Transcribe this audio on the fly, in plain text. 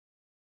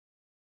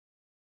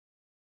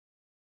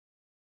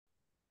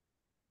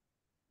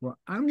Well,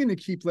 I'm going to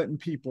keep letting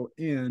people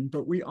in,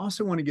 but we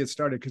also want to get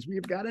started because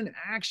we've got an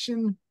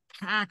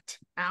action-packed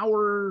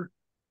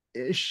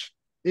hour-ish.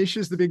 Ish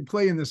is the big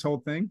play in this whole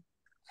thing.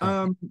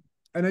 Um,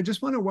 and I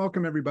just want to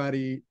welcome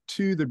everybody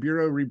to the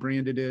Bureau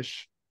Rebranded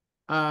Ish.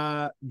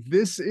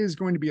 This is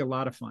going to be a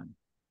lot of fun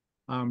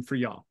for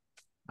y'all.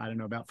 I don't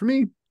know about for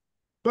me,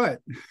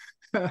 but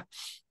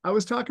I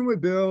was talking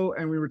with Bill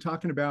and we were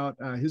talking about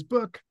his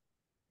book,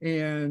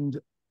 and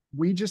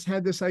we just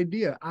had this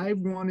idea. I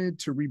wanted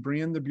to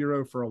rebrand the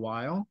Bureau for a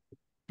while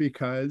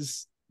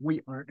because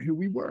we aren't who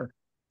we were,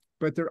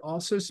 but there are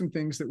also some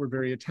things that we're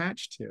very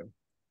attached to.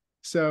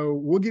 So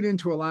we'll get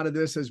into a lot of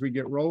this as we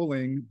get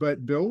rolling,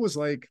 but Bill was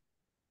like,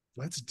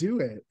 let's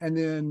do it. And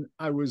then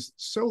I was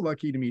so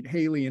lucky to meet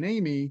Haley and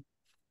Amy,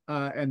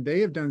 and they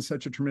have done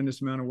such a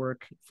tremendous amount of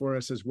work for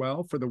us as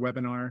well for the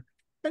webinar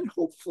and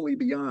hopefully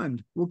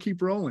beyond. We'll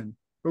keep rolling.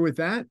 But with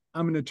that,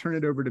 I'm going to turn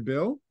it over to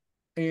Bill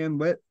and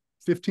let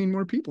 15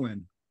 more people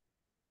in.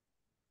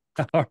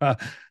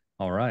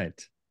 All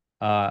right.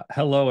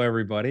 Hello,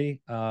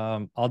 everybody.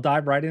 I'll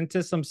dive right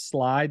into some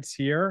slides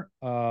here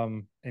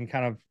and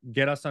kind of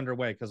get us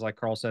underway because like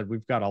Carl said,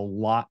 we've got a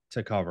lot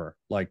to cover,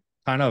 like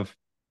kind of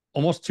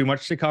almost too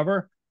much to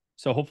cover.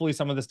 So hopefully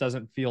some of this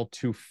doesn't feel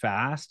too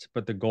fast,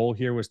 but the goal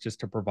here was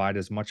just to provide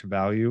as much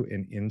value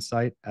and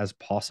insight as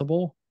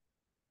possible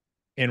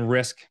and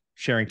risk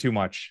sharing too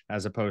much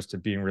as opposed to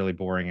being really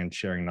boring and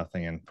sharing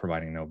nothing and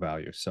providing no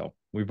value. So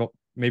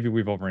maybe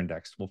we've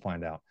over-indexed. We'll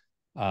find out.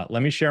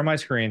 Let me share my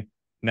screen.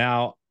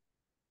 Now,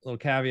 little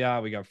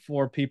caveat, we got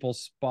 4 people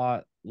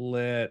spot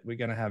lit. We're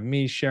going to have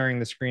me sharing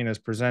the screen as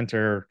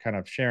presenter, kind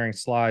of sharing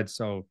slides.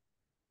 So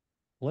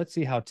let's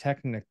see how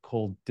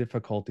technical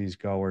difficulties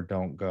go or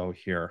don't go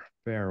here.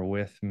 Bear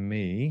with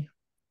me.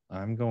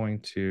 I'm going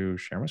to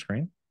share my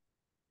screen.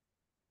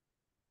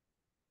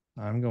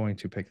 I'm going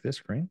to pick this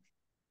screen.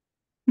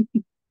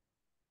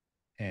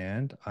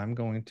 And I'm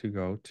going to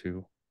go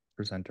to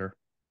presenter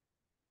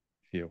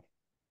view.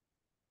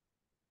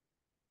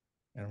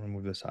 And I'm going to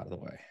move this out of the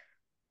way.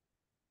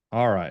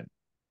 All right.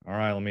 All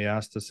right. Let me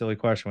ask the silly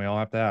question we all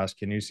have to ask.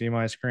 Can you see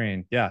my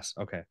screen? Yes.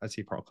 Okay. I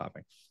see Carl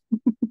clapping.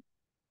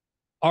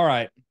 All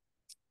right.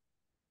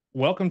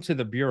 Welcome to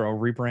the Bureau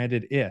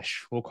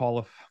Rebranded-ish. We'll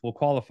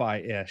qualify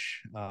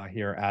ish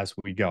here as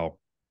we go.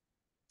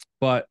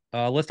 But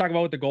let's talk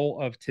about what the goal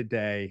of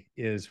today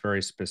is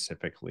very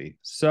specifically.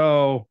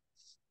 So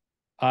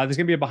there's going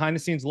to be a behind the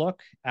scenes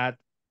look at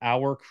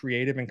our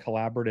creative and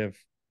collaborative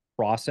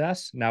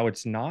process. Now,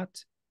 it's not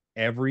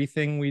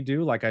everything we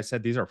do. Like I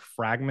said, these are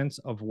fragments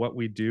of what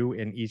we do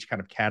in each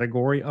kind of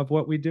category of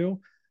what we do.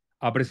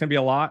 But it's going to be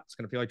a lot. It's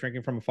going to feel like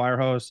drinking from a fire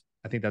hose.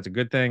 I think that's a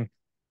good thing.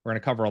 We're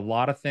going to cover a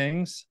lot of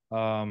things.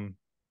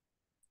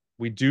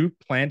 We do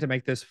plan to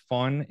make this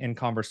fun and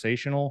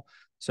conversational.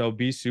 So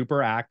be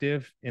super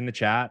active in the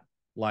chat.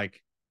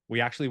 Like, we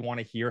actually want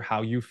to hear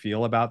how you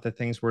feel about the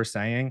things we're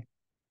saying.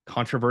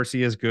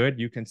 Controversy is good.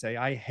 You can say,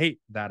 I hate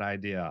that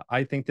idea.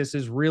 I think this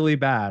is really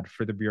bad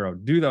for the Bureau.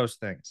 Do those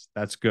things.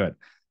 That's good.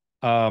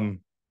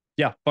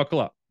 Yeah, buckle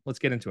up. Let's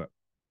get into it.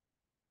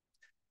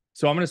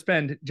 So I'm going to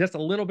spend just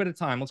a little bit of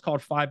time. Let's call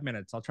it 5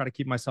 minutes. I'll try to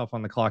keep myself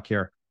on the clock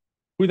here.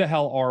 Who the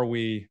hell are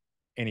we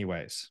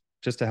anyways?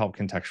 Just to help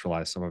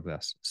contextualize some of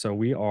this. So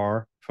we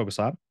are, focus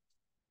up.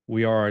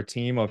 We are a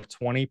team of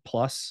 20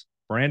 plus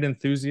brand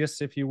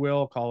enthusiasts, if you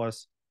will. Call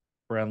us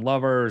brand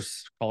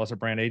lovers, call us a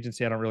brand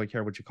agency. I don't really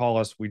care what you call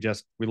us. We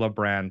love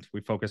brand.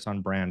 We focus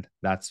on brand.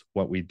 That's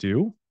what we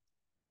do.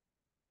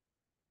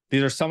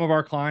 These are some of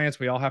our clients.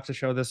 We all have to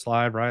show this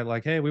slide, right?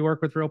 Like, hey, we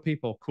work with real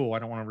people. Cool. I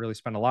don't want to really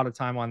spend a lot of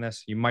time on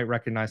this. You might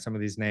recognize some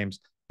of these names,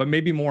 but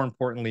maybe more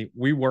importantly,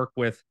 we work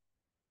with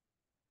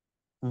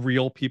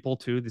real people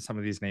too. Some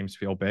of these names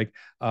feel big.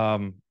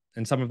 And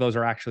some of those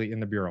are actually in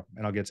the Bureau,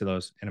 and I'll get to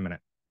those in a minute.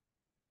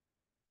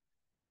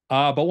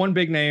 But one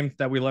big name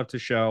that we love to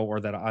show, or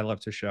that I love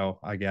to show,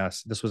 I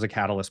guess, this was a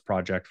catalyst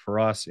project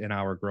for us in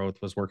our growth,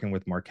 was working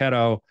with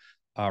Marketo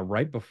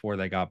right before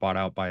they got bought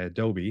out by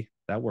Adobe.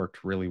 That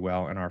worked really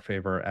well in our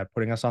favor at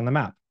putting us on the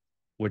map,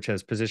 which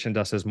has positioned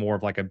us as more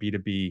of like a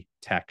B2B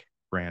tech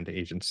brand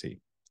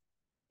agency.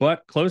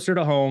 But closer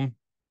to home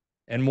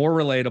and more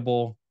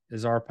relatable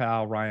is our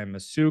pal, Ryan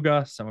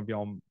Masuga. Some of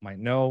y'all might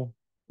know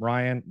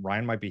Ryan.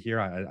 Ryan might be here.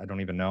 I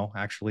don't even know,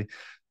 actually.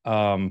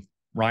 Ryan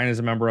is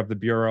a member of the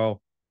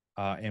Bureau.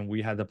 And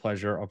we had the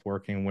pleasure of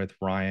working with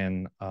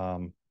Ryan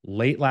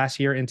late last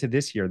year into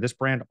this year. This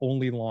brand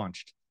only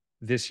launched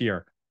this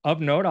year. Of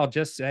note, I'll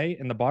just say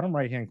in the bottom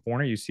right-hand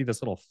corner, you see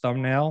this little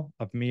thumbnail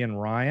of me and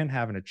Ryan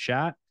having a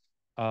chat.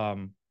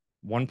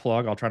 One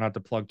plug, I'll try not to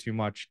plug too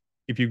much.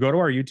 If you go to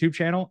our YouTube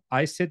channel,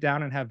 I sit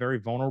down and have very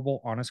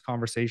vulnerable, honest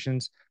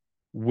conversations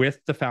with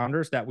the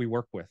founders that we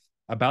work with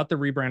about the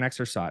rebrand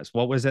exercise.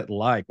 What was it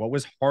like? What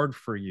was hard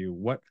for you?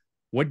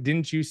 What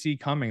didn't you see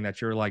coming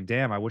that you're like,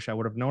 damn, I wish I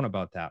would have known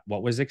about that?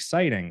 What was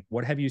exciting?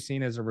 What have you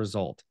seen as a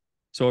result?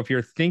 So if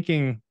you're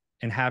thinking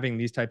and having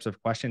these types of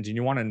questions and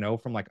you want to know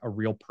from like a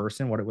real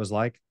person what it was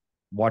like,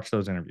 watch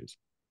those interviews.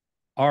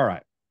 All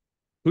right.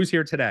 Who's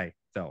here today,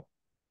 though?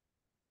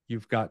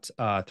 You've got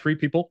 3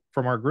 people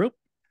from our group.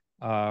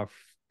 Uh,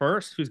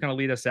 First, who's going to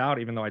lead us out,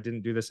 even though I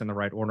didn't do this in the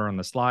right order on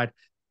the slide,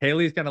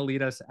 Haley's going to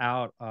lead us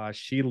out.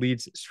 She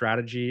leads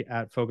strategy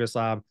at Focus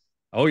Lab.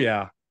 Oh,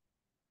 yeah.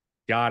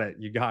 Got it.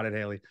 You got it,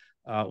 Haley.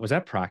 Was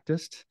that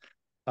practiced?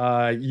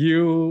 Not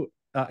you.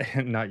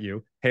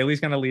 Haley's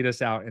going to lead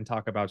us out and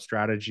talk about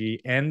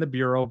strategy and the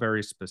Bureau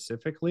very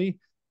specifically.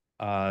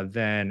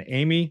 Then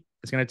Amy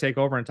is going to take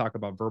over and talk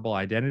about verbal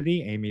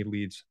identity. Amy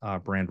leads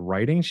brand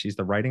writing. She's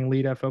the writing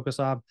lead at Focus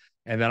Lab.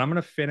 And then I'm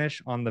going to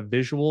finish on the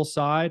visual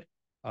side.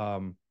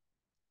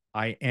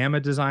 I am a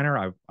designer.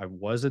 I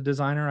was a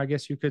designer, I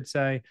guess you could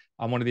say.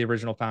 I'm one of the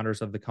original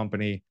founders of the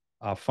company.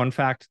 Fun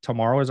fact,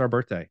 tomorrow is our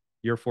birthday,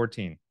 year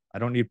 14. I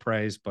don't need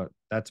praise, but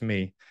that's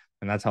me.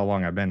 And that's how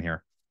long I've been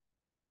here.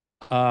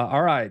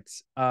 All right.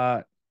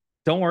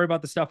 Don't worry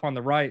about the stuff on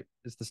the right.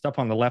 It's the stuff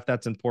on the left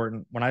that's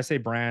important. When I say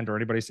brand or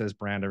anybody says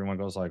brand, everyone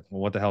goes like, well,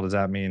 what the hell does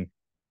that mean?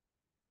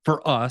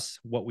 For us,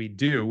 what we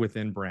do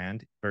within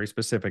brand very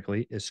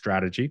specifically is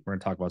strategy. We're going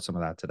to talk about some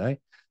of that today.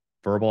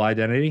 Verbal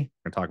identity,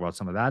 we're going to talk about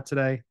some of that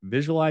today.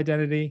 Visual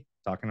identity,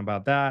 talking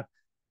about that.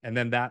 And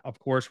then that, of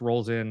course,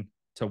 rolls in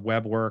to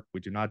web work.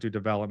 We do not do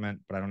development,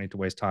 but I don't need to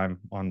waste time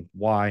on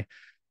why.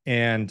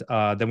 And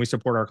then we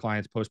support our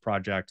clients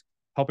post-project,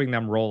 helping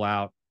them roll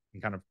out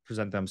and kind of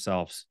present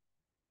themselves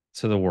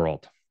to the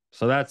world.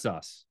 So that's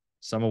us,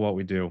 some of what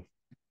we do.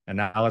 And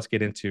now let's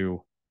get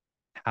into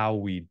how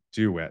we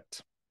do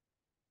it.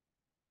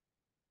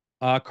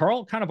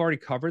 Carl kind of already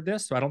covered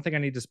this, so I don't think I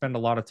need to spend a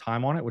lot of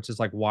time on it, which is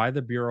like, why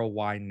the Bureau,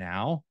 why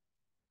now?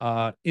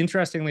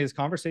 Interestingly, this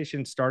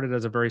conversation started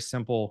as a very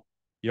simple,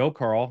 yo,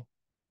 Carl,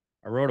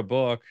 I wrote a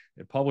book,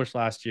 it published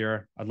last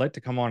year. I'd like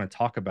to come on and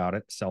talk about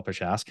it,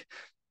 selfish ask.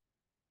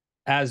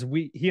 As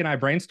he and I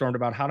brainstormed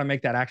about how to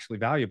make that actually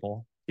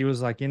valuable, he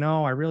was like,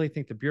 I really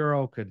think the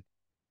Bureau could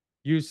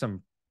use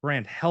some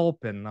brand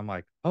help. And I'm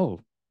like, oh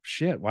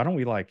shit, why don't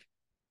we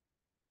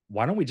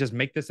just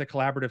make this a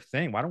collaborative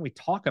thing? Why don't we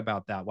talk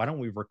about that? Why don't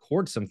we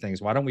record some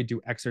things? Why don't we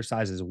do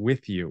exercises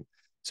with you?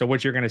 So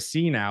what you're going to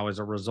see now is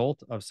a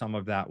result of some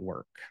of that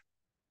work.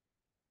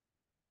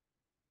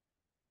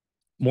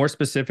 More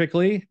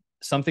specifically,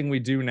 something we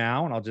do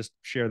now, and I'll just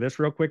share this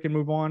real quick and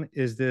move on,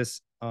 is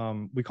this,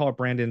 we call it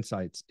brand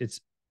insights.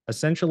 It's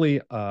essentially,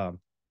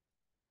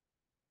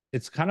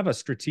 it's kind of a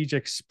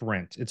strategic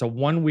sprint. It's a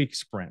 1-week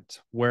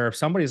sprint where if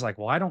somebody's like,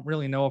 well, I don't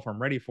really know if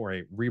I'm ready for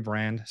a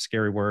rebrand,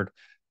 scary word.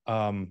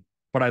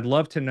 But I'd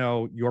love to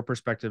know your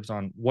perspectives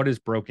on what is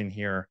broken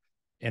here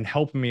and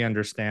help me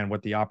understand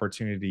what the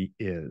opportunity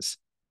is.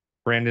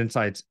 Brand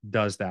Insights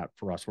does that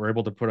for us. We're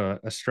able to put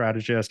a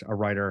strategist, a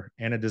writer,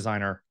 and a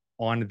designer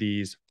on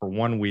these for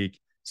 1 week,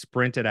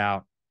 sprint it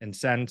out, and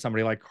send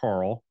somebody like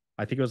Carl.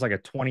 I think it was like a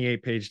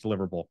 28-page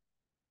deliverable,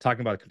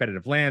 talking about the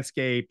competitive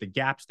landscape, the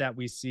gaps that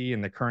we see,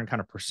 and the current kind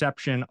of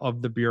perception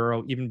of the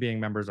Bureau, even being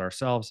members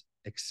ourselves,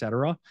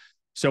 etc.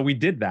 So we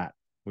did that.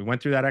 We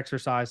went through that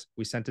exercise.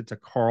 We sent it to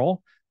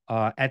Carl.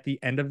 At the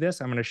end of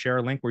this, I'm going to share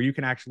a link where you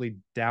can actually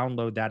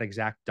download that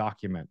exact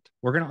document.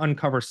 We're going to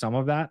uncover some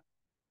of that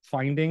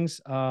findings,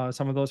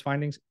 some of those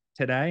findings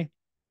today,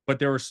 but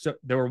there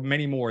were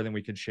many more than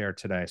we could share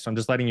today. So I'm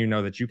just letting you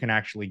know that you can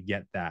actually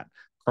get that.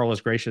 Carl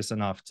is gracious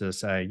enough to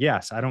say,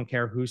 yes, I don't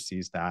care who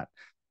sees that.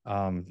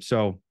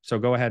 So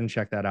go ahead and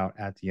check that out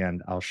at the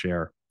end. I'll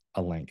share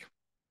a link.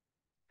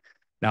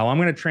 Now I'm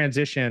going to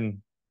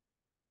transition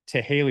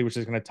to Haley, which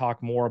is going to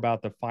talk more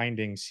about the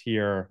findings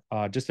here.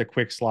 Just a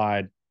quick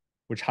slide,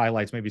 which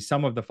highlights maybe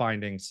some of the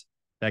findings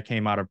that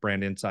came out of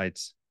Brand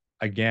Insights.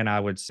 Again, I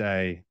would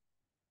say,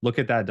 look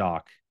at that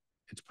doc.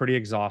 It's pretty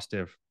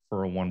exhaustive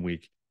for a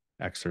 1-week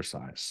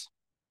exercise.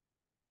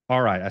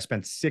 All right, I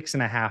spent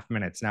 6.5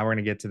 minutes. Now we're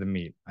going to get to the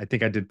meat. I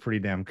think I did pretty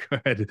damn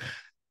good.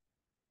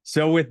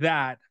 So with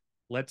that,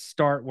 let's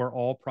start where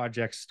all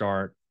projects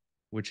start,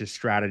 which is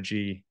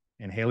strategy.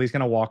 And Haley's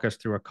going to walk us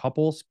through a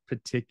couple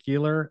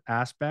particular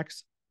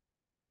aspects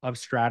of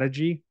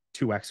strategy,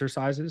 2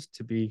 exercises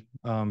to be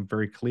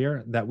very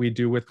clear, that we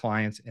do with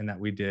clients and that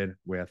we did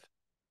with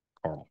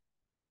Carl.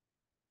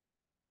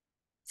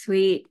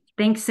 Sweet.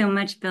 Thanks so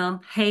much,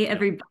 Bill. Hey,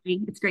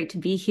 everybody. It's great to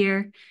be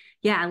here.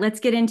 Yeah, let's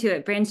get into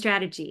it. Brand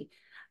strategy.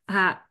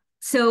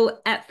 So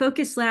at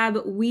Focus Lab,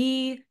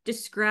 we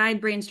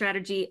describe brand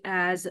strategy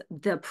as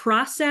the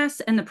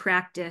process and the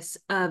practice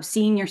of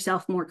seeing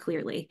yourself more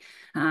clearly.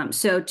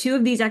 So 2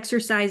 of these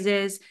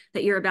exercises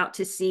that you're about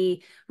to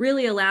see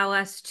really allow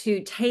us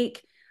to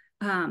take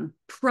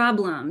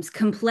problems,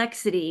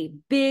 complexity,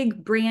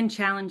 big brand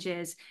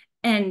challenges,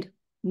 and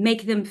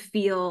make them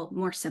feel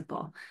more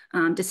simple,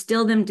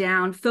 distill them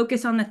down,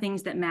 focus on the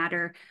things that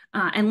matter,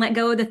 and let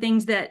go of the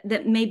things that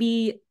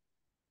maybe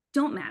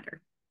don't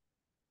matter.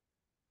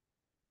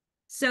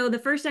 So the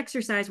first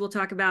exercise we'll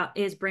talk about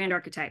is brand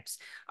archetypes.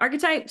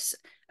 Archetypes,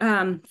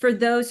 for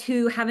those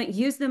who haven't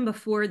used them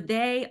before,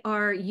 they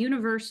are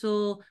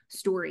universal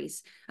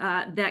stories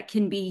that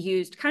can be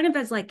used kind of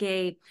as like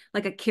a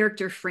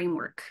character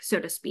framework, so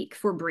to speak,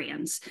 for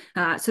brands.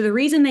 So the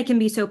reason they can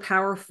be so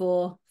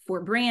powerful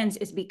for brands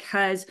is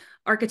because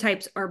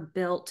archetypes are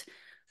built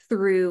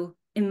through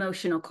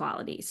emotional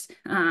qualities,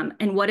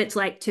 and what it's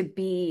like to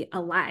be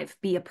alive,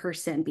 be a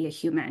person, be a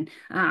human.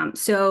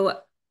 So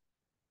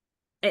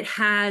it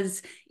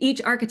has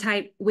each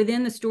archetype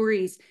within the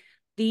stories.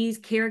 These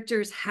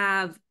characters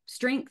have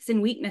strengths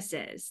and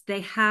weaknesses.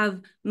 They have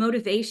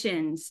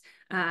motivations.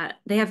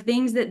 They have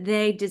things that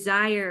they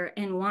desire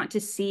and want to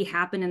see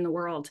happen in the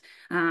world.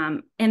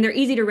 And they're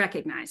easy to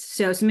recognize.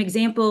 So some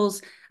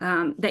examples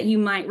that you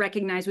might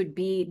recognize would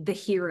be the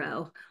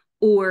hero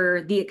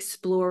or the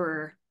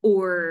explorer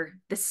or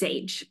the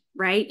sage,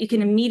 right? You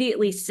can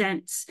immediately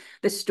sense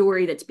the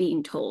story that's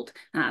being told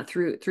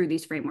through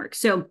these frameworks.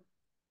 So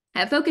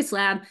at Focus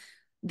Lab,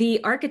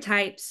 the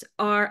archetypes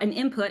are an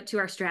input to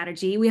our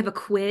strategy. We have a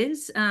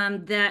quiz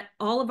that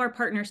all of our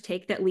partners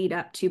take that lead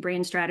up to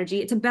brand strategy.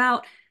 It's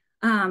about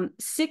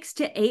 6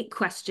 to 8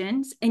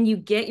 questions, and you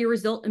get your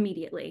result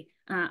immediately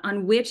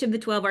on which of the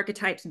 12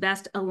 archetypes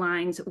best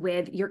aligns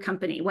with your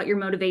company, what your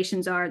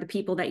motivations are, the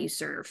people that you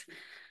serve.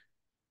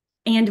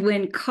 And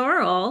when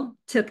Carl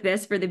took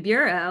this for the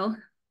Bureau,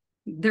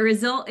 the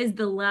result is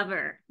the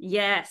lover.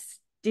 Yes,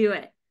 do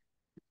it.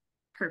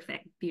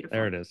 Perfect. Beautiful.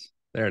 There it is.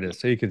 There it is.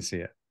 So you can see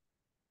it.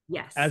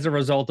 Yes. As a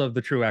result of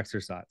the true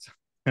exercise.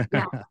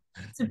 Yeah.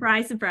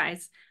 Surprise,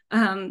 surprise.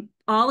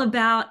 All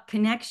about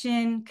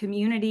connection,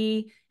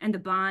 community, and the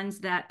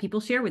bonds that people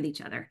share with each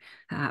other.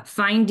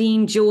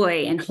 Finding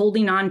joy and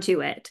holding on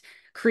to it.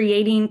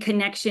 Creating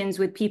connections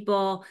with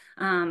people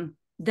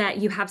that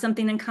you have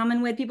something in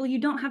common with, people you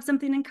don't have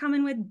something in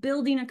common with,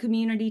 building a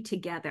community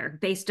together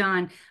based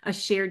on a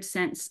shared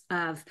sense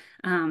of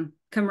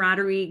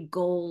camaraderie,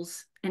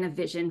 goals, and a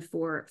vision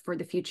for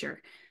the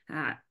future.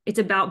 It's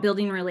about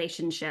building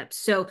relationships.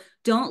 So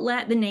don't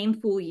let the name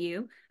fool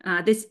you.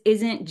 This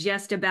isn't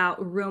just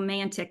about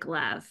romantic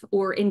love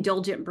or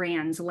indulgent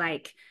brands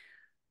like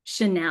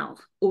Chanel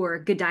or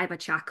Godiva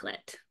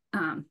chocolate.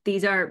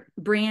 These are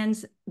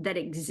brands that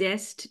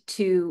exist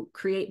to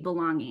create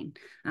belonging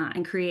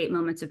and create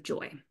moments of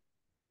joy.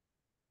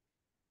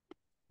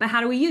 But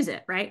how do we use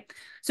it, right?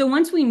 So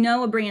once we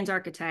know a brand's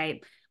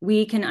archetype,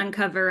 we can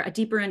uncover a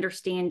deeper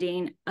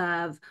understanding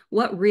of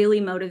what really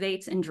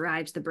motivates and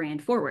drives the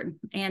brand forward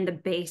and the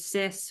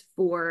basis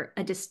for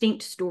a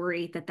distinct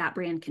story that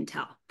brand can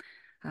tell,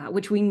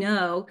 which we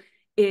know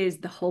is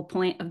the whole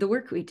point of the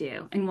work we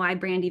do and why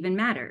brand even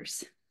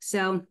matters.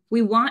 So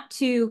we want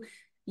to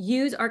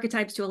use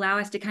archetypes to allow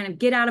us to kind of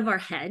get out of our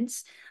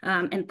heads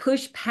and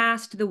push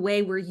past the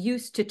way we're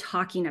used to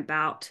talking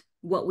about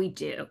what we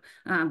do,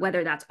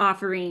 whether that's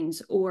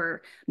offerings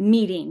or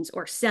meetings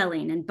or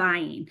selling and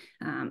buying.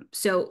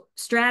 So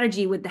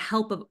strategy with the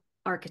help of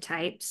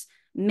archetypes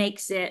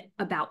makes it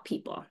about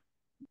people.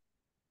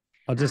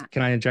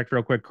 Can I inject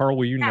real quick? Carl,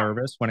 were you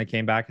nervous when it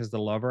came back as the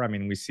lover? I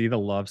mean, we see the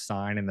love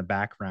sign in the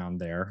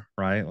background there,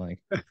 right?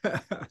 Like,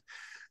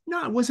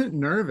 no, I wasn't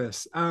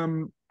nervous.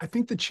 I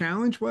think the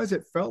challenge was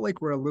it felt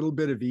like we're a little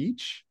bit of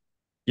each.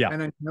 Yeah.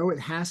 And I know it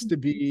has to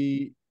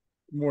be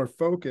more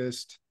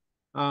focused.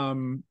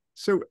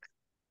 So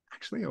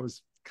actually, I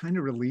was kind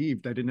of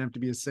relieved I didn't have to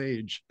be a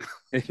sage.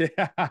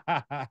 Yeah.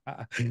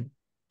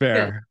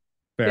 Fair.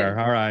 Good.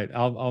 All right.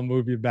 I'll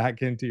move you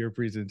back into your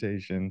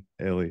presentation,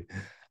 Haley.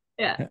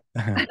 Yeah.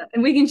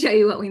 And we can show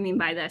you what we mean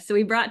by this. So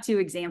we brought 2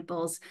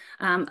 examples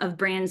of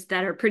brands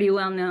that are pretty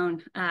well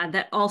known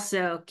that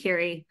also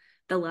carry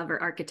the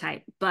lover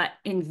archetype, but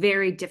in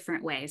very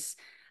different ways.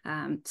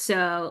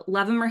 So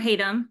love them or hate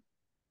them,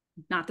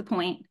 not the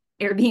point.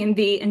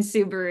 Airbnb and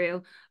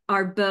Subaru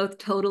are both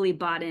totally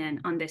bought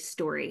in on this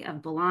story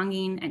of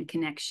belonging and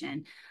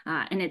connection.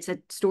 And it's a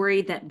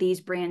story that these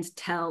brands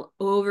tell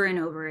over and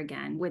over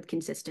again with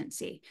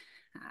consistency.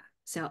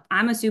 So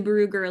I'm a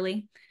Subaru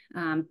girly.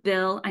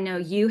 Bill, I know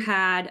you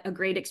had a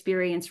great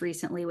experience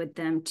recently with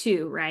them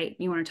too, right?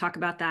 You want to talk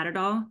about that at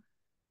all?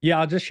 Yeah,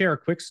 I'll just share a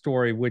quick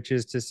story, which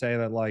is to say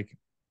that, like,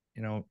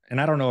 you know, and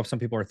I don't know if some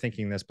people are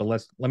thinking this, but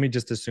let me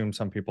just assume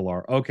some people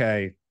are.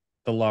 Okay,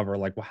 the lover,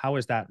 like, well, how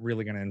is that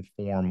really going to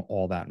inform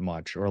all that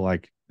much? Or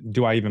like,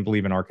 do I even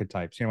believe in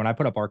archetypes? You know, when I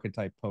put up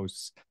archetype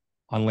posts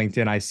on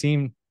LinkedIn, I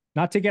seem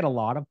not to get a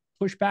lot of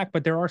pushback,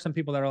 but there are some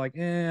people that are like,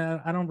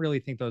 I don't really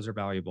think those are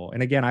valuable.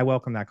 And again, I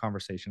welcome that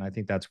conversation. I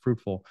think that's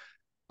fruitful.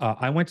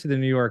 I went to the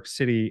New York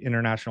City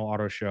International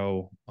Auto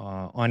Show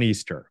on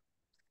Easter.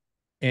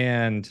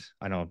 And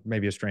I know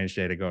maybe a strange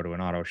day to go to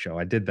an auto show.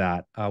 I did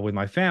that with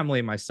my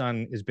family. My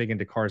son is big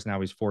into cars now.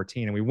 He's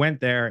 14. And we went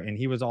there and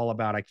he was all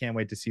about, I can't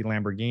wait to see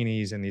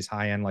Lamborghinis and these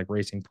high-end like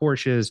racing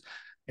Porsches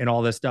and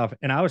all this stuff.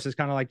 And I was just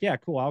kind of like, yeah,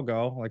 cool, I'll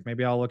go. Like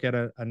maybe I'll look at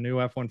a new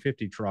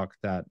F-150 truck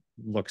that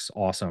looks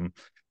awesome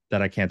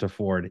that I can't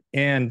afford.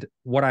 And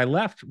what I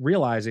left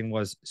realizing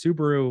was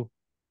Subaru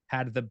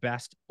had the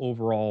best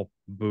overall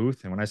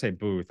booth. And when I say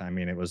booth, I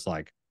mean, it was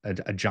like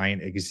a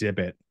giant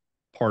exhibit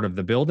part of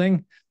the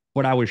building.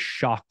 But I was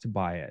shocked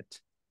by it.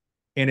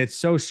 And it's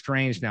so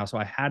strange now. So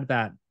I had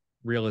that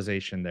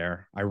realization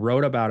there. I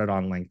wrote about it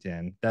on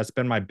LinkedIn. That's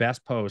been my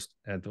best post.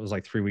 It was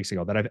like 3 weeks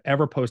ago that I've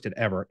ever posted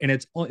ever. And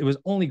it was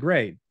only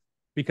great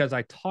because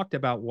I talked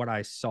about what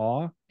I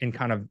saw and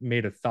kind of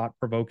made a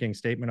thought-provoking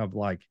statement of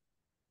like,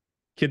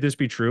 could this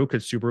be true?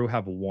 Could Subaru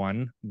have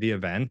won the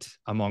event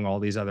among all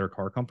these other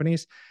car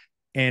companies?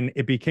 And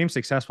it became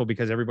successful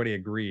because everybody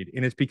agreed.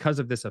 And it's because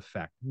of this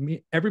effect.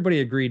 Everybody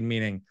agreed,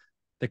 meaning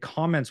the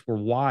comments were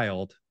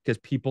wild because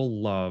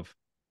people love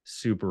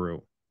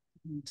Subaru.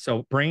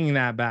 So bringing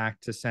that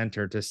back to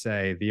center to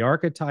say the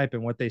archetype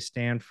and what they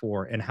stand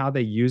for and how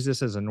they use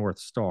this as a North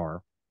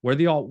Star, whether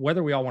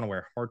we all want to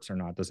wear hearts or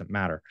not, doesn't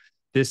matter.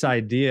 This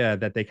idea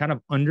that they kind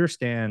of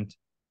understand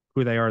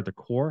who they are at the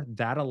core,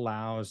 that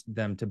allows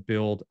them to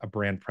build a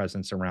brand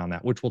presence around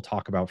that, which we'll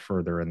talk about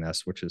further in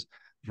this, which is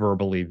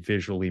verbally,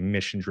 visually,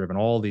 mission driven,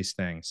 all these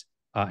things.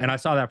 And I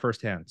saw that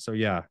firsthand. So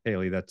yeah,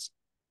 Haley,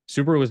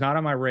 Subaru was not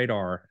on my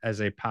radar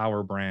as a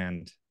power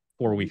brand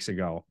 4 weeks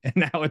ago. And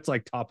now it's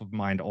like top of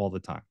mind all the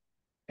time.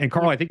 And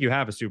Carl, I think you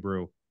have a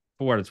Subaru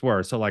for what it's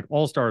worth. So like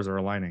all stars are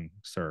aligning,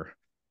 sir.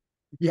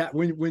 Yeah.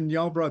 When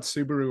y'all brought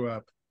Subaru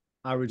up,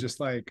 I was just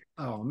like,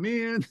 oh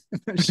man,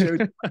 I showed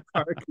you my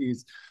car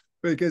keys.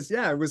 Because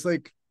yeah, it was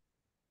like,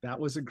 that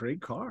was a great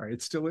car.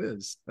 It still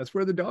is. That's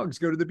where the dogs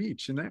go to the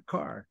beach in that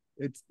car.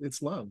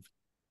 It's love.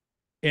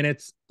 And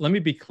let me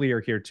be clear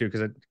here too,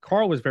 because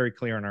Carl was very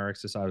clear in our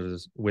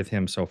exercises with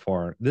him so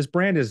far. This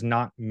brand is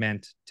not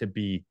meant to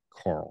be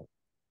Carl.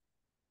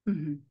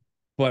 Mm-hmm.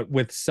 But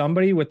with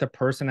somebody with the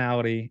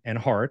personality and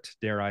heart,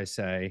 dare I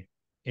say,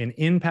 an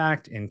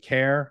impact and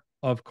care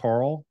of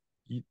Carl,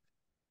 you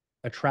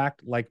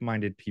attract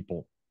like-minded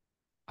people.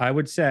 I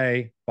would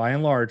say, by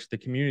and large, the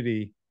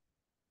community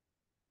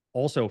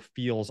also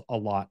feels a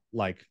lot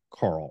like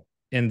Carl.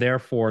 And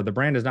therefore, the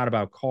brand is not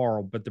about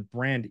Carl, but the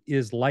brand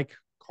is like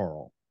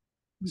Carl.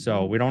 Mm-hmm.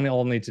 So we don't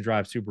all need to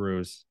drive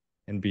Subarus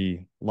and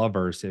be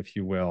lovers, if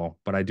you will.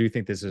 But I do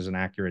think this is an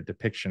accurate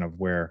depiction of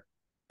where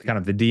kind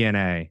of the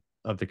DNA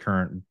of the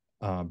current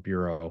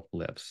bureau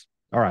lives.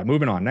 All right,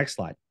 moving on. Next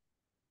slide.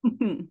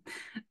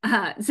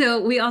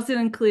 So we also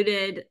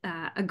included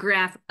a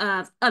graph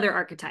of other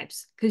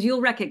archetypes because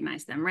you'll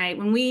recognize them, right?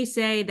 When we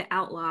say the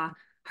outlaw,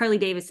 Harley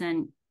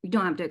Davidson, you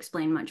don't have to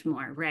explain much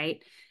more,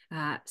 right?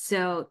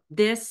 So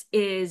this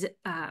is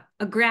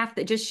a graph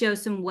that just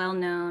shows some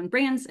well-known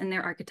brands and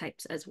their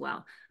archetypes as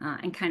well,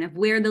 and kind of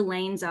where the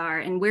lanes are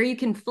and where you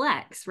can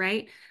flex,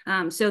 right?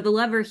 So the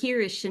lover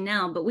here is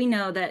Chanel, but we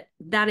know that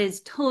that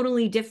is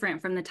totally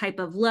different from the type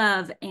of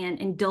love and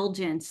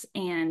indulgence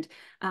and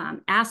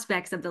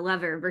aspects of the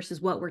lover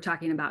versus what we're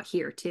talking about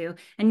here too.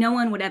 And no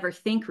one would ever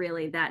think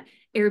really that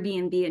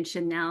Airbnb and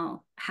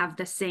Chanel have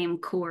the same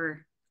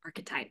core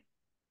archetype.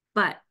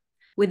 But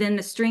within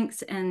the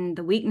strengths and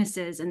the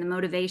weaknesses and the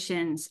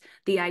motivations,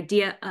 the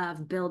idea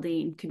of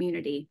building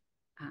community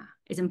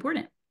is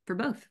important for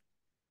both.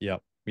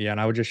 Yep. Yeah. And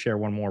I would just share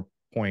one more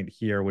point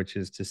here, which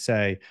is to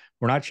say,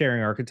 we're not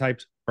sharing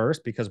archetypes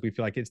first because we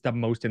feel like it's the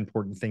most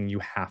important thing you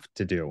have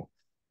to do.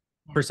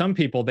 Yeah. For some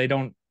people, they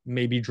don't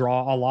maybe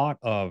draw a lot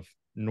of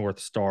North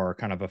Star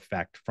kind of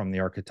effect from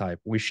the archetype.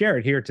 We share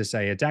it here to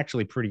say it's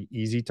actually pretty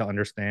easy to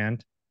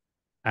understand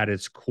at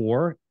its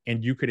core.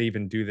 And you could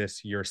even do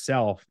this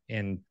yourself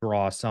and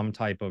draw some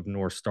type of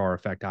North Star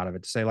effect out of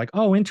it to say like,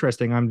 oh,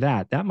 interesting, I'm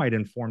that. That might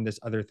inform this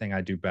other thing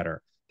I do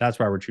better. That's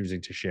why we're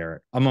choosing to share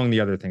it among the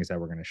other things that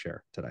we're going to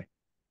share today.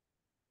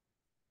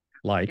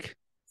 Like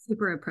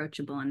super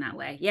approachable in that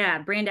way. Yeah,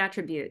 brand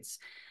attributes.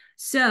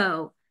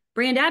 So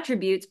brand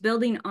attributes,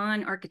 building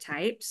on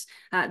archetypes,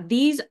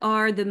 these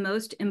are the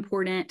most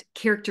important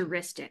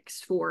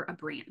characteristics for a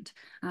brand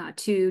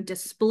to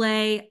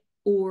display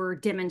or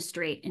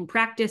demonstrate in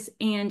practice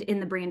and in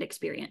the brand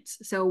experience.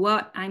 So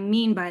what I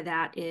mean by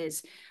that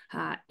is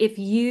if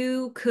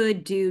you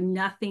could do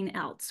nothing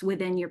else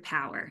within your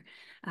power,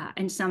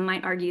 and some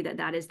might argue that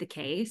that is the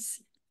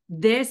case,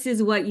 this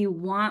is what you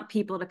want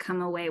people to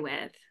come away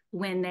with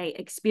when they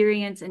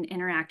experience and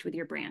interact with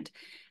your brand.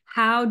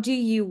 How do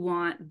you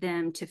want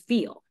them to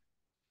feel?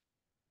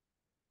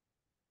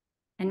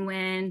 And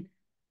when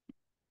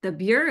the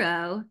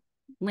Bureau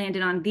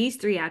landed on these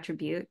three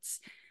attributes,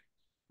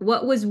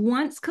 what was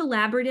once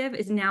collaborative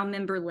is now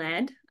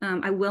member-led.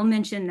 I will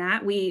mention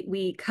that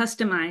we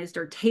customized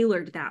or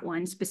tailored that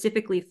one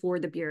specifically for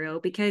the Bureau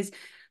because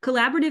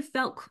collaborative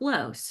felt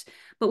close,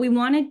 but we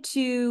wanted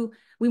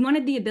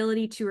the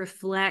ability to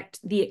reflect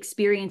the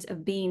experience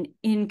of being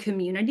in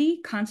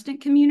community,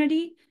 constant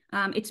community.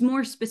 It's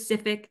more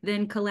specific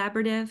than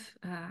collaborative,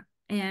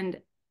 and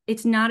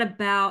it's not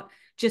about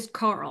just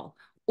Carl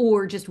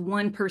or just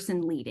one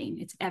person leading.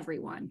 It's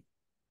everyone.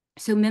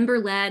 So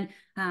member-led,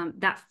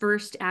 that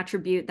first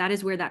attribute, that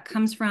is where that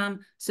comes from.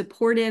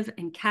 Supportive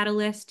and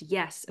catalyst,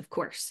 yes, of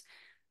course.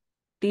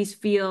 These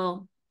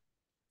feel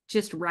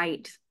just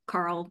right.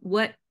 Carl,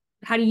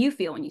 how do you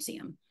feel when you see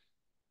them?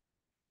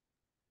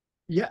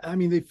 Yeah, I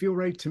mean, they feel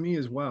right to me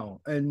as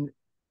well. And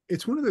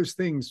it's one of those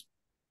things,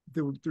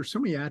 there's so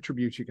many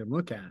attributes you can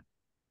look at.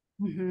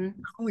 Mm-hmm.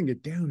 Calling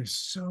it down is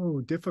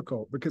so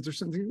difficult because there's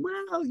something,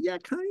 well, yeah,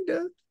 kind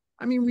of.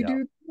 I mean, we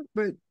do,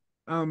 but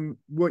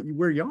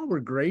where y'all were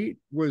great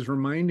was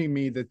reminding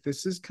me that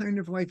this is kind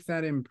of like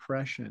that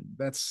impression.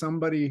 That's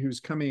somebody who's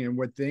coming and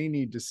what they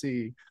need to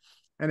see.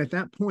 And at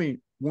that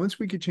point, once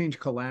we could change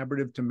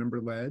collaborative to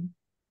member-led,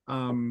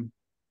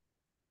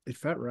 it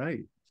felt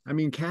right. I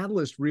mean,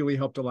 Catalyst really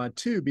helped a lot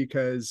too,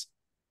 because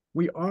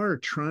we are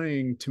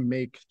trying to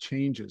make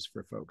changes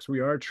for folks.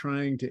 We are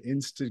trying to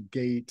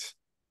instigate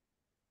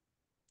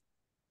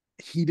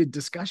heated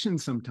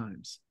discussions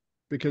sometimes,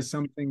 because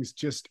some things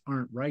just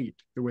aren't right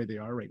the way they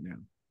are right now.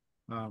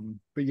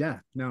 But yeah,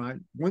 no,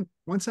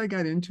 once I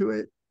got into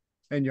it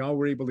and y'all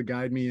were able to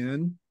guide me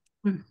in.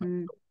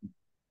 Mm-hmm.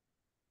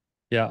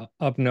 Yeah,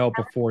 up note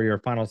before your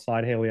final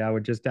slide, Haley, I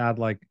would just add,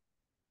 like,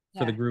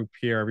 for the group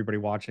here, everybody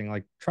watching,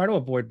 like, try to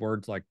avoid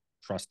words like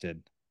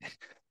trusted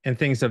and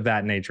things of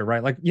that nature,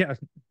 right? Like, yeah,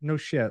 no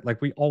shit.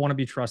 Like, we all want to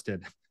be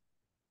trusted.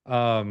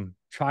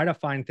 Try to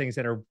find things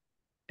that are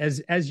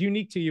as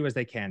unique to you as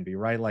they can be,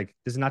 right? Like,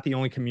 this is not the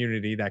only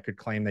community that could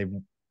claim they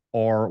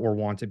are or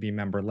want to be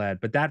member led,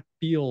 but that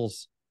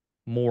feels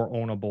more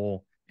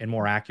ownable and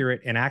more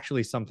accurate, and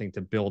actually something to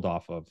build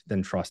off of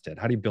than trusted.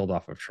 How do you build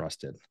off of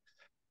trusted?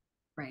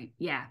 Right.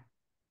 Yeah.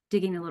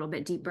 Digging a little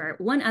bit deeper.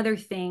 One other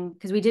thing,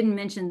 because we didn't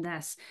mention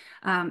this.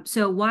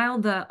 So while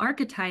the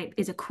archetype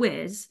is a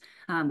quiz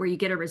where you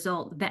get a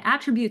result, the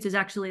attributes is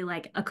actually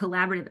like a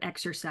collaborative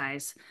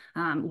exercise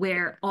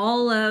where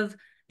all of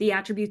the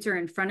attributes are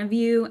in front of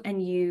you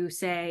and you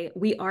say,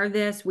 we are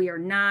this, we are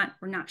not,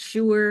 we're not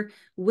sure,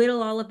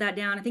 whittle all of that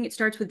down. I think it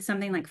starts with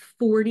something like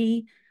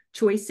 40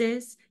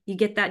 choices. You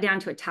get that down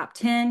to a top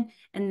 10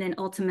 and then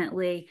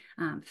ultimately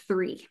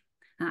 3.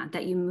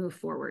 That you move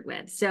forward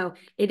with. So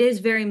it is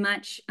very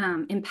much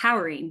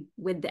empowering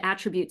with the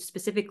attributes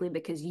specifically,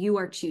 because you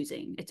are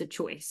choosing. It's a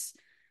choice.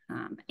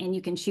 And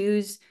you can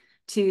choose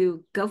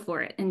to go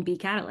for it and be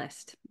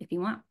Catalyst if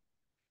you want.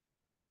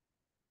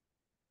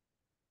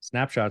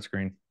 Snapshot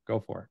screen,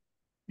 go for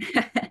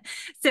it.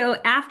 So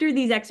after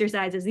these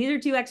exercises, these are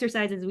 2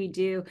 exercises we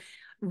do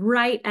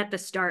right at the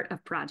start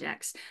of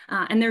projects.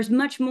 And there's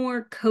much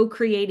more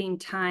co-creating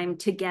time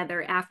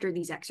together after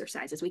these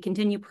exercises. We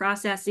continue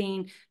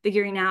processing,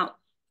 figuring out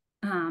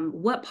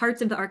what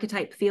parts of the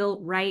archetype feel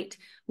right,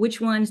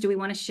 which ones do we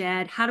want to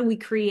shed, how do we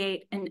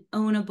create an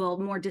ownable,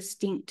 more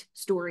distinct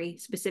story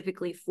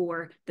specifically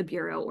for the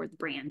bureau or the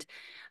brand.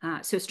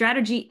 So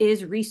strategy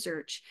is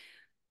research,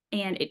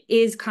 and it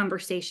is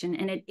conversation,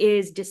 and it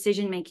is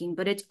decision making,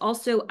 but it's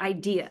also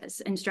ideas,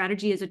 and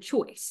strategy is a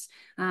choice.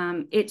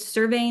 It's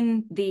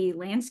surveying the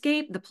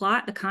landscape, the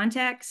plot, the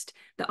context,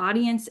 the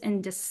audience,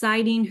 and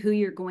deciding who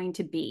you're going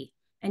to be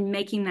and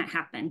making that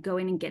happen,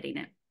 going and getting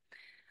it.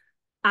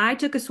 I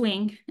took a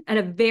swing at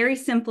a very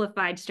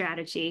simplified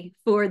strategy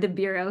for the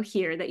bureau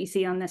here that you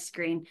see on this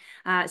screen.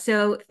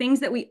 So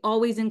things that we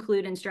always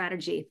include in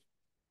strategy: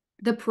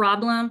 the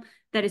problem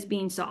that is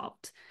being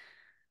solved,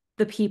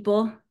 the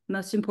people,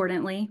 most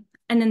importantly,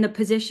 and then the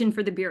position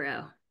for the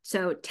bureau.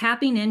 So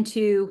tapping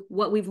into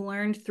what we've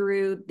learned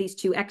through these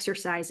 2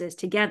 exercises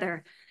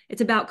together,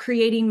 it's about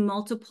creating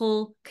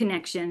multiple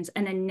connections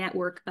and a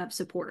network of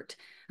support.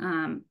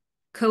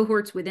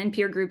 Cohorts within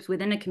peer groups,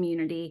 within a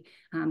community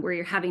where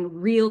you're having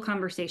real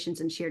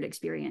conversations and shared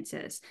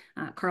experiences.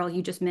 Carl,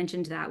 you just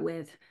mentioned that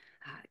with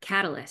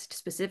Catalyst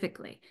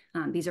specifically.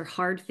 These are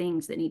hard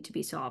things that need to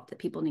be solved, that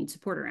people need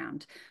support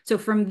around. So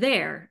from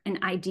there, an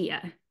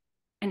idea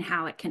and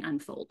how it can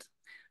unfold.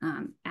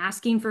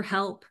 Asking for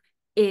help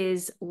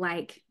is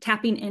like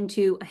tapping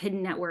into a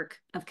hidden network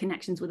of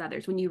connections with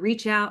others. When you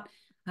reach out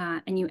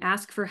and you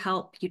ask for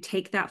help, you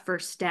take that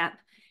first step,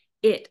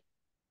 it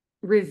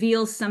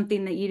reveals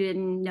something that you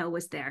didn't know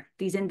was there.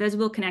 These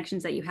invisible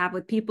connections that you have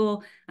with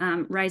people,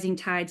 rising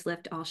tides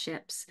lift all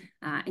ships,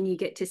 and you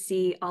get to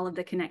see all of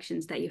the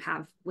connections that you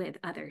have with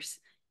others,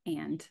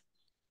 and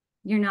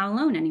you're not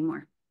alone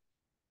anymore.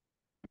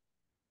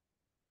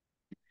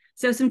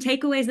 So some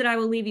takeaways that I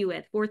will leave you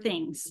with: 4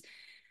 things.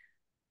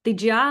 The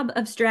job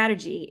of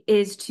strategy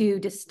is to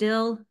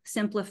distill,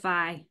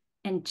 simplify,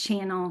 and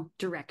channel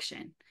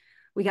direction.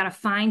 We got to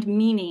find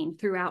meaning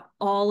throughout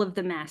all of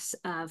the mess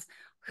of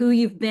who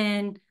you've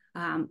been,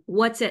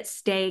 what's at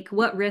stake,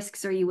 what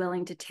risks are you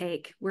willing to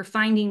take. We're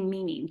finding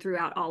meaning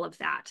throughout all of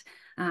that.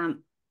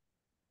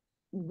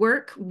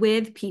 Work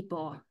with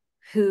people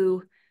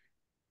who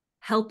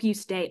help you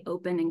stay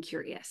open and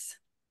curious.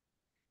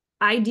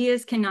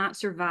 Ideas cannot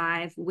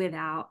survive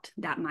without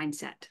that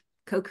mindset.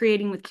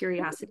 Co-creating with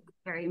curiosity is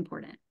very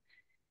important.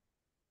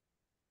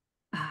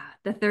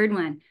 The third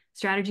one,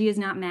 strategy is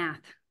not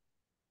math.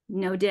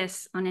 No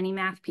diss on any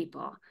math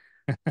people.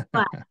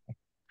 But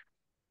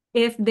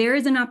if there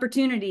is an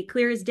opportunity,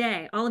 clear as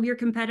day, all of your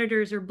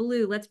competitors are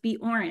blue, let's be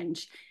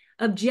orange,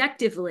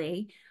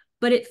 objectively,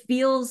 but it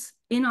feels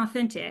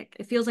inauthentic.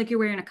 It feels like you're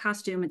wearing a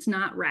costume. It's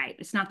not right.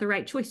 It's not the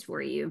right choice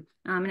for you,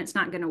 and it's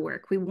not going to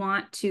work. We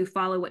want to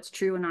follow what's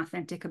true and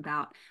authentic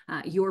about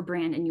your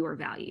brand and your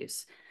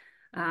values.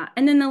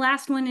 And then the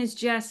last one is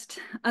just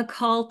a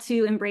call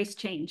to embrace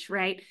change,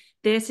 right?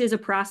 This is a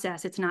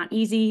process. It's not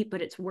easy,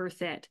 but it's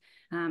worth it.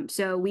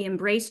 So we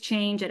embrace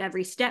change at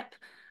every step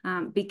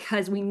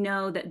because we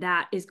know that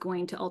that is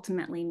going to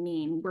ultimately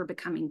mean we're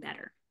becoming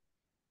better.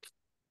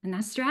 And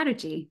that's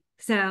strategy.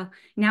 So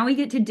now we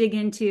get to dig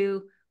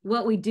into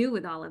what we do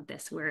with all of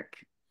this work.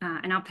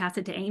 And I'll pass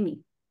it to Amy,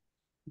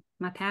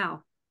 my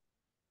pal.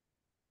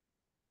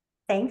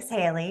 Thanks,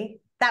 Haley.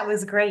 That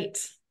was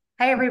great.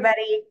 Hi,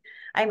 everybody.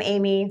 I'm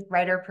Amy,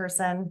 writer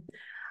person.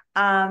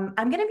 I'm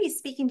going to be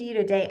speaking to you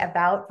today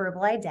about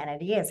verbal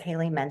identity, as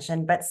Haley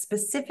mentioned, but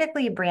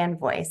specifically brand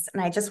voice.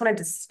 And I just wanted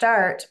to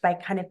start by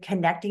kind of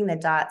connecting the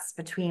dots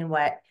between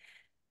what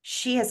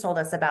she has told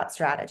us about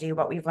strategy,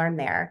 what we've learned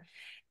there,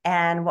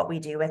 and what we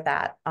do with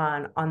that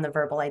on the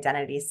verbal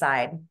identity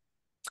side.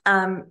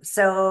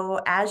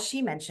 So as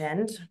she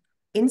mentioned,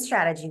 in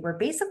strategy, we're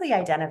basically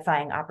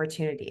identifying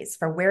opportunities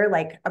for where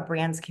like a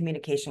brand's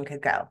communication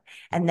could go,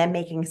 and then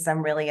making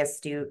some really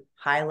astute,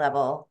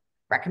 high-level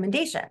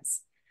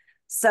recommendations.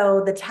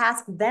 So the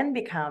task then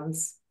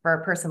becomes, for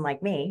a person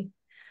like me,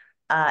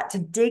 to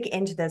dig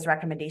into those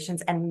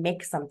recommendations and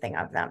make something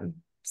of them.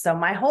 So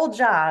my whole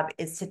job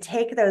is to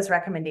take those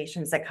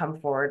recommendations that come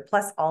forward,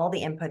 plus all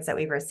the inputs that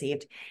we've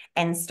received,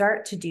 and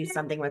start to do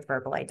something with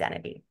verbal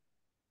identity.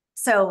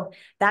 So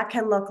that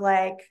can look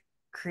like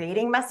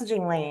creating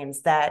messaging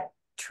lanes that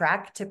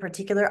track to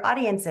particular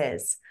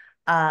audiences,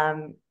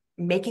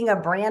 making a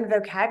brand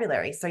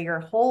vocabulary, so your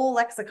whole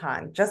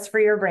lexicon just for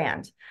your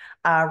brand,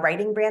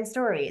 writing brand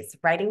stories,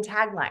 writing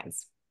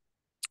taglines.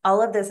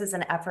 All of this is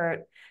an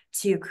effort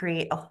to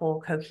create a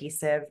whole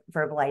cohesive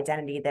verbal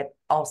identity that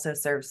also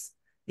serves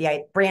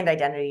the brand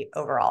identity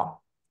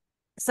overall.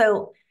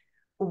 So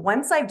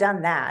once I've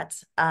done that,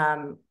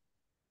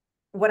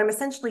 what I'm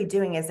essentially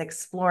doing is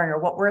exploring, or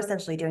what we're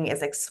essentially doing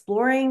is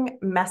exploring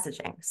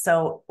messaging.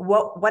 So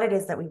what it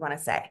is that we want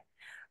to say.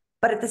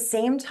 But at the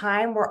same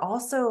time, we're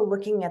also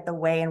looking at the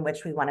way in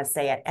which we want to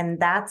say it. And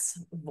that's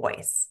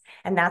voice.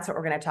 And that's what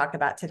we're going to talk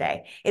about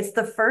today. It's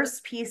the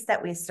first piece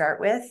that we start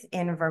with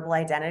in verbal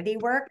identity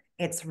work.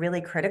 It's really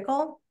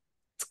critical.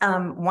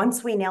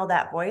 Once we nail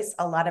that voice,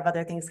 a lot of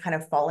other things kind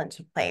of fall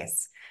into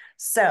place.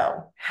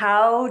 So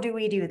how do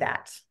we do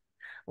that?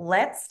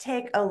 Let's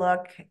take a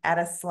look at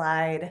a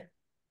slide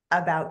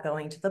about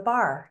going to the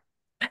bar.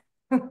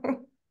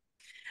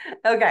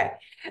 Okay,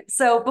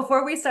 so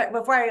before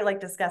I like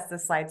discuss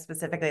this slide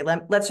specifically,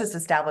 let's just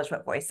establish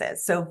what voice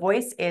is. So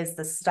voice is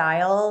the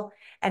style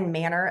and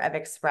manner of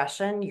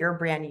expression your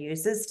brand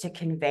uses to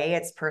convey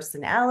its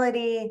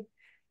personality,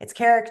 its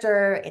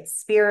character, its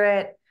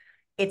spirit,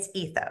 its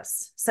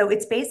ethos. So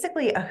it's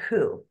basically a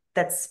who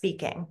that's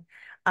speaking.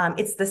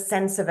 It's the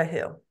sense of a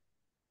who.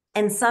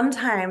 And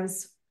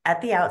sometimes at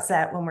the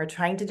outset, when we're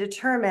trying to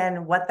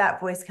determine what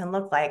that voice can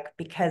look like,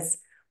 because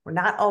we're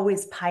not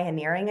always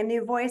pioneering a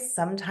new voice.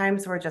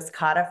 Sometimes we're just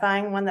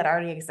codifying one that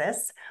already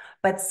exists,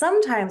 but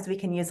sometimes we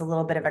can use a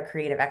little bit of a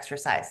creative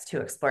exercise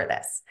to explore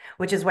this,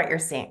 which is what you're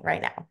seeing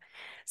right now.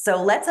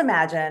 So let's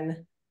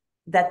imagine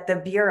that the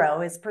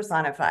bureau is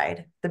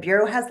personified. The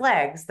bureau has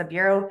legs, the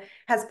bureau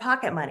has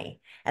pocket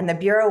money, and the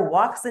bureau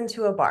walks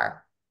into a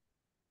bar.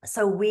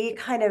 So we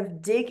kind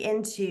of dig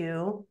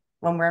into,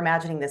 when we're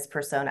imagining this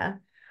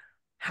persona,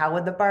 how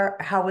would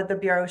the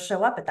bureau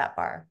show up at that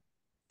bar?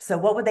 So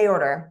what would they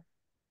order?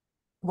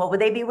 What would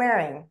they be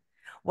wearing?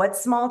 What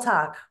small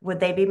talk would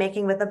they be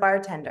making with the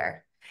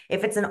bartender?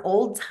 If it's an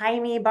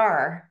old-timey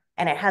bar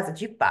and it has a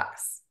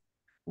jukebox,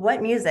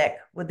 what music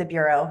would the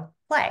bureau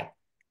play?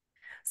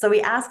 So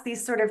we ask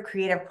these sort of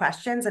creative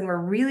questions, and we're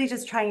really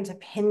just trying to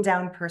pin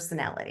down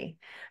personality.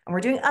 And we're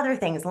doing other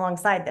things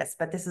alongside this,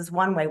 but this is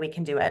one way we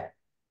can do it.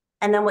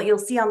 And then what you'll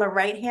see on the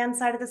right-hand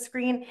side of the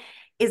screen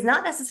is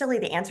not necessarily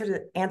the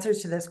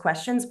answers to those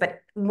questions,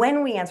 but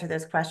when we answer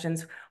those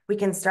questions, we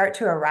can start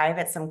to arrive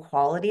at some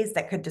qualities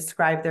that could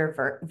describe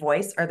their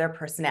voice or their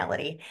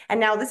personality. And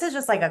now this is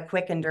just like a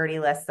quick and dirty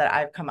list that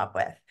I've come up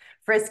with.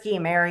 Frisky,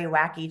 merry,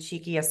 wacky,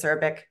 cheeky,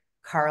 acerbic,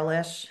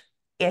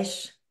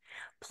 Carlish-ish,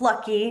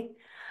 plucky.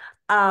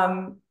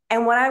 And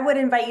what I would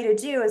invite you to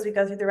do as we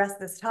go through the rest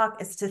of this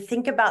talk is to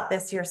think about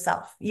this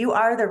yourself. You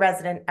are the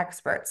resident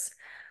experts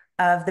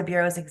of the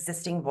Bureau's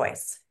existing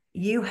voice.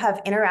 You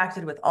have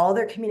interacted with all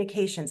their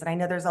communications, and I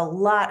know there's a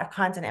lot of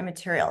content and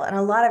material, and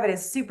a lot of it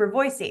is super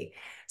voicey.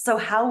 So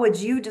how would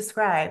you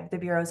describe the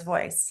Bureau's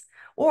voice?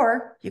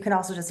 Or you can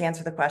also just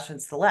answer the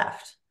questions to the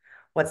left.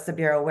 What's the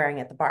Bureau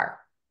wearing at the bar?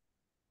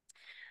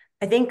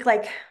 I think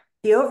like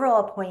the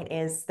overall point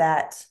is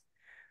that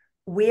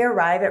we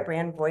arrive at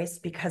brand voice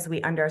because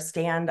we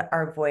understand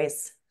our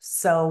voice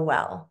so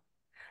well.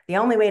 The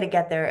only way to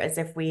get there is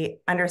if we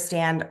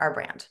understand our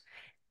brand.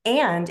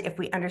 And if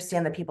we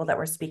understand the people that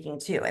we're speaking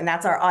to, and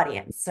that's our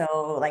audience.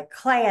 So like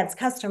clients,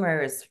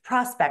 customers,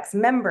 prospects,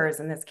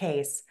 members in this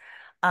case,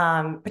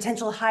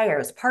 potential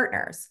hires,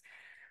 partners.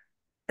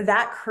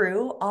 That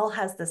crew all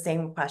has the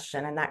same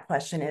question. And that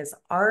question is,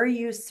 are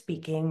you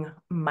speaking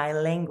my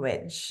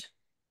language?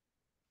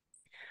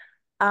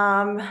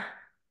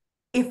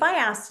 If I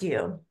asked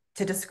you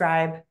to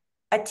describe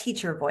a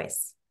teacher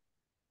voice,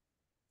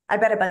 I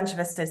bet a bunch of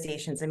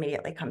associations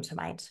immediately come to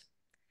mind.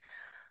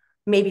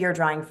 Maybe you're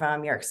drawing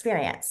from your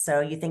experience.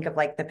 So you think of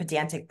like the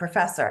pedantic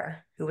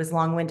professor who was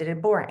long-winded and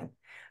boring.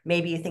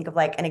 Maybe you think of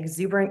like an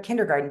exuberant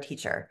kindergarten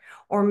teacher.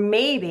 Or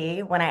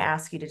maybe when I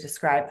ask you to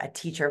describe a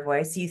teacher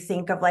voice, you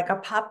think of like a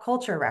pop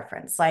culture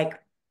reference, like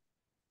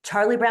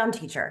Charlie Brown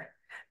teacher.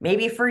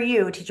 Maybe for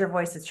you, teacher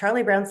voice is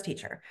Charlie Brown's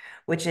teacher,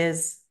 which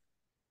is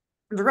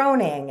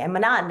droning and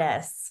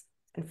monotonous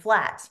and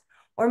flat.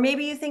 Or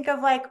maybe you think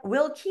of like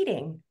Will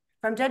Keating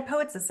from Dead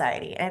Poets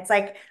Society, and it's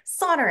like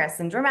sonorous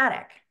and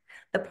dramatic.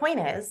 The point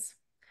is,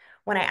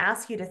 when I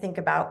ask you to think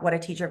about what a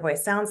teacher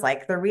voice sounds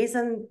like, the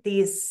reason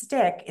these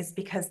stick is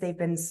because they've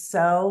been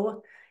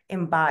so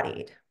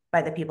embodied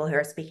by the people who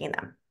are speaking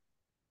them.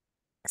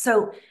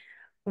 So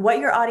what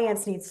your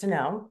audience needs to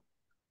know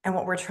and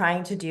what we're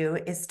trying to do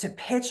is to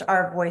pitch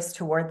our voice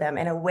toward them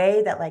in a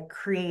way that like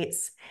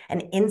creates an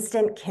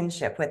instant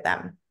kinship with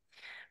them.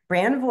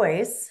 Brand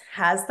voice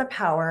has the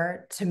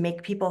power to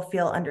make people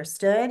feel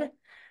understood,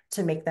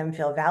 to make them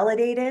feel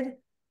validated,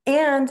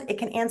 and it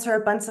can answer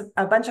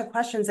a bunch of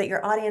questions that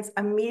your audience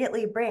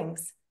immediately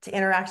brings to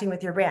interacting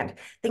with your brand.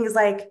 Things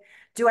like,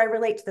 do I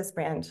relate to this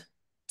brand?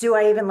 Do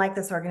I even like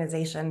this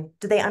organization?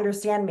 Do they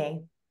understand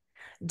me?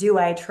 Do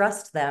I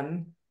trust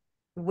them?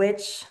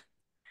 Which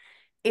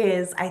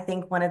is, I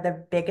think, one of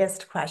the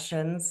biggest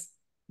questions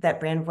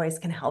that brand voice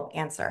can help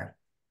answer.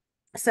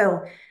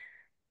 So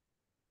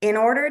in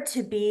order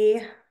to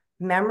be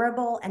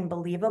memorable and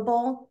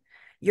believable,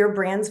 your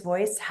brand's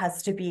voice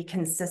has to be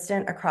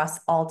consistent across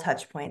all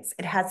touch points.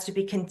 It has to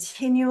be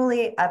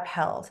continually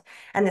upheld.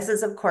 And this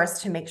is, of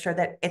course, to make sure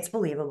that it's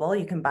believable,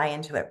 you can buy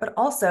into it, but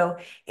also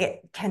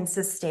it can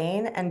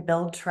sustain and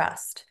build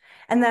trust.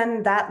 And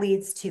then that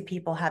leads to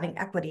people having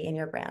equity in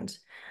your brand.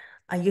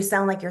 You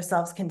sound like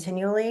yourselves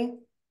continually.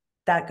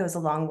 That goes a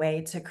long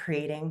way to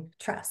creating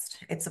trust.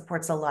 It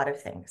supports a lot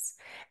of things.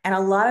 And a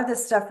lot of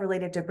this stuff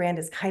related to brand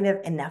is kind of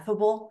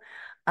ineffable.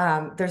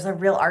 There's a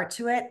real art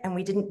to it, and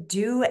we didn't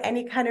do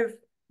any kind of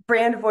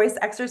brand voice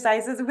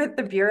exercises with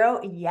the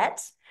Bureau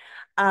yet.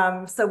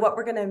 So what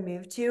we're gonna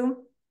move to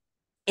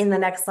in the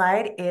next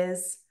slide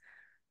is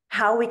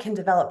how we can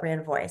develop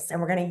brand voice. And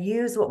we're gonna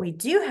use what we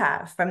do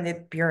have from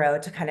the Bureau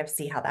to kind of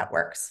see how that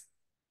works.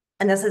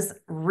 And this is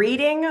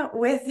reading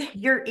with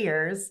your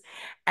ears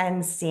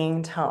and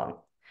seeing tone.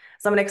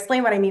 So I'm going to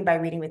explain what I mean by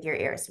reading with your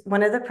ears.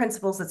 One of the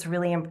principles that's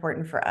really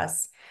important for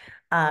us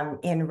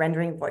in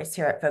rendering voice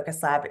here at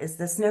Focus Lab is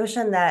this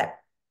notion that,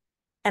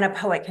 and a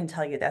poet can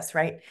tell you this,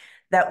 right?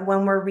 That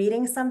when we're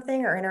reading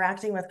something or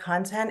interacting with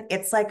content,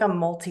 it's like a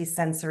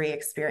multi-sensory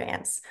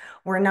experience.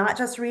 We're not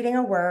just reading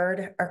a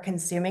word or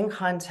consuming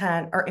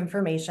content or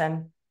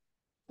information.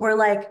 We're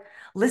like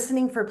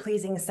listening for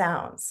pleasing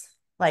sounds,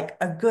 like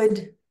a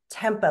good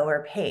tempo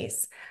or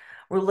pace.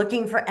 We're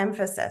looking for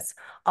emphasis.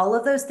 All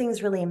of those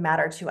things really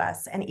matter to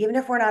us. And even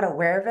if we're not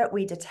aware of it,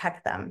 we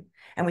detect them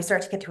and we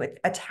start to get to it,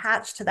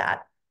 attached to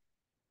that.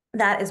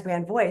 That is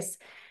brand voice.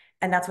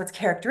 And that's what's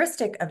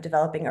characteristic of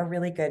developing a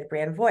really good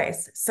brand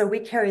voice. So we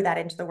carry that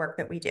into the work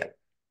that we do.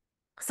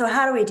 So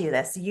how do we do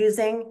this?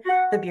 Using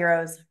the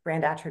Bureau's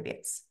brand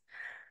attributes.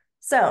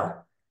 So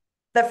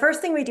the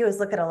first thing we do is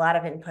look at a lot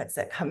of inputs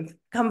that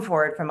come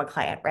forward from a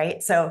client,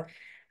 right? So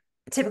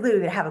typically we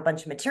would have a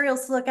bunch of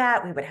materials to look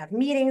at, we would have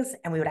meetings,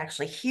 and we would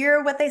actually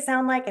hear what they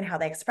sound like and how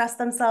they express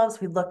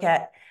themselves. We look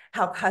at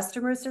how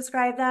customers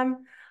describe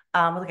them.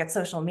 We look at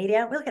social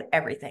media, we look at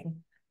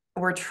everything.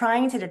 We're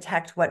trying to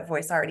detect what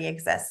voice already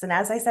exists. And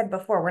as I said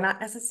before, we're not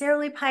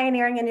necessarily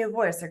pioneering a new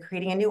voice or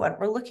creating a new one.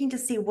 We're looking to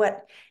see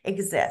what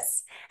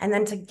exists and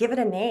then to give it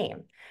a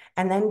name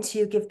and then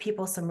to give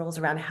people some rules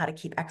around how to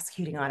keep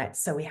executing on it.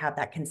 So we have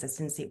that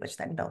consistency, which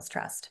then builds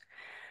trust.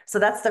 So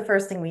that's the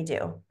first thing we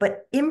do.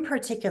 But in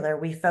particular,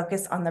 we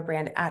focus on the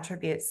brand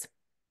attributes.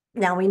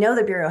 Now, we know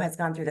the Bureau has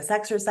gone through this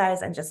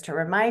exercise, and just to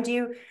remind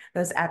you,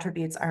 those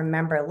attributes are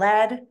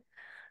member-led,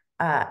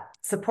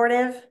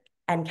 supportive,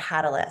 and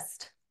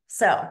catalyst.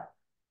 So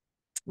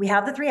we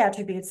have the 3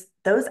 attributes.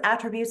 Those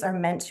attributes are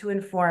meant to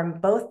inform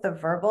both the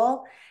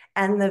verbal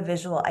and the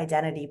visual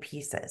identity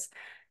pieces,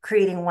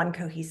 creating one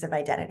cohesive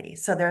identity.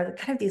 So they're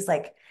kind of these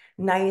like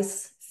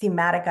nice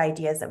thematic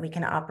ideas that we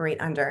can operate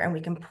under and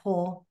we can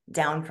pull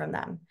down from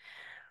them.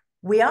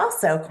 We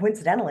also,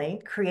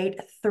 coincidentally,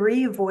 create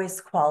 3 voice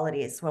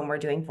qualities when we're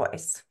doing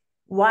voice.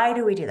 Why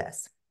do we do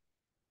this?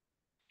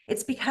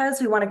 It's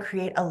because we want to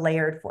create a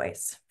layered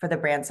voice for the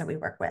brands that we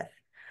work with.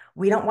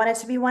 We don't want it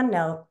to be one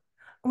note.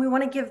 We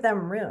want to give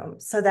them room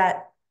so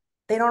that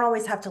they don't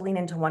always have to lean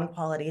into one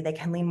quality. They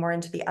can lean more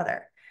into the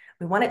other.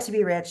 We want it to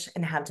be rich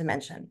and have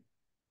dimension.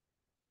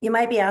 You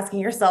might be asking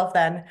yourself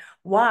then,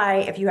 why,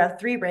 if you have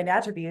 3 brand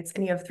attributes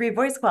and you have 3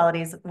 voice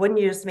qualities, wouldn't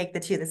you just make the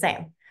 2 the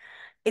same?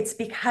 It's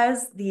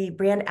because the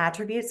brand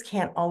attributes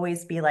can't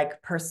always be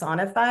like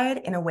personified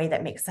in a way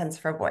that makes sense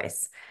for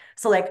voice.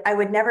 So like, I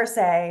would never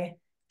say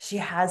she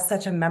has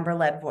such a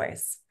member-led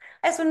voice.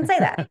 I just wouldn't say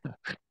that.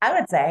 I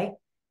would say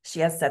she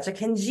has such a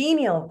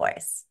congenial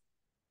voice.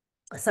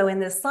 So in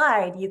this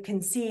slide, you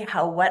can see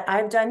how what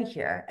I've done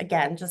here,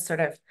 again, just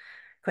sort of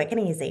quick and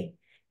easy,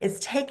 is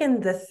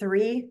taken the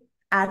 3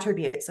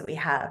 attributes that we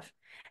have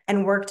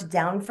and worked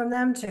down from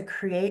them to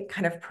create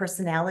kind of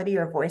personality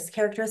or voice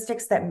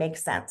characteristics that make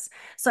sense.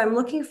 So I'm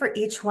looking for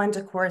each one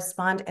to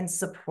correspond and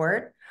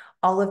support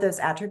all of those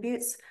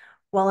attributes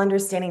while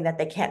understanding that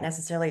they can't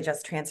necessarily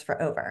just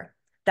transfer over.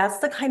 That's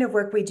the kind of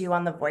work we do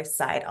on the voice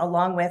side,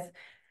 along with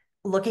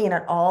looking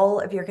at all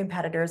of your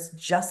competitors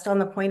just on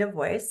the point of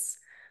voice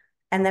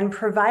and then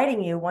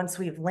providing you, once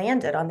we've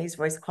landed on these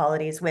voice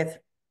qualities, with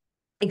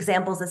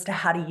examples as to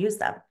how to use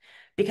them.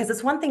 Because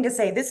it's one thing to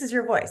say, this is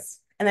your voice.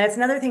 And then it's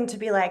another thing to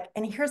be like,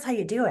 and here's how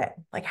you do it.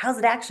 Like, how's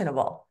it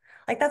actionable?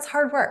 Like, that's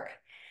hard work.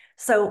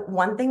 So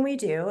one thing we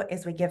do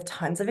is we give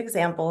tons of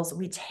examples.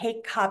 We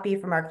take copy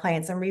from our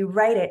clients and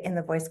rewrite it in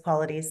the voice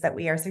qualities that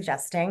we are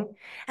suggesting.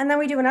 And then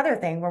we do another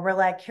thing where we're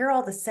like, here are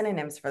all the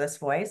synonyms for this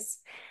voice.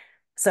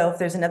 So if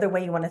there's another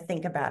way you want to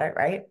think about it,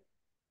 right?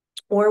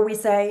 Or we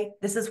say,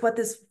 this is what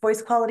this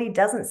voice quality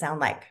doesn't sound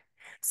like.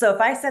 So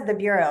if I said the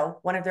Bureau,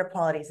 one of their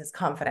qualities is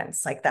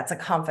confidence, like they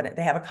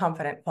have a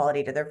confident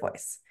quality to their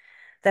voice.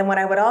 Then what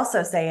I would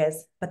also say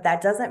is, but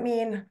that doesn't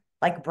mean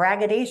like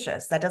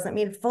braggadocious. That doesn't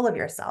mean full of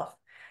yourself.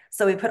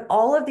 So we put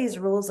all of these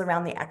rules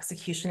around the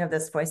execution of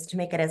this voice to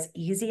make it as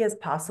easy as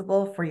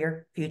possible for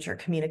your future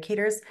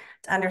communicators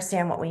to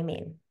understand what we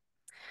mean.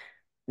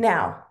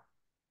 Now,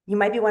 you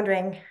might be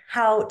wondering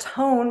how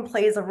tone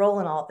plays a role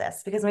in all of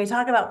this, because when we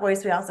talk about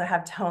voice, we also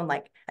have tone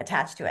like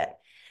attached to it.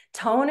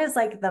 Tone is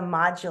like the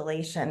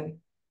modulation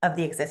of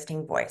the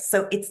existing voice.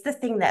 So it's the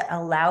thing that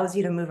allows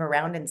you to move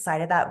around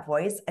inside of that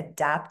voice,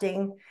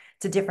 adapting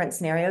to different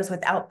scenarios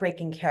without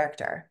breaking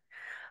character.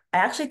 I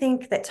actually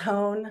think that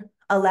tone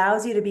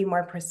allows you to be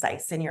more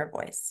precise in your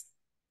voice.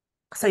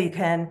 So you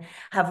can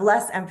have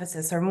less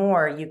emphasis or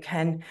more. You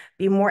can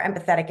be more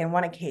empathetic in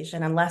one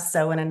occasion and less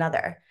so in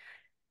another.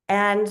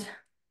 And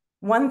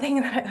one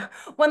thing that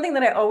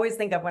I always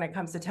think of when it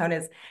comes to tone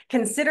is,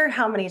 consider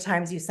how many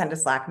times you send a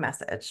Slack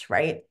message,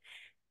 right?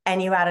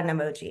 And you add an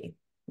emoji.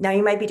 Now,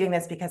 you might be doing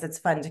this because it's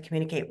fun to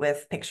communicate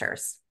with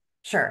pictures.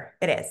 Sure,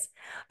 it is.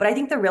 But I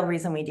think the real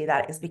reason we do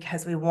that is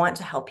because we want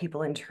to help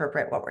people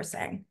interpret what we're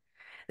saying.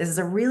 This is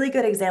a really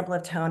good example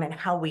of tone and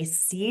how we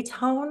see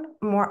tone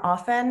more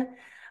often,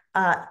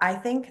 I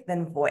think,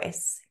 than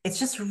voice. It's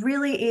just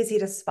really easy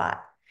to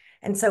spot.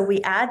 And so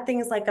we add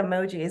things like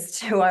emojis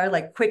to our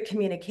like quick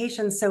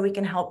communications so we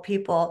can help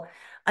people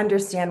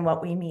understand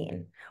what we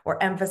mean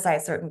or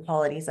emphasize certain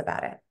qualities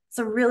about it. It's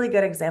a really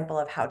good example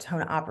of how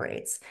tone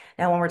operates.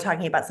 Now, when we're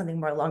talking about something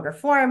more longer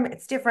form,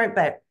 it's different,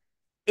 but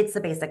it's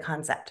the basic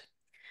concept.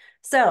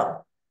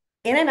 So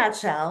in a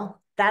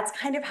nutshell, that's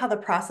kind of how the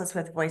process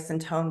with voice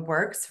and tone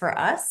works for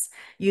us,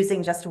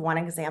 using just one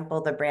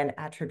example, the brand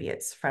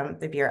attributes from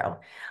the Bureau.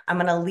 I'm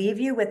going to leave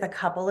you with a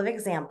couple of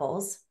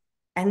examples,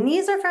 and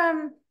these are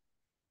from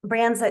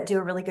brands that do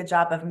a really good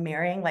job of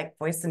marrying like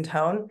voice and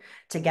tone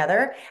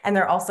together. And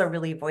they're also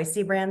really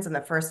voicey brands in the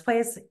first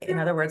place. In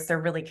other words,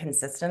 they're really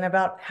consistent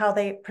about how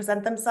they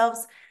present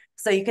themselves.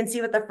 So you can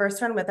see with the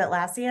first one with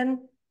Atlassian,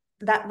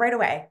 that right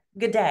away,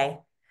 good day.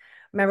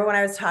 Remember when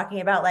I was talking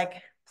about like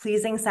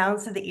pleasing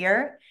sounds to the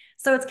ear?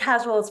 So it's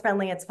casual, it's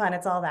friendly, it's fun,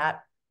 it's all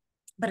that,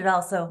 but it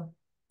also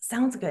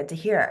sounds good to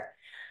hear.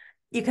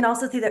 You can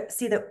also see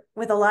that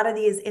with a lot of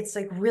these, it's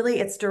like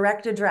really, it's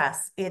direct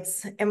address.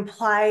 It's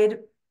implied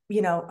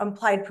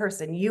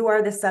person. You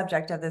are the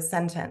subject of this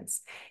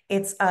sentence.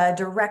 It's a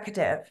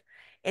directive.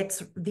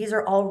 These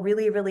are all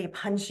really, really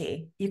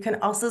punchy. You can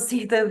also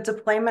see the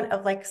deployment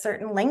of like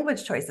certain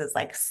language choices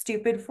like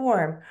stupid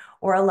form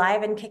or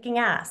alive and kicking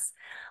ass.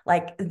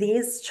 Like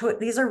these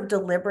are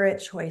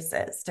deliberate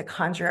choices to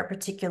conjure a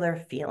particular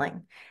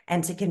feeling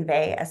and to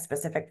convey a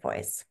specific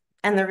voice.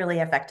 And they're really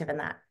effective in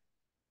that.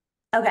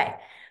 Okay,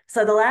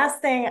 so the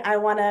last thing what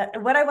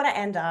I want to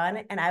end on,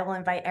 and I will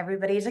invite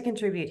everybody to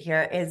contribute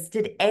here, is,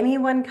 did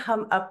anyone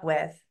come up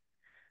with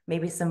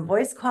maybe some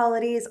voice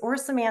qualities or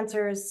some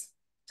answers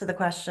to the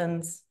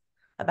questions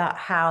about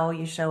how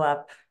you show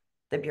up,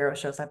 the Bureau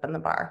shows up in the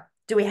bar?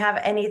 Do we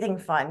have anything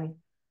fun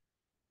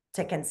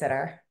to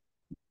consider?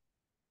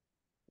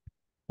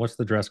 What's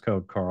the dress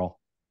code, Carl?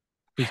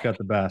 Who's got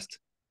the best?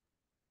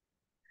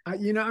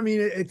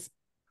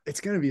 It's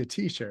going to be a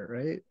t-shirt,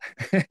 right?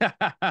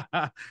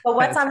 But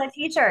what's on the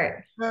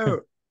t-shirt?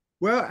 Oh,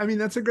 well,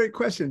 that's a great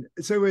question.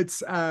 So it's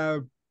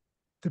the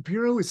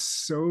Bureau is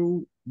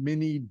so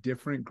many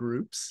different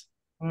groups.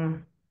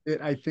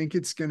 I think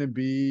it's going to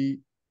be,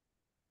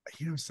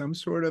 some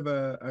sort of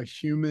a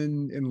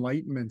human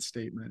enlightenment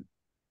statement.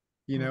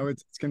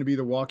 It's going to be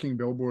the walking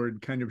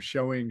billboard, kind of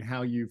showing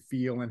how you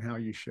feel and how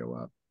you show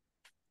up.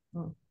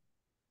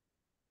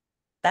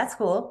 That's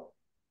cool.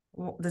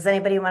 Does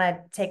anybody want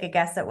to take a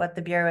guess at what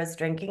the Bureau is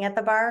drinking at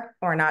the bar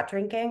or not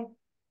drinking?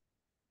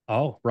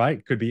 Oh,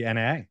 right. Could be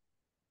NA.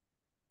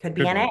 Could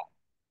be NA.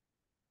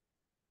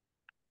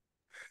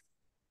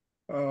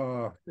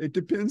 It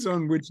depends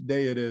on which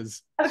day it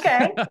is.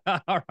 Okay.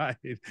 All right.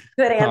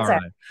 Good answer.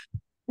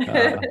 All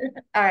right.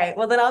 All right.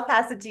 Well, then I'll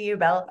pass it to you,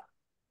 Bill.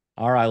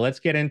 All right. Let's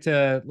get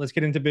into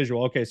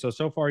visual. Okay.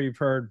 So far you've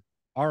heard,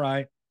 all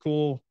right,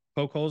 cool.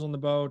 Poke holes in the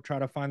boat, try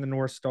to find the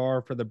North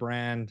Star for the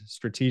brand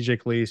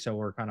strategically. So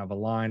we're kind of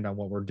aligned on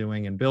what we're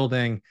doing and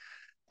building.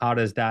 How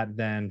does that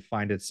then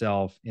find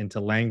itself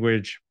into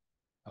language?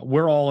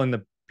 We're all in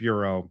the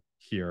Bureau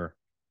here.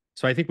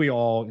 So I think we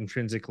all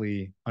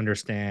intrinsically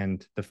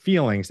understand the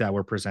feelings that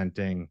we're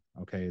presenting.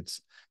 Okay,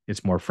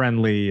 it's more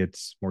friendly,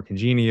 it's more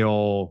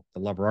congenial,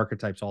 the lover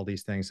archetypes, all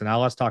these things. So now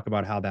let's talk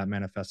about how that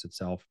manifests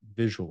itself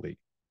visually.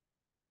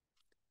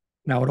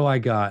 Now, what do I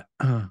got?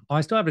 Oh,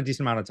 I still have a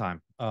decent amount of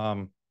time.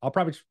 I'll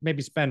probably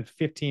maybe spend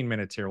 15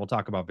 minutes here. We'll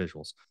talk about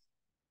visuals.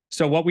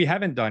 So what we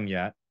haven't done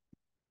yet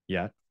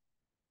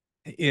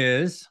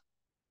is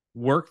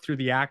work through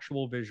the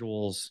actual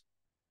visuals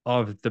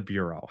of the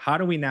bureau. How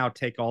do we now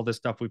take all this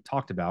stuff we've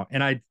talked about?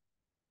 And I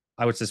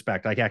would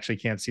suspect I actually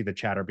can't see the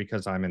chatter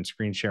because I'm in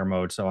screen share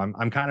mode. So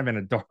I'm kind of in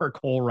a dark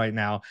hole right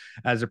now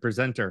as a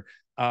presenter.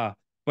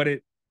 But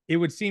it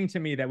would seem to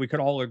me that we could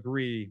all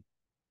agree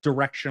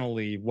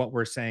directionally what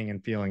we're saying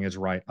and feeling is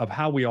right of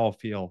how we all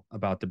feel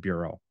about the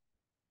bureau.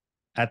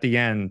 At the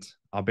end,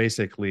 I'll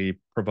basically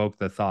provoke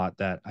the thought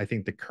that I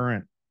think the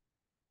current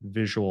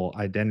visual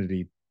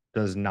identity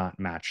does not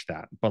match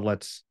that. But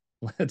let's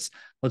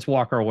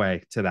walk our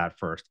way to that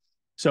first.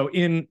 So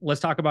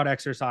let's talk about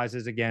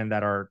exercises again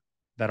that are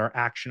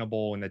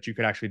actionable and that you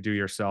could actually do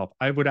yourself.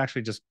 I would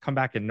actually just come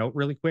back and note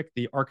really quick,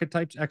 the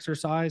archetypes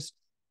exercise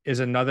is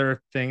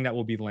another thing that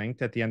will be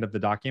linked at the end of the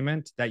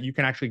document that you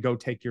can actually go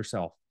take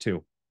yourself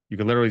too. You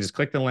can literally just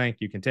click the link,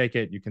 you can take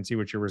it, you can see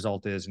what your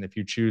result is. And if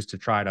you choose to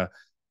try to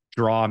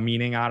draw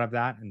meaning out of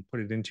that and put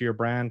it into your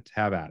brand,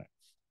 have at it.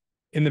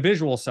 In the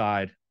visual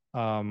side,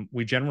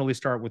 we generally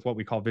start with what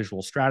we call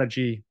visual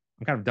strategy.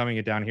 I'm kind of dumbing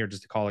it down here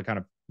just to call it kind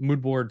of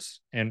mood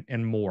boards and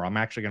more. I'm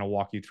actually going to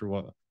walk you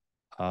through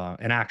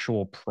an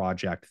actual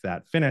project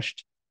that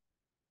finished.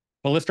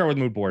 But let's start with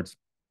mood boards.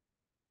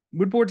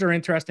 Mood boards are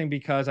interesting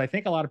because I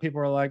think a lot of people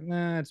are like,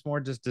 nah, it's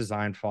more just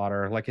design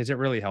fodder. Like, is it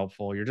really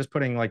helpful? You're just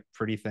putting like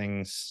pretty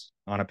things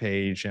on a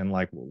page and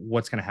like,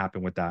 what's going to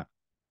happen with that?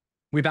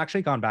 We've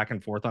actually gone back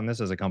and forth on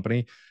this as a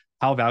company.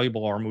 How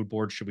valuable are mood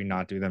boards? Should we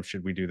not do them?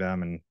 Should we do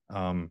them?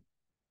 And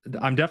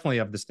I'm definitely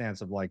of the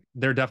stance of like,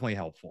 they're definitely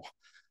helpful.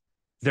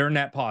 They're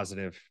net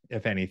positive,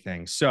 if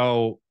anything.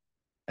 So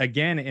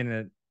again,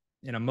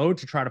 in a mode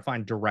to try to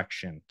find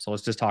direction. So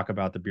let's just talk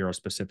about the bureau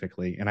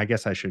specifically. And I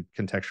guess I should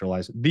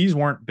contextualize. These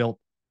weren't built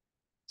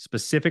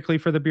specifically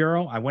for the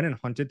bureau. I went and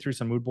hunted through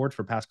some mood boards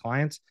for past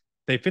clients.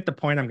 They fit the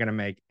point I'm going to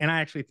make. And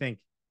I actually think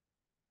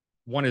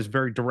one is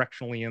very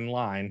directionally in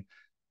line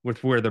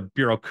with where the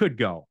bureau could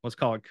go. Let's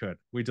call it could.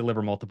 We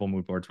deliver multiple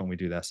mood boards when we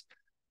do this.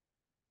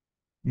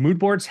 Mood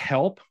boards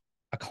help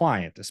a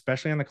client,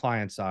 especially on the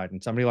client side,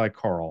 and somebody like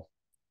Carl.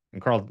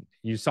 And Carl,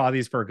 you saw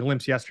these for a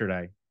glimpse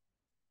yesterday.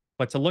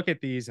 But to look at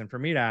these and for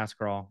me to ask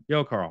Carl,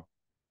 yo, Carl,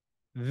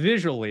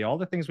 visually, all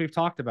the things we've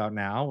talked about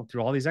now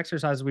through all these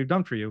exercises we've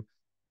done for you,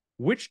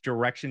 which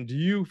direction do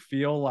you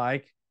feel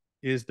like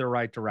is the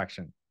right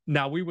direction?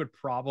 Now, we would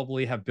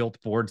probably have built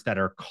boards that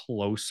are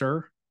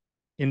closer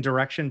in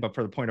direction, but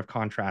for the point of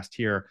contrast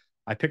here,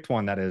 I picked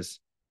one that is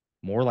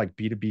more like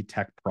B2B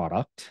tech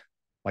product,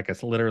 like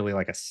it's literally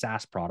like a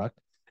SaaS product,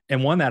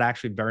 and one that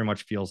actually very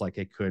much feels like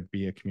it could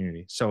be a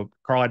community. So,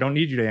 Carl, I don't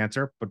need you to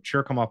answer, but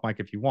sure, come off mic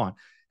if you want.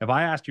 If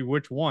I asked you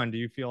which one do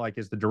you feel like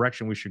is the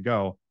direction we should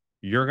go,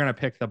 you're going to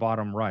pick the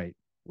bottom right,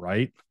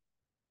 right?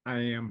 I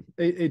am.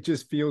 It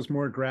just feels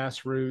more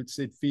grassroots.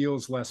 It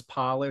feels less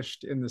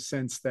polished in the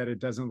sense that it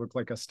doesn't look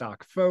like a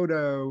stock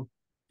photo.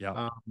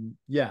 Yeah.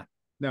 Yeah.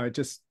 No,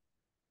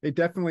 it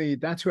definitely,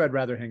 that's who I'd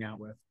rather hang out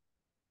with.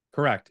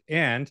 Correct.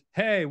 And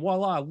hey,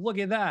 voila, look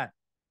at that.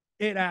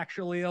 It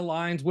actually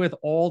aligns with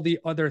all the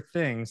other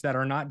things that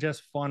are not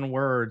just fun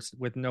words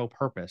with no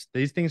purpose.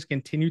 These things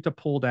continue to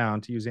pull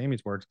down, to use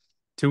Amy's words,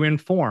 to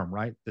inform,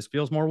 right? This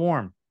feels more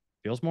warm,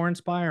 feels more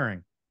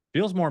inspiring,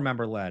 feels more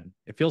member-led.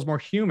 It feels more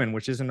human,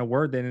 which isn't a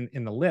word than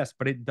in the list,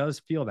 but it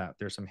does feel that.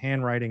 There's some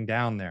handwriting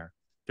down there.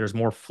 There's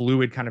more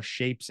fluid kind of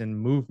shapes and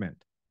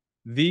movement.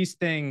 These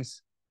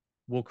things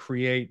will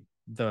create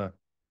the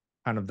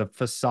kind of the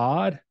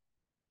facade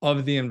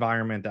of the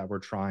environment that we're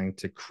trying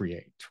to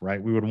create,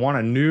 right? We would want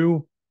a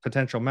new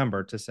potential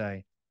member to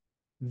say,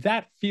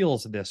 that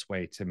feels this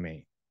way to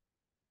me.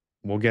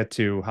 We'll get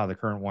to how the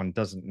current one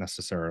doesn't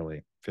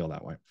necessarily feel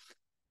that way.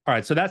 All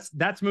right, so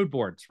that's mood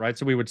boards, right?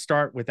 So we would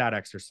start with that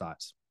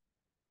exercise.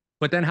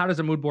 But then how does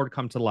a mood board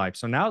come to life?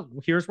 So now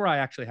here's where I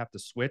actually have to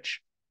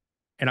switch,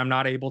 and I'm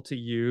not able to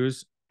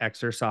use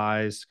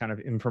exercise kind of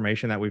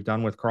information that we've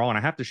done with Carl, and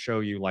I have to show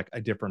you like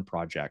a different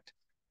project.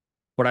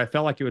 But I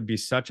felt like it would be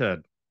such a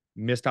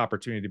missed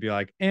opportunity to be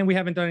like, and we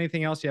haven't done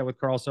anything else yet with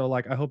Carl, so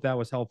like, I hope that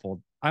was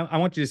helpful. I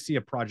want you to see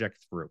a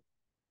project through.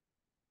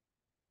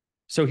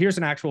 So here's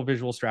an actual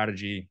visual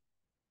strategy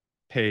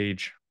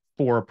page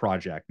for a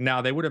project.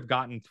 Now, they would have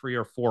gotten 3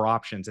 or 4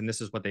 options, and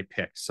this is what they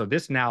picked. So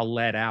this now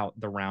led out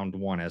the round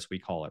 1, as we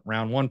call it.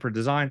 Round 1 for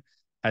design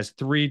has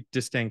 3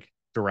 distinct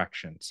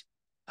directions.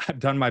 I've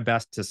done my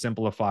best to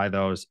simplify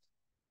those.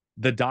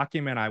 The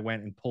document I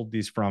went and pulled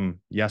these from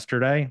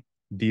yesterday,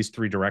 these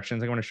 3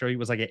 directions I want to show you,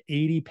 was like an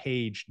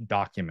 80-page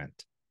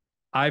document.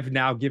 I've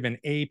now given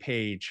a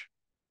page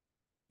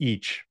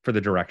each for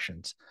the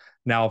directions.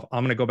 Now,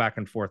 I'm going to go back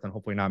and forth and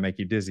hopefully not make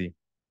you dizzy.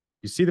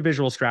 You see the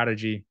visual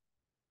strategy,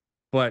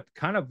 but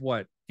kind of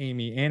what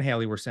Amy and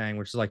Haley were saying,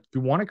 which is like,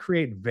 you want to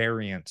create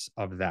variants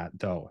of that,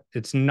 though.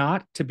 It's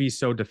not to be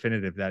so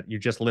definitive that you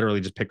just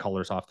literally just pick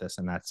colors off this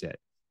and that's it.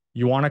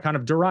 You want to kind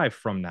of derive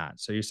from that.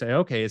 So you say,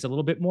 okay, is it a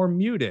little bit more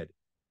muted?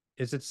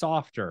 Is it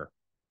softer?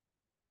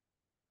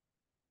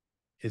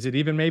 Is it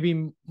even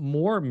maybe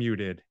more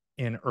muted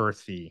and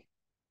earthy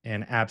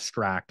and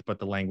abstract, but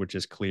the language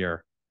is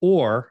clear?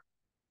 Or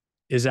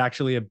is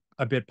actually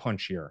a bit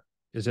punchier?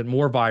 Is it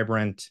more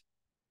vibrant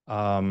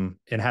and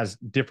has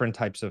different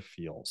types of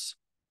feels?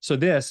 So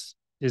this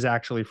is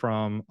actually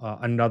from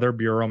another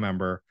bureau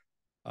member.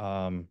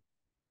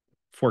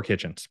 Four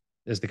Kitchens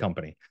is the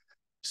company.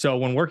 So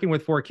when working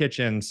with Four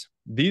Kitchens,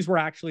 these were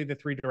actually the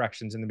three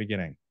directions in the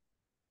beginning.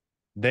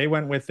 They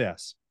went with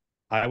this.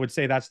 I would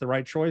say that's the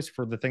right choice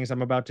for the things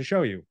I'm about to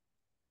show you,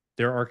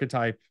 their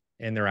archetype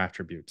and their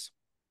attributes.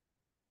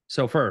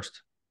 So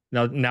first,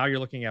 now you're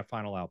looking at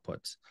final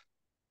outputs.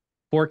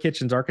 Four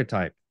Kitchens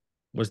archetype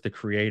was the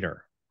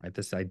creator, right?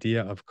 This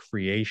idea of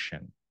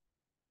creation.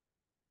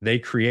 They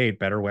create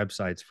better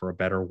websites for a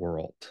better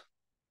world.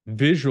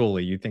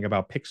 Visually, you think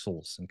about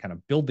pixels and kind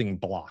of building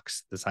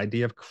blocks, this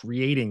idea of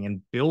creating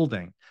and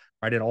building,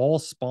 right? It all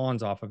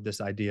spawns off of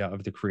this idea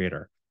of the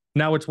creator.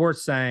 Now, it's worth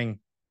saying,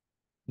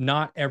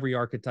 not every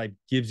archetype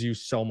gives you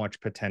so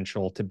much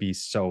potential to be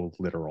so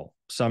literal.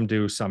 Some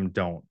do, some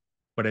don't.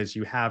 But as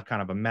you have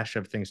kind of a mesh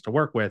of things to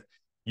work with,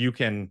 you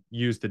can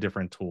use the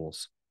different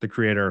tools. The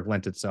creator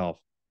lent itself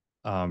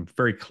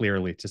very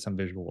clearly to some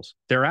visuals.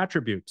 Their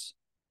attributes: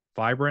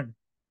 vibrant,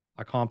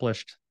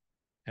 accomplished,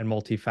 and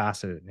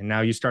multifaceted. And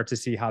now you start to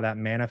see how that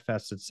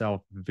manifests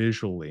itself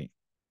visually.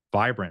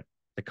 Vibrant,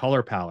 the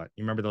color palette.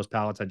 You remember those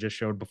palettes I just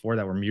showed before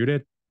that were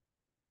muted?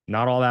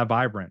 Not all that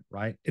vibrant,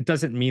 right? It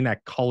doesn't mean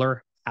that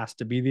color has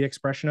to be the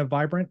expression of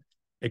vibrant.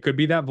 It could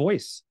be that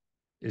voice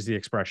is the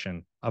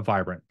expression of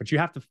vibrant, but you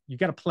got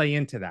to play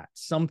into that.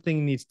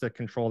 Something needs to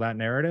control that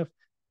narrative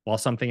while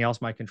something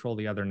else might control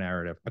the other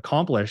narrative.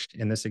 Accomplished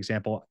in this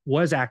example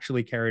was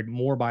actually carried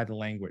more by the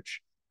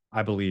language,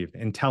 I believe,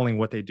 in telling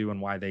what they do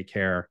and why they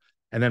care.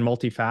 And then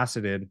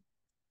multifaceted,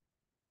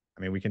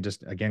 I mean, we can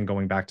just, again,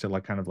 going back to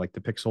like kind of like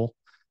the pixel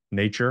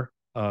nature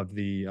of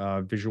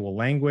the visual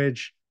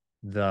language,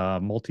 the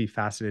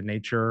multifaceted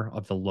nature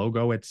of the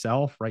logo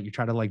itself, right? You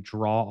try to like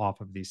draw off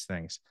of these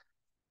things.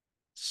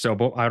 So,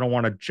 but I don't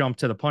want to jump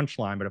to the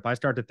punchline, but if I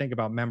start to think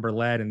about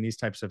member-led and these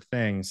types of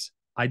things,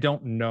 I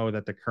don't know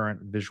that the current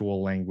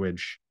visual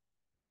language,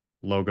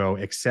 logo,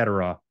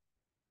 etc.,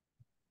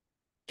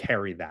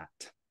 carry that.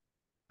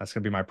 That's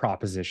going to be my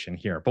proposition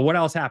here. But what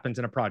else happens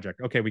in a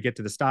project? Okay, we get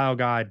to the style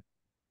guide.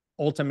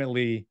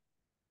 Ultimately,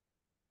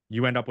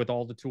 you end up with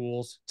all the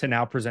tools to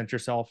now present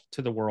yourself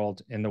to the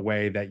world in the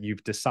way that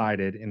you've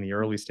decided in the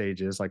early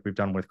stages, like we've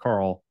done with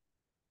Carl.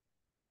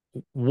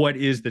 What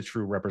is the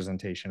true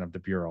representation of the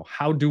Bureau?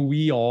 How do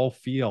we all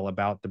feel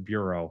about the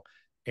Bureau?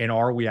 And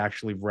are we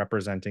actually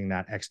representing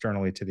that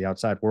externally to the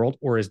outside world?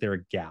 Or is there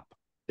a gap?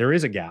 There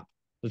is a gap.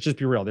 Let's just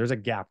be real. There's a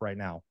gap right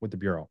now with the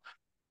Bureau.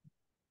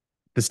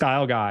 The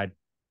style guide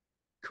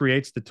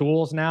creates the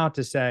tools now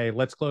to say,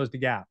 let's close the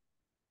gap.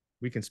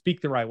 We can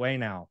speak the right way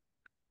now.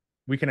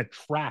 We can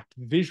attract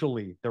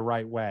visually the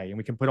right way. And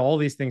we can put all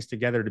these things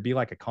together to be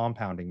like a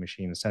compounding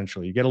machine,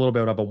 essentially. You get a little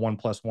bit of a 1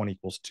 + 1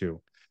 =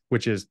 2,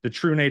 which is the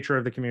true nature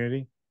of the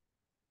community,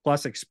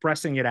 plus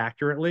expressing it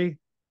accurately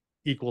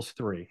equals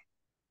 3.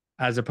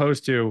 As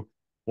opposed to,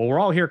 well, we're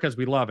all here because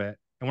we love it.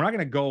 And we're not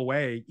going to go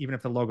away even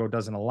if the logo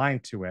doesn't align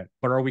to it.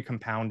 But are we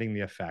compounding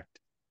the effect?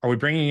 Are we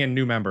bringing in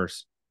new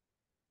members?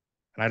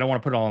 And I don't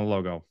want to put it all on the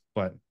logo,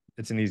 but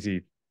it's an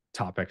easy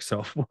topic.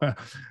 So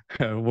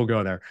we'll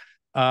go there.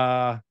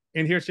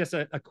 And here's just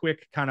a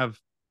quick kind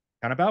of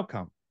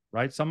outcome,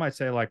 right? Some might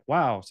say like,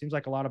 wow, seems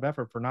like a lot of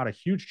effort for not a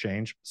huge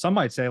change. Some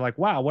might say like,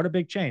 wow, what a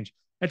big change.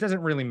 It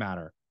doesn't really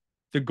matter.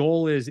 The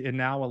goal is it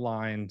now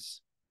aligns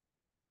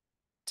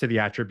to the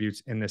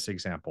attributes in this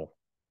example.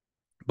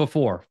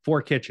 Before,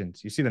 Four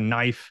Kitchens, you see the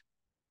knife,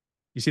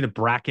 you see the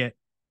bracket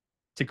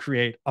to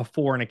create a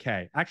 4 and a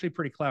K. Actually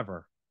pretty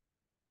clever.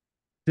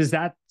 Does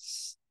that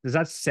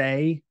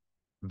say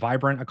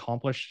vibrant,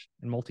 accomplished,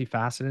 and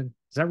multifaceted?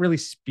 Does that really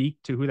speak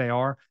to who they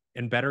are?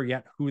 And better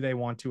yet, who they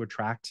want to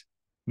attract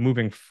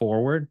moving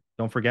forward?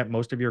 Don't forget,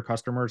 most of your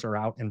customers are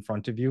out in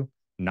front of you,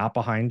 not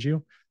behind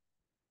you.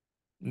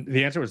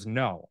 The answer was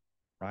no,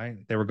 right?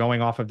 They were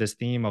going off of this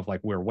theme of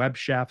like, we're web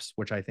chefs,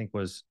 which I think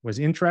was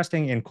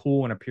interesting and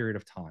cool in a period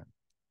of time.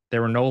 They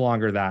were no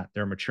longer that.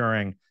 They're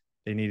maturing.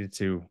 They needed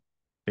to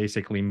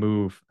basically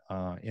move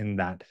in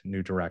that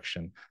new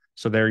direction.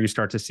 So there you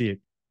start to see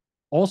it.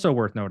 Also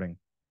worth noting,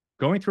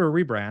 going through a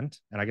rebrand,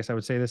 and I guess I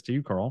would say this to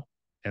you, Carl,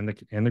 and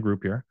the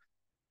group here,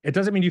 it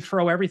doesn't mean you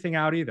throw everything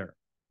out either,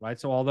 right?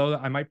 So although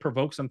I might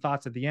provoke some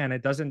thoughts at the end,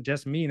 it doesn't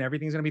just mean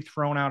everything's going to be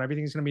thrown out,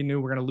 everything's going to be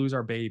new, we're going to lose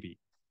our baby.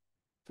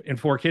 In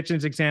Four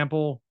Kitchens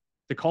example,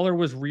 the color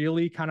was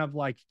really kind of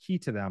like key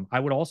to them. I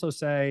would also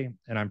say,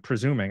 and I'm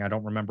presuming, I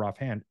don't remember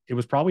offhand, it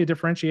was probably a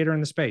differentiator in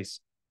the space.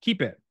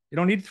 Keep it. You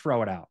don't need to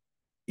throw it out.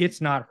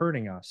 It's not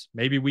hurting us.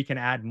 Maybe we can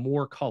add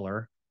more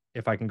color.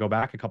 If I can go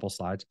back a couple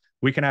slides,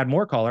 we can add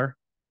more color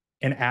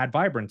and add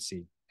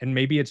vibrancy. And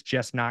maybe it's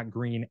just not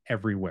green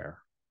everywhere.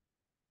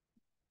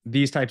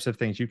 These types of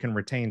things you can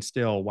retain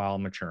still while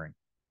maturing.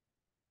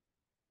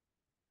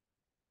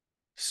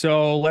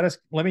 So let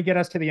me get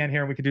us to the end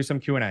here and we could do some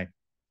Q&A.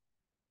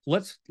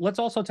 Let's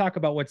also talk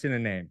about what's in a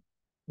name.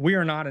 We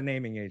are not a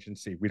naming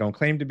agency. We don't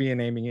claim to be a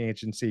naming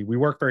agency. We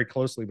work very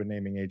closely with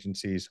naming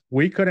agencies.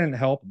 We couldn't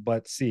help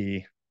but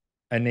see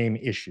a name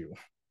issue.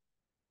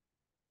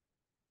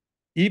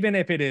 Even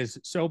if it is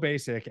so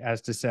basic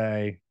as to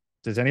say,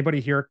 does anybody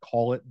here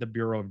call it the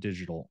Bureau of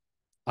Digital?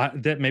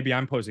 That maybe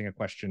I'm posing a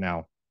question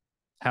now.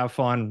 Have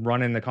fun,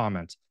 run in the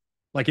comments.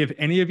 Like if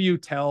any of you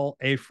tell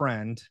a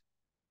friend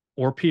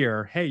or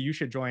peer, hey, you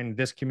should join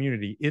this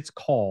community, it's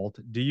called,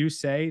 do you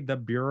say the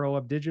Bureau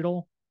of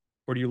Digital?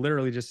 Or do you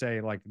literally just say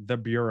like the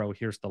Bureau,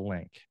 here's the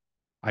link.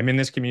 I'm in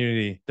this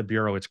community, the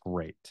Bureau, it's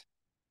great.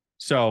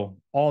 So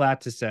all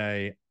that to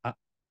say,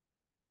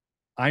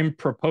 I'm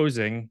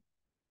proposing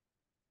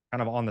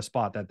kind of on the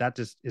spot that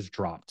just is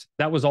dropped.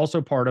 That was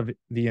also part of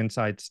the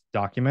Insights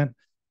document.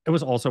 It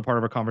was also part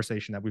of a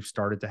conversation that we've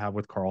started to have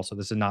with Carl. So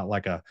this is not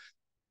like a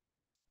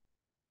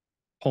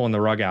pulling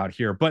the rug out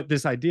here, but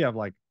this idea of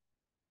like,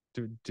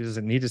 does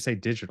it need to say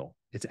digital?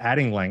 It's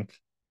adding length.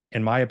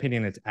 In my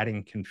opinion, it's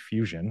adding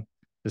confusion.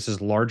 This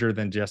is larger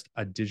than just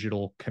a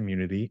digital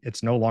community.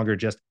 It's no longer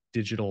just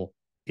digital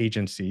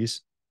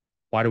agencies.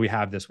 Why do we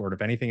have this word?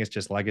 If anything, it's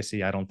just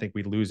legacy. I don't think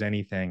we lose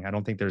anything. I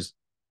don't think there's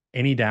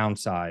any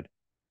downside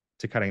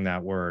to cutting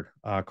that word.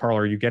 Carl,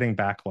 are you getting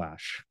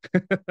backlash?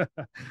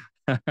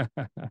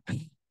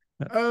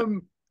 A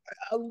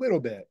little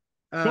bit.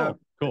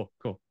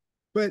 Cool.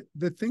 But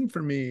the thing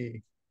for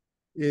me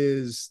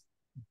is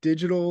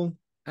digital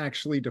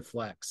actually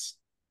deflects.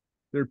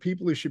 There are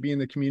people who should be in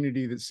the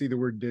community that see the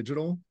word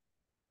digital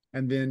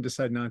and then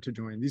decide not to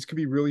join. These could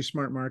be really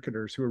smart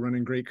marketers who are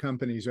running great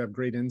companies, who have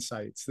great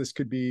insights. This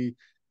could be,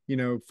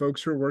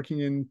 folks who are working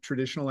in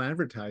traditional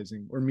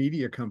advertising or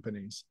media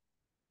companies,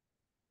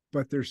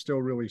 but they're still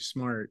really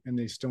smart and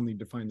they still need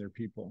to find their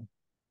people.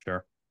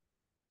 Sure.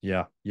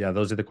 Yeah.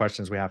 Those are the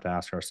questions we have to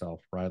ask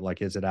ourselves, right?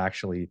 Like, is it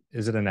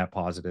a net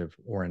positive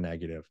or a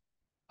negative?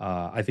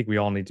 I think we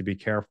all need to be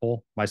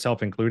careful,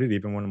 myself included,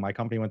 even when my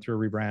company went through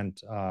a rebrand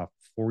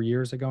 4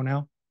 years ago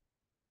now.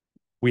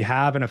 We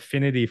have an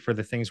affinity for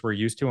the things we're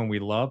used to and we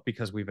love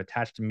because we've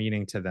attached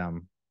meaning to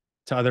them.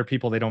 To other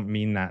people, they don't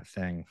mean that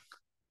thing,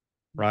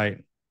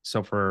 right?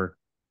 So for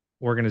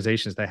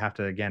organizations, they have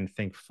to, again,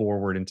 think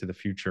forward into the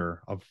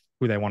future of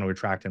who they want to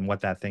attract and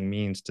what that thing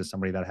means to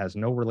somebody that has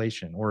no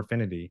relation or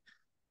affinity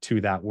to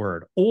that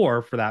word,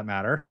 or for that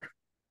matter,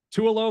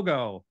 to a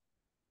logo.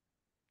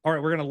 All right,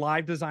 we're going to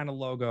live design a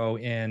logo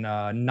in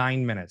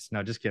 9 minutes.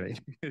 No, just kidding.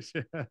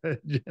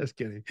 Just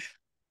kidding.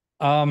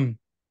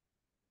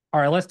 All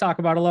right, let's talk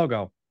about a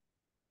logo.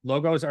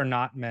 Logos are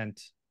not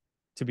meant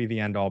to be the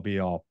end all be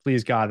all.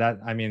 Please God,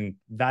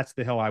 that's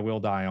the hill I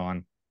will die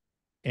on.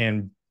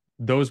 And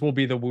those will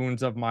be the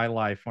wounds of my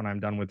life when I'm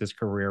done with this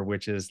career,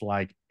 which is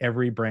like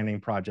every branding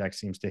project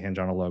seems to hinge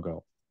on a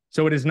logo.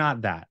 So it is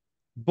not that.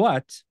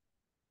 But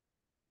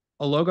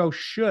a logo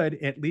should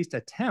at least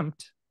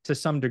attempt to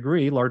some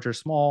degree, large or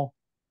small,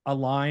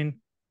 align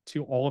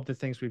to all of the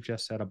things we've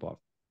just said above.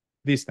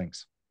 These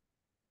things.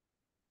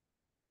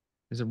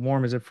 Is it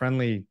warm? Is it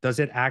friendly? Does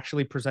it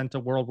actually present a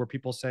world where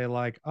people say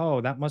like,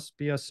 oh, that must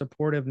be a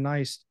supportive,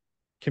 nice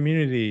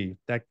community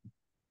that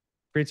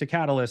creates a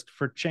catalyst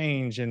for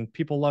change and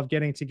people love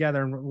getting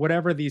together, and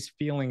whatever these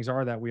feelings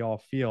are that we all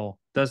feel,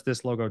 does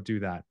this logo do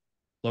that?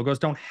 Logos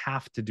don't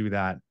have to do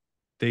that.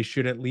 They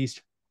should at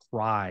least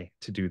try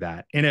to do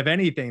that. And if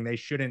anything, they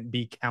shouldn't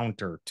be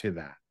counter to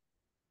that.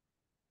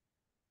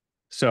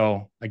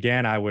 So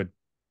again, I would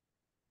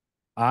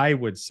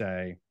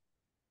say,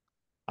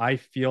 I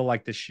feel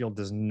like the shield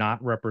does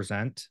not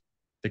represent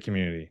the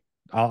community.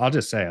 I'll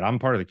just say it. I'm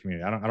part of the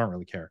community. I don't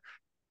really care.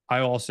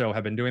 I also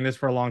have been doing this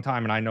for a long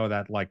time, and I know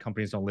that like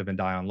companies don't live and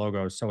die on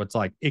logos. So it's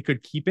like it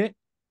could keep it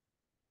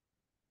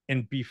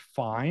and be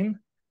fine.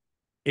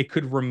 It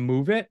could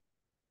remove it,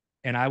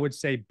 and I would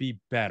say be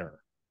better.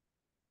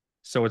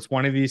 So it's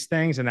one of these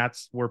things, and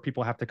that's where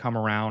people have to come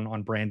around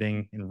on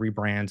branding and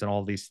rebrands and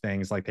all these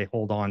things. Like they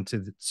hold on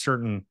to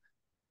certain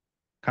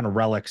kind of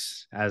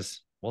relics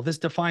as, well, this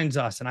defines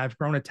us, and I've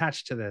grown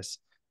attached to this.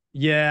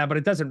 Yeah, but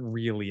it doesn't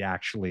really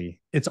actually.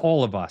 It's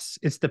all of us.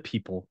 It's the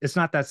people. It's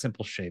not that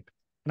simple shape.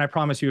 And I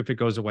promise you, if it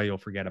goes away, you'll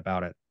forget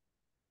about it.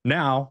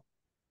 Now,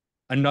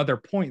 another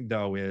point,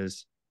 though,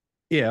 is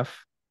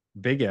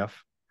big if,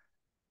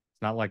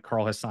 it's not like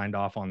Carl has signed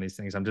off on these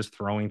things. I'm just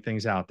throwing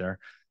things out there.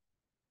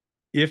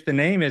 If the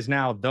name is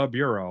now the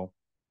Bureau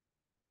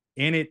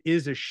and it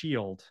is a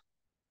shield,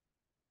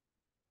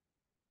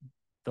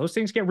 those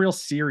things get real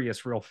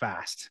serious real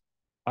fast.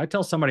 I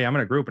tell somebody I'm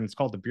in a group and it's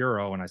called the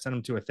Bureau and I send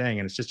them to a thing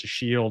and it's just a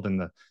shield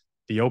and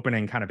the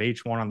opening kind of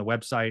H1 on the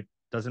website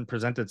doesn't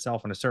present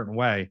itself in a certain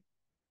way,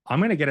 I'm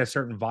going to get a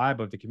certain vibe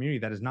of the community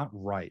that is not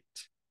right.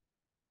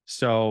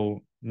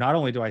 So not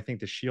only do I think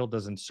the shield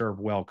doesn't serve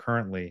well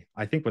currently,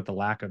 I think with the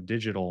lack of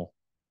digital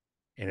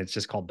and it's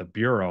just called the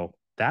Bureau,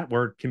 that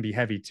word can be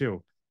heavy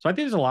too. So I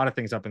think there's a lot of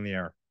things up in the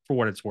air for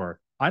what it's worth.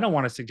 I don't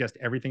want to suggest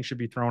everything should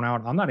be thrown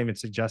out. I'm not even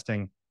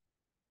suggesting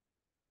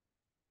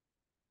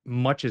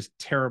much is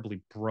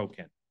terribly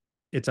broken.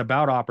 It's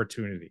about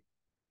opportunity.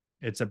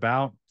 It's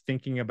about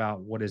thinking about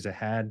what is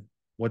ahead,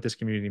 what this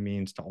community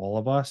means to all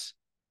of us,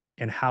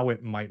 and how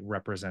it might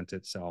represent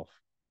itself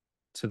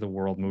to the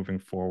world moving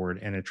forward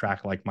and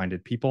attract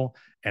like-minded people.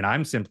 And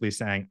I'm simply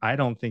saying, I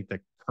don't think the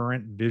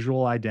current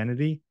visual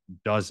identity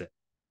does it.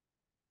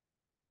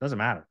 Doesn't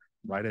matter,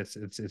 right? It's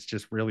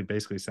just really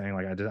basically saying,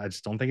 like, I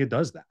just don't think it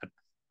does that.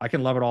 I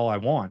can love it all I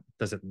want.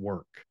 Does it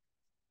work?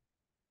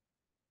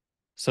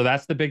 So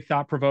that's the big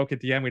thought provoke at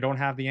the end. We don't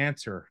have the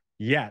answer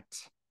yet.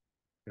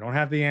 We don't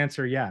have the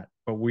answer yet,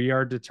 but we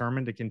are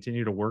determined to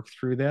continue to work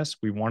through this.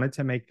 We wanted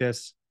to make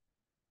this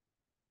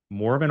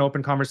more of an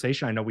open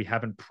conversation. I know we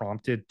haven't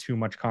prompted too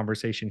much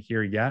conversation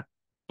here yet,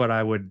 but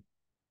I would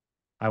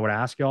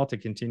ask y'all to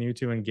continue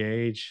to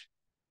engage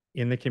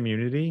in the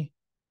community.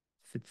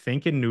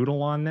 Think and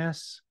noodle on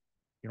this.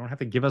 You don't have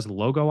to give us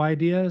logo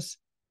ideas,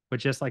 but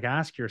just like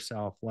ask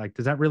yourself, like,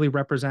 does that really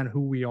represent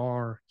who we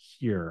are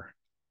here?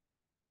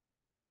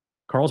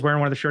 Carl's wearing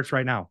one of the shirts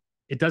right now.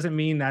 It doesn't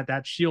mean that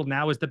that shield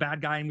now is the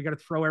bad guy and we got to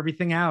throw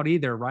everything out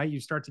either, right? You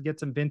start to get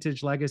some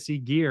vintage legacy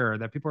gear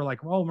that people are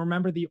like, oh,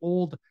 remember the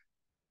old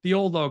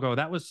logo?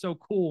 That was so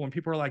cool. And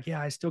people are like,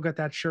 yeah, I still got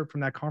that shirt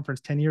from that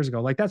conference 10 years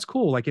ago. Like, that's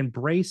cool. Like,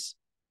 embrace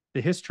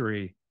the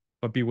history,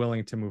 but be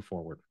willing to move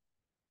forward.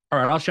 All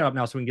right, I'll shut up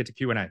now so we can get to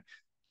Q&A.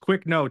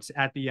 Quick notes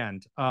at the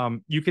end.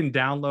 You can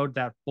download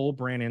that full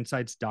brand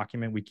insights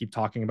document we keep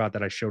talking about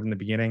that I showed in the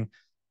beginning,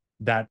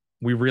 that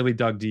we really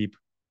dug deep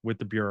with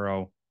the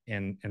Bureau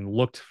and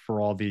looked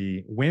for all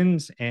the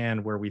wins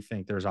and where we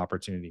think there's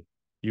opportunity.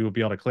 You will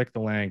be able to click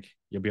the link.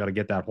 You'll be able to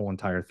get that whole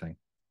entire thing.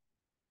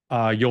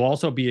 You'll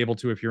also be able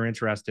to, if you're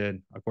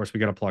interested, of course, we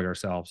got to plug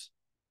ourselves,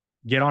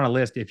 get on a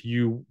list if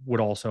you would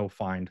also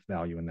find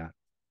value in that.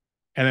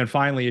 And then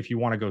finally, if you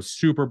want to go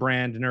super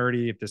brand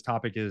nerdy, if this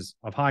topic is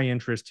of high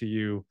interest to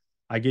you,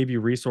 I gave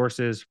you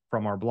resources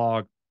from our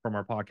blog, from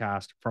our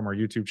podcast, from our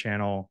YouTube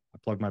channel. I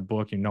plugged my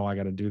book. You know I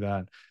got to do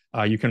that.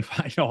 You can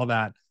find all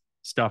that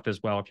stuff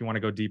as well if you want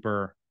to go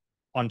deeper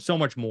on so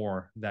much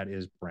more that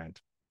is brand.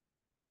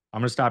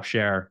 I'm going to stop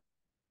share.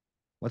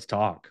 Let's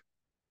talk.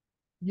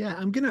 Yeah,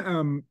 I'm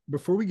gonna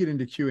before we get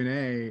into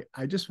Q&A,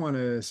 I just want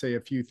to say a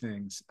few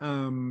things.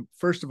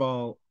 First of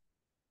all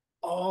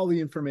the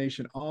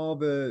information, all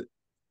the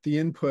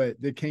input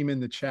that came in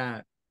the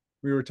chat.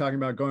 We were talking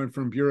about going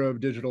from Bureau of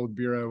Digital to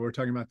Bureau. We're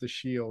talking about the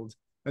Shield,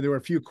 and there were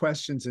a few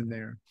questions in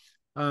there.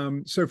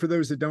 So for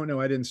those that don't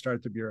know, I didn't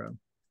start the Bureau.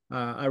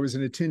 I was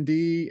an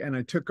attendee, and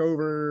I took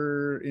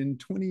over in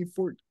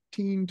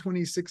 2014,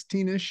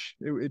 2016-ish.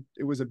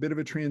 It was a bit of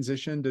a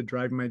transition to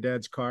drive my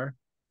dad's car.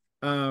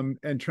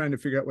 And trying to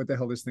figure out what the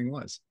hell this thing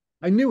was.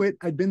 I knew it.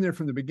 I'd been there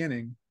from the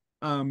beginning,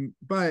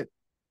 but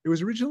it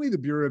was originally the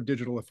Bureau of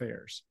Digital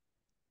Affairs.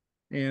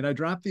 And I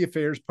dropped the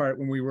affairs part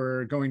when we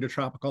were going to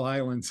tropical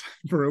islands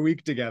for a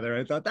week together.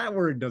 I thought that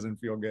word doesn't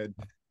feel good.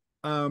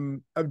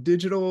 Of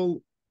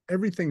digital,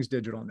 everything's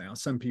digital now,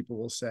 some people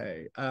will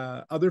say.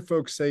 Other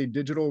folks say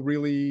digital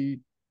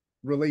really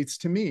relates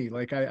to me.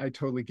 Like, I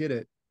totally get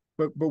it.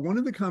 But one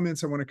of the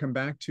comments I want to come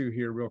back to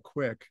here real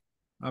quick,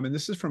 and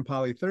this is from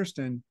Polly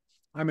Thurston.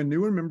 I'm a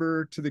newer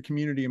member to the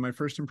community, and my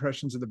first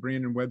impressions of the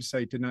brand and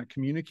website did not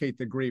communicate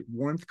the great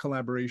warmth,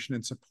 collaboration,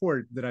 and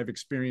support that I've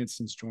experienced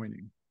since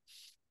joining.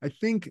 I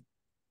think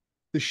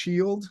the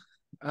Shield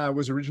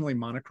was originally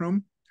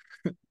monochrome.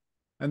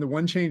 And the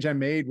one change I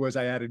made was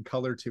I added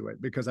color to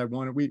it because I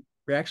wanted, we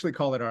actually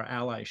call it our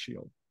ally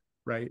shield,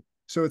 right?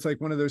 So it's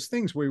like one of those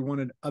things where we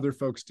wanted other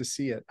folks to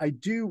see it. I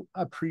do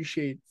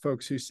appreciate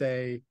folks who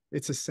say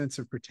it's a sense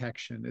of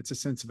protection. It's a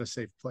sense of a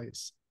safe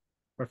place.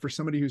 But for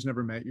somebody who's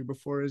never met you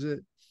before, is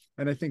it?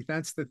 And I think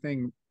that's the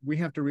thing. We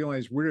have to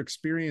realize we're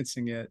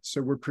experiencing it.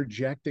 So we're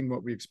projecting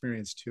what we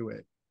experience to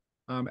it.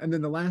 And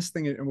then the last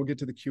thing, and we'll get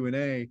to the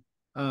Q&A,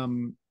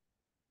 the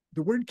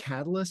word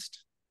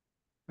catalyst,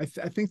 I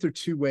think there are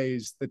two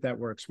ways that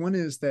works. One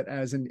is that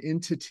as an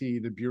entity,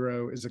 the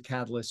Bureau is a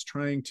catalyst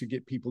trying to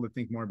get people to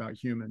think more about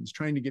humans,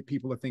 trying to get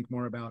people to think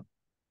more about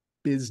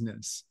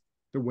business,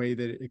 the way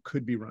that it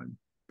could be run.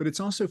 But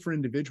it's also for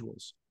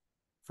individuals.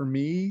 For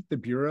me, the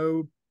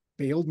Bureau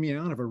bailed me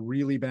out of a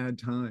really bad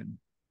time.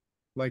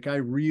 Like, I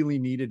really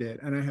needed it.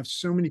 And I have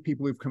so many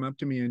people who've come up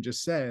to me and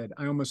just said,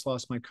 I almost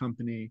lost my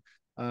company.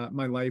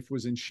 My life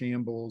was in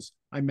shambles.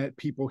 I met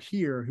people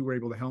here who were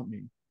able to help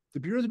me. The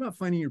Bureau is about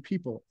finding your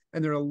people.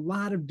 And there are a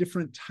lot of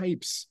different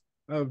types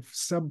of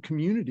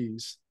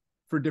sub-communities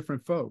for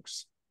different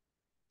folks.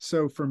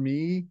 So for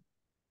me,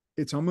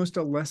 it's almost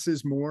a less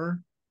is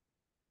more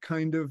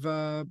kind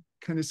of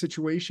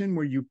situation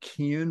where you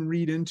can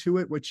read into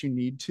it what you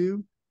need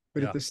to.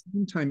 But at the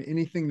same time,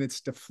 anything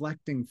that's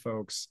deflecting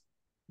folks,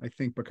 I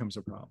think, becomes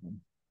a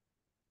problem.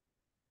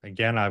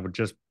 Again, I would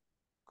just,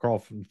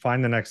 Carl,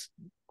 find the next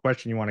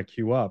question you want to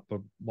queue up. But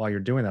while you're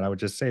doing that, I would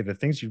just say the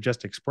things you've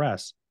just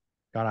expressed,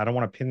 God, I don't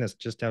want to pin this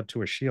just out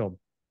to a shield.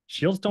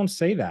 Shields don't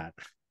say that.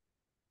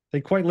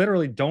 They quite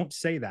literally don't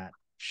say that.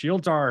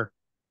 Shields are,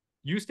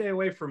 you stay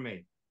away from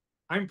me.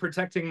 I'm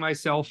protecting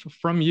myself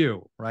from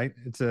you, right?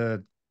 It's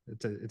a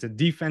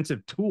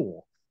defensive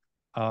tool.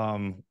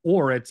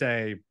 Or it's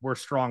a, we're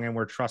strong and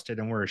we're trusted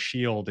and we're a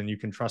shield and you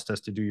can trust us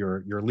to do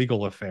your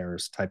legal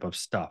affairs type of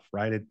stuff,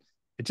 right?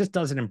 it just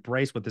doesn't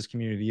embrace what this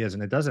community is.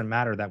 And it doesn't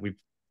matter that we've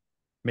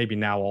maybe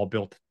now all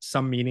built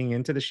some meaning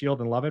into the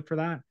shield and love it for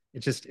that.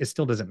 It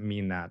still doesn't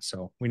mean that.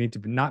 So we need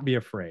to not be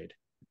afraid.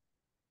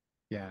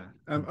 Yeah.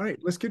 All right,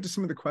 let's get to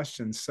some of the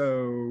questions.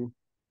 So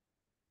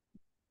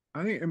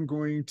I am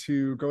going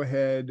to go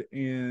ahead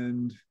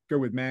and go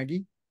with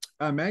Maggie.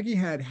 Maggie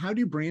had, how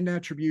do brand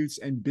attributes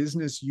and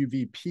business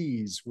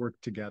UVPs work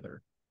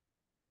together?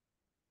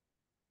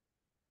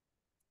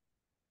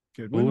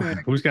 Good one,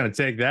 Maggie. Who's going to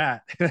take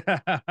that?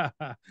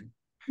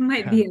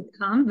 Might be a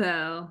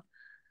combo.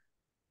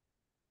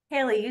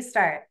 Haley, you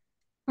start.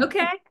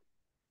 Okay.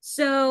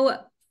 So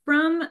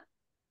from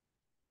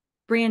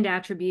brand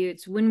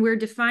attributes, when we're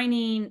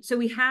defining, so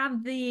we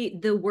have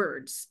the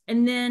words,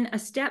 and then a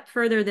step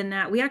further than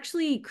that, we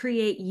actually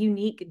create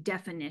unique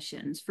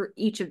definitions for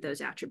each of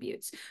those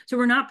attributes. So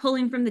we're not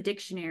pulling from the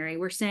dictionary.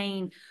 We're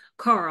saying,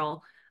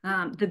 Carl,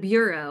 the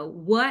Bureau,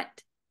 what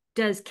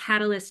does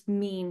catalyst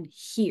mean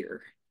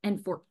here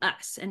and for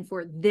us and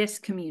for this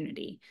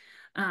community?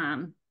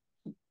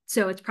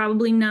 So it's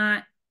probably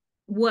not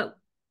what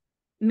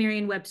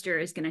Merriam-Webster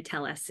is going to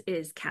tell us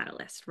is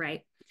catalyst,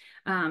 right?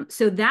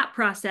 So that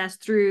process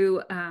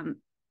through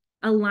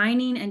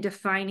aligning and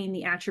defining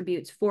the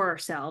attributes for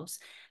ourselves,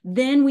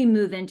 then we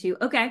move into,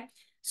 okay,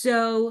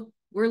 so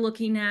we're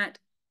looking at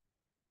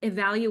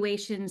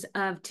evaluations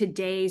of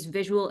today's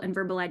visual and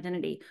verbal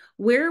identity.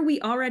 Where are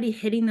we already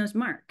hitting those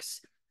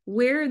marks?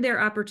 Where are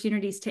there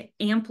opportunities to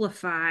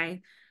amplify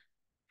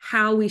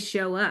how we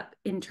show up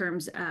in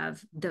terms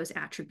of those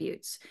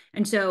attributes?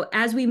 And so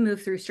as we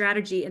move through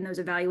strategy and those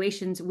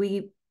evaluations,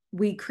 we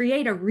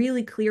create a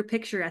really clear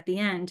picture at the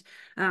end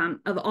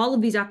of all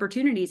of these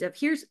opportunities of,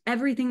 here's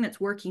everything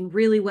that's working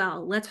really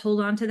well. Let's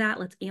hold on to that.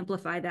 Let's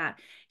amplify that.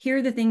 Here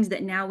are the things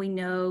that now we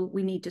know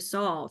we need to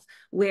solve,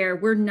 where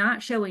we're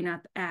not showing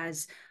up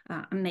as,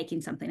 I'm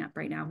making something up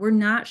right now. We're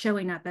not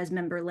showing up as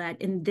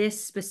member-led in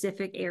this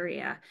specific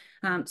area.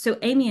 So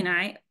Amy and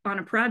I on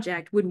a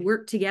project would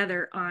work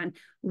together on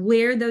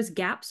where those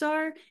gaps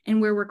are and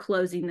where we're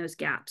closing those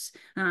gaps.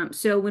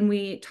 So when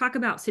we talk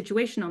about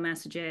situational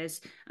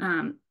messages,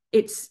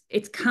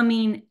 it's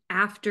coming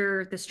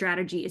after the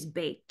strategy is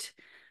baked.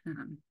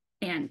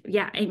 And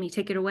yeah, Amy,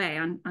 take it away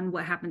on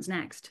what happens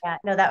next. Yeah,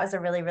 no, that was a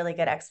really, really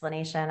good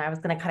explanation. I was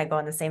going to kind of go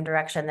in the same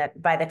direction,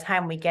 that by the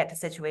time we get to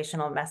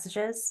situational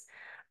messages,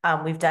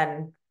 we've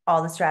done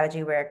all the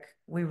strategy work.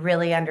 We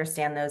really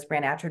understand those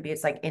brand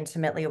attributes like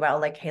intimately well.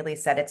 Like Haley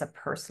said, it's a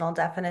personal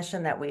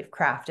definition that we've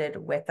crafted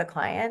with the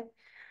client.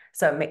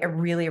 So it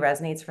really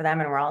resonates for them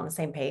and we're all on the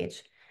same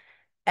page.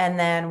 And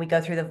then we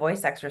go through the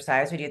voice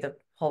exercise. We do the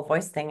whole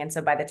voice thing. And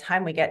so by the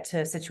time we get to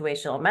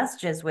situational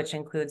messages, which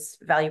includes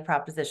value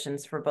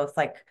propositions for both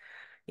like,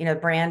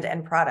 brand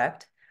and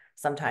product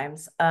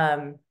sometimes,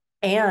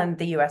 and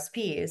the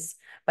USPs,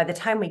 by the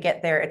time we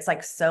get there, it's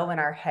like so in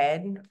our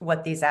head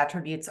what these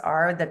attributes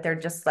are that they're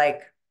just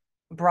like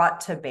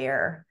brought to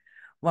bear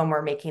when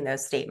we're making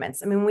those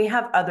statements. I mean, we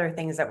have other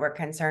things that we're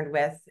concerned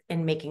with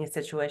in making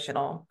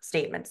situational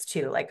statements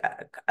too, like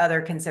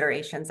other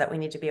considerations that we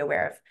need to be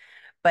aware of.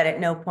 But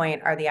at no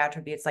point are the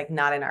attributes like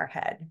not in our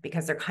head,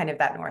 because they're kind of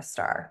that North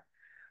Star,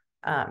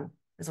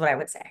 is what I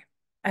would say.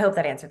 I hope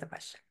that answered the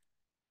question.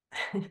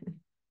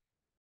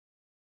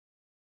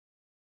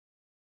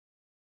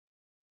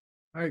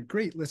 All right,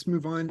 great. Let's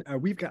move on.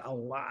 We've got a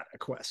lot of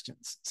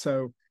questions.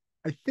 So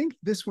I think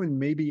this one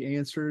may be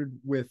answered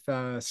with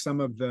some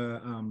of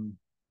the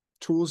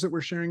tools that we're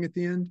sharing at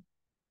the end.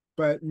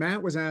 But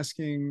Matt was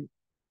asking,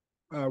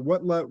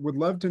 would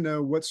love to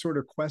know what sort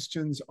of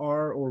questions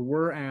are or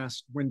were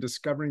asked when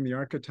discovering the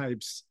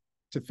archetypes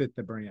to fit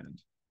the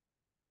brand.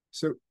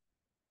 So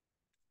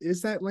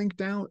is that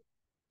linked out?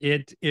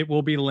 It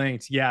will be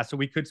linked. Yeah. So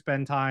we could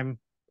spend time.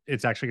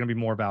 It's actually going to be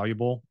more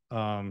valuable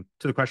to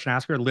the question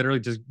asker. Literally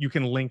just, you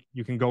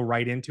can go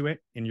right into it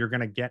and you're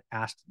going to get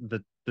asked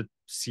the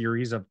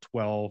series of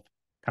 12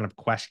 kind of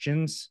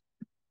questions,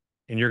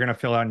 and you're going to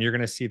fill out and you're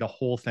going to see the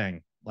whole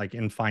thing like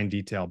in fine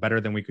detail, better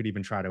than we could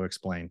even try to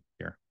explain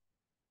here.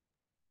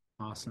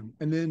 Awesome.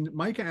 And then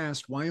Micah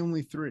asked, why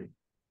only 3?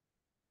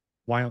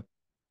 Why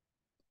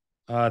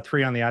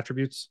 3 on the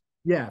attributes?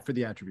 Yeah, for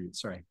the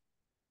attributes. Sorry.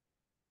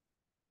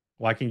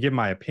 Well, I can give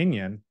my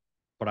opinion,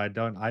 but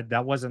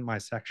that wasn't my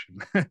section.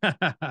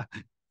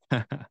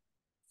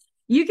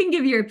 You can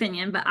give your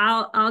opinion, but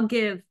I'll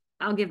give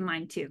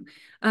mine too.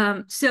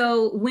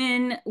 So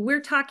when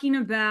we're talking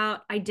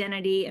about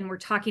identity and we're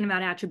talking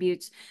about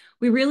attributes,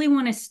 we really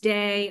want to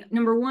stay,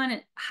 number one,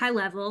 at high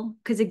level,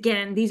 because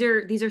again, these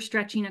are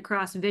stretching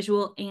across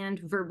visual and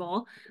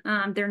verbal.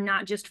 They're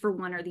not just for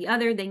one or the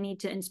other. They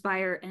need to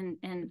inspire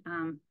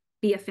and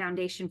be a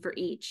foundation for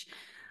each.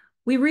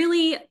 We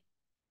really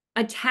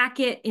attack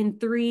it in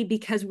 3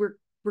 because we're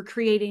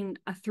creating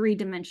a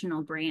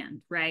 3-dimensional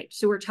brand, right?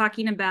 So we're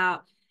talking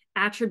about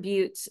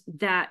attributes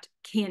that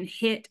can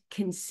hit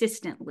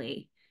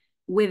consistently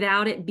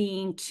without it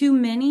being too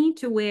many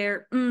to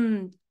where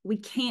we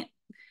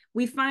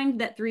we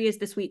find that 3 is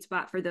the sweet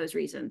spot for those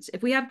reasons.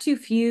 If we have too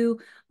few,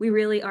 we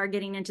really are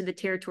getting into the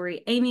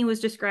territory Amy was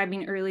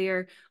describing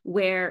earlier,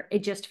 where it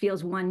just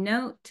feels one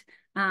note,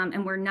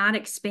 and we're not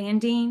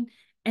expanding.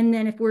 And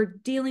then if we're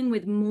dealing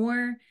with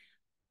more,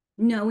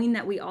 knowing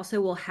that we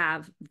also will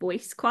have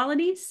voice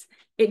qualities,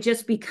 it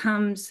just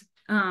becomes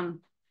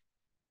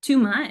too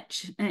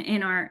much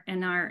in our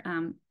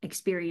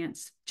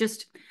experience.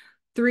 Just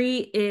 3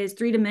 is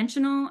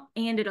 3-dimensional,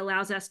 and it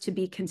allows us to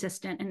be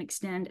consistent and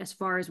extend as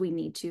far as we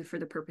need to for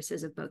the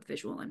purposes of both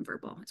visual and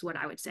verbal, is what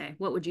I would say.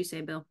 What would you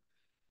say, Bill?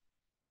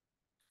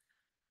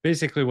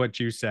 Basically what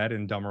you said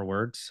in dumber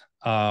words.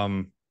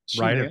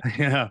 Right?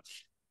 Yeah.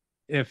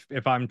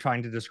 If I'm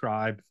trying to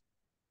describe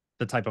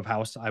the type of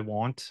house I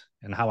want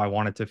and how I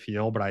want it to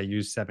feel, but I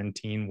use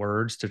 17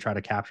 words to try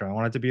to capture, I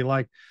want it to be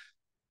like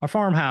a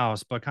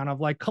farmhouse, but kind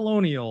of like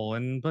colonial,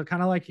 but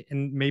kind of like,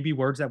 and maybe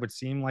words that would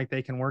seem like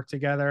they can work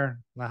together.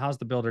 Well, how's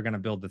the builder going to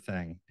build the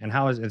thing? And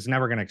how is it's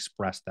never going to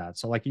express that?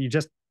 So like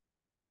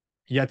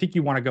I think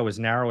you want to go as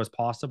narrow as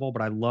possible,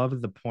 but I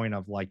love the point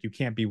of like, you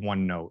can't be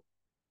one note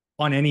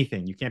on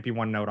anything. You can't be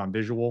one note on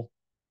visual.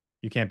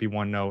 You can't be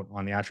one note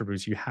on the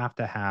attributes. You have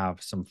to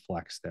have some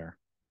flex there.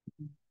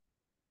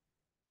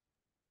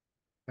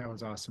 That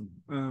was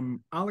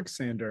awesome.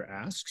 Alexander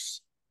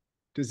asks,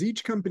 does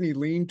each company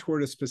lean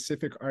toward a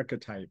specific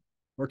archetype,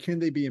 or can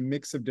they be a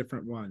mix of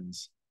different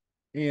ones?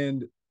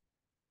 And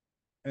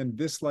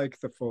dislike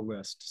the full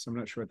list. So I'm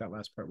not sure what that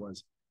last part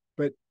was.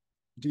 But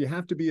do you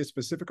have to be a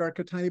specific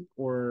archetype,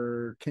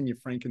 or can you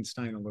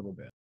Frankenstein a little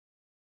bit?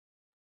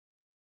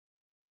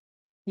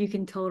 You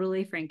can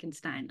totally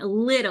Frankenstein a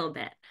little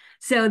bit.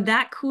 So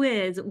that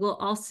quiz will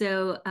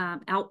also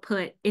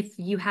output if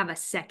you have a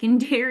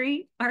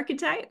secondary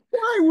archetype.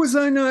 Why was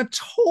I not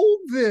told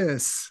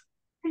this?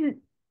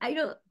 I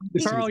don't.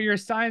 Carl, your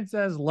sign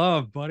says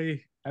love,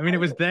 buddy. I mean, it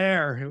was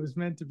there. It was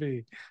meant to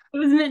be. It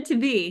was meant to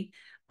be.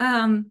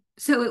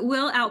 So it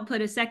will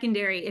output a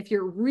secondary if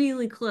you're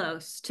really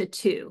close to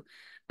 2.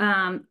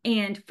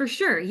 And for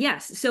sure,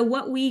 yes. So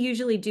what we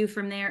usually do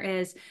from there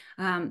is,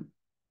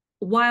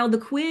 while the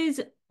quiz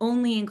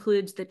only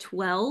includes the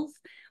 12,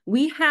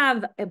 we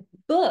have a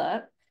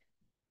book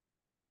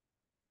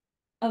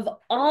of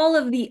all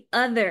of the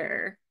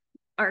other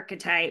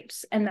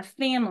archetypes and the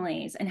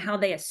families and how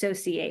they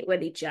associate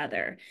with each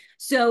other.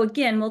 So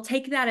again, we'll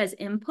take that as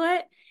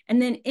input,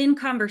 and then in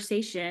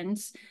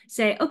conversations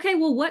say, okay,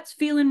 well, what's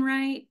feeling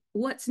right?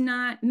 What's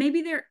not?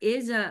 Maybe there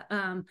is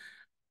an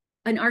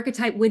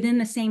archetype within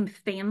the same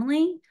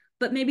family,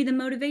 but maybe the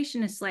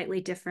motivation is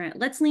slightly different.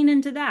 Let's lean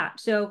into that.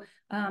 So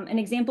an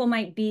example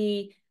might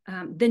be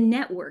the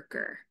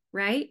networker,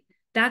 right?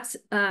 That's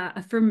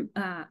from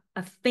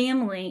a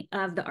family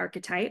of the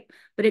archetype,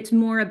 but it's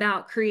more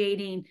about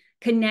creating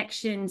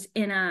connections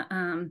in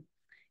a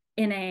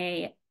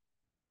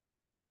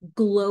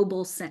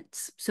global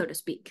sense, so to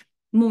speak,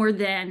 more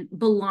than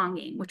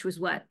belonging, which was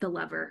what the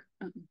lover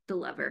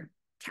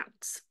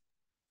counts.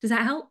 Does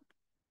that help?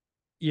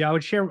 Yeah,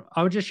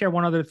 I would just share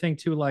one other thing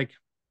too. Like,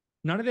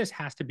 none of this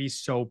has to be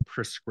so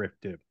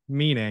prescriptive.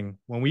 Meaning,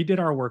 when we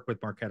did our work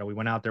with Marketo, we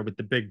went out there with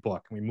the big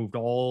book and we moved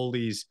all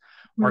these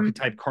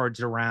archetype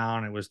cards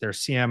around. It was their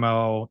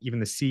CMO, even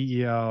the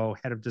CEO,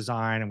 head of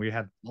design, and we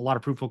had a lot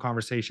of fruitful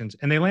conversations.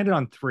 And they landed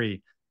on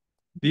 3.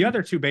 The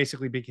other 2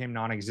 basically became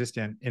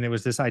non-existent, and it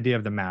was this idea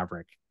of the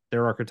maverick.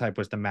 Their archetype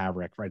was the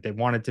maverick, right? They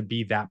wanted to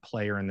be that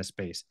player in the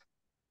space.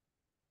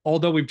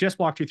 Although we've just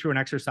walked you through an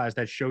exercise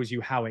that shows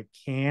you how it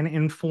can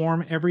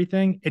inform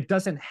everything, it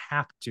doesn't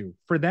have to.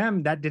 For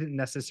them, that didn't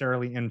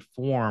necessarily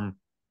inform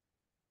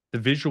the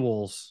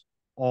visuals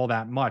all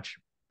that much.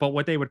 But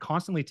what they would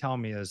constantly tell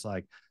me is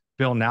like,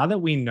 Bill, now that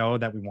we know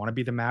that we want to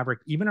be the maverick,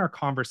 even our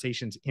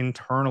conversations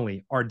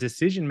internally, our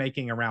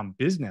decision-making around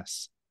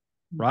business,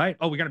 right?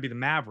 Oh, we got to be the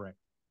maverick.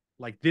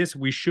 Like this,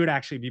 we should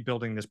actually be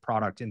building this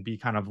product and be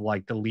kind of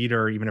like the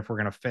leader, even if we're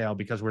going to fail,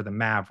 because we're the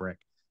maverick.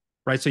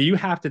 Right. So you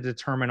have to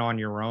determine on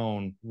your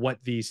own what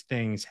these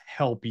things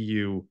help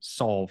you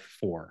solve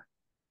for.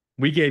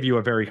 We gave you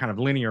a very kind of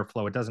linear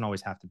flow. It doesn't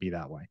always have to be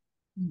that way.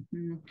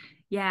 Mm-hmm.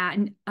 Yeah.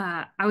 And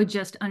I would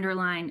just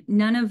underline,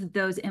 none of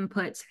those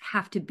inputs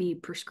have to be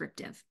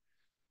prescriptive.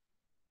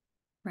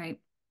 Right.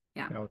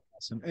 Yeah. That was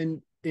awesome.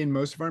 And in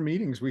most of our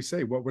meetings, we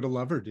say, what would a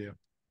lover do?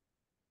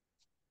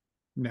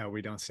 No,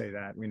 we don't say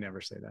that. We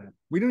never say that.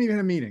 We don't even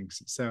have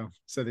meetings. So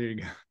there you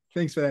go.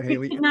 Thanks for that,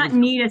 Haley. You do not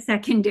need a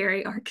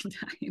secondary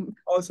archetype.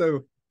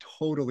 Also,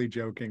 totally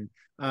joking.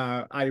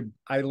 I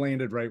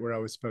landed right where I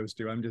was supposed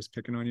to. I'm just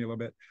picking on you a little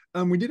bit.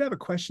 We did have a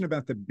question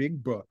about the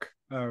big book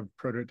of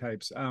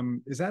prototypes.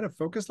 Is that a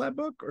Focus Lab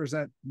book, or is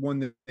that one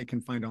that they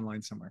can find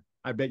online somewhere?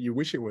 I bet you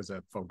wish it was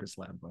a Focus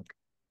Lab book.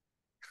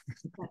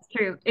 That's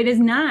true. It is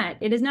not.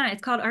 It is not.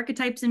 It's called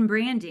Archetypes and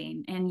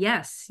Branding. And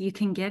yes, you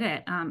can get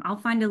it. I'll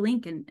find a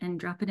link and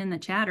drop it in the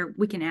chat, or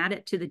we can add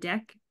it to the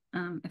deck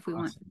if we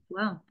want.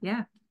 Well,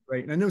 yeah.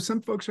 Right. And I know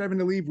some folks are having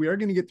to leave. We are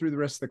going to get through the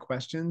rest of the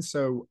questions.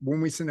 So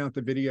when we send out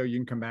the video, you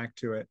can come back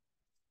to it.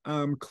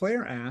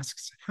 Claire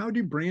asks, how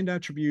do brand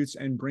attributes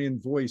and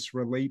brand voice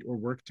relate or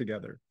work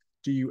together?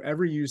 do you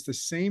ever use the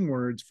same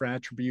words for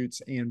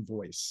attributes and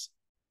voice?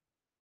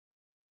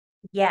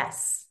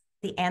 Yes.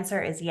 The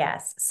answer is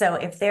yes. So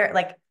if they're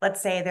like,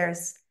 let's say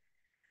there's,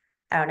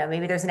 I don't know,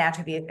 maybe there's an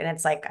attribute and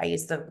it's like, I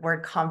used the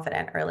word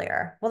confident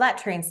earlier. Well,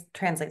 that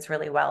translates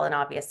really well and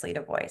obviously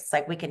to voice.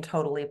 Like we can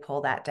totally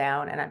pull that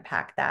down and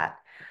unpack that.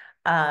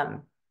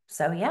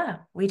 So yeah,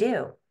 we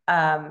do.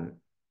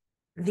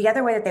 The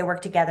other way that they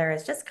work together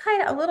is just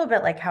kind of a little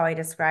bit like how I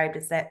described,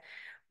 is that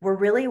we're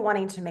really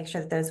wanting to make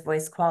sure that those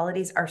voice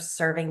qualities are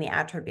serving the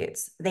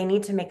attributes. They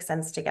need to make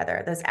sense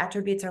together. Those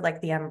attributes are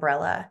like the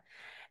umbrella.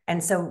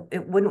 And so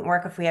it wouldn't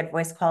work if we had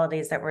voice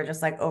qualities that were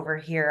just like over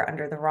here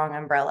under the wrong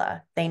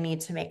umbrella. They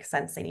need to make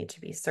sense. They need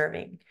to be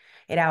serving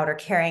it out or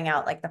carrying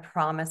out like the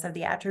promise of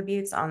the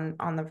attributes on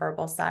the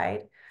verbal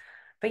side.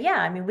 But yeah,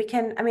 I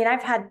mean,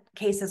 I've had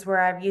cases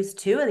where I've used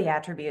two of the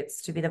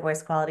attributes to be the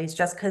voice qualities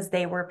just because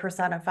they were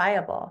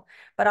personifiable,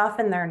 but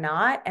often they're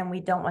not. And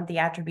we don't want the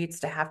attributes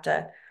to have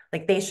to,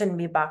 like, they shouldn't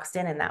be boxed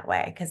in that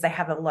way because they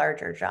have a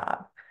larger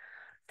job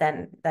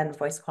than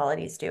voice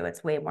qualities do.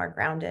 It's way more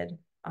grounded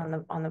on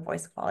the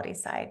voice quality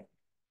side.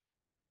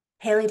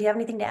 Haley, do you have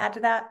anything to add to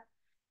that?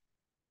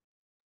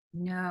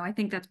 No, I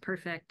think that's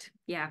perfect.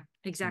 Yeah,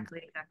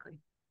 exactly.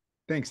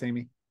 Thanks,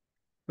 Amy.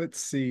 Let's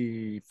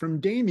see. From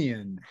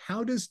Damien,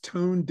 how does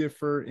tone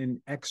differ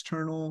in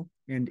external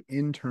and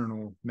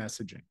internal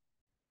messaging?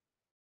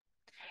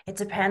 It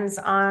depends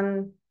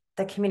on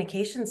the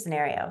communication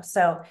scenario.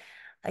 So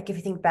like if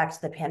you think back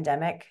to the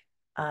pandemic,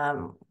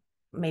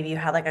 maybe you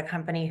had like a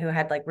company who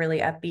had like really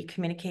upbeat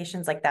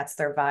communications, like that's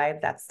their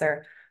vibe, that's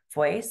their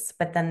voice,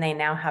 but then they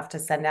now have to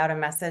send out a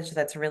message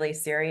that's really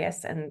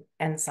serious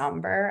and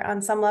somber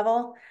on some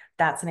level.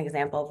 That's an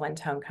example of when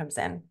tone comes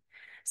in.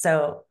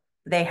 So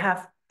they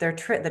have the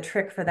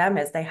trick for them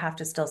is they have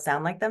to still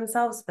sound like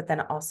themselves, but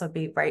then also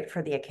be right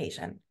for the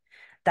occasion.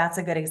 That's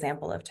a good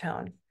example of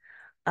tone.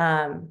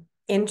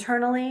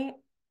 Internally,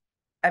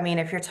 I mean,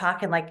 if we're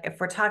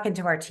talking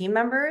to our team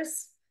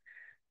members,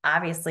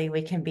 obviously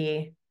we can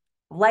be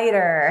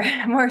lighter,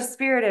 more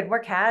spirited, more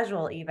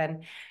casual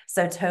even.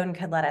 So tone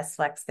could let us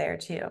flex there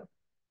too.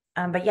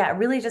 But yeah, it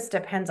really just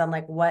depends on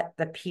like what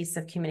the piece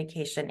of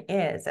communication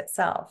is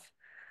itself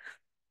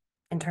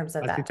in terms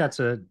of I that. think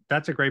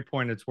that's a great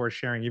point. It's worth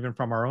sharing, even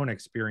from our own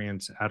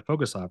experience at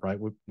Focus Lab, right?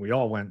 We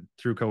all went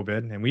through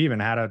COVID, and we even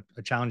had a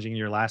challenging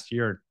year last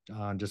year,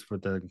 just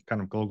with the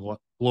kind of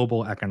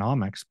global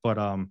economics.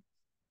 But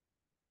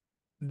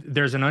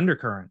there's an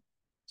undercurrent.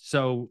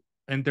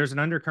 And there's an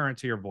undercurrent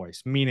to your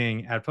voice,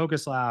 meaning at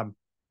Focus Lab,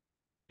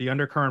 the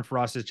undercurrent for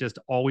us is just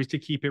always to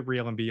keep it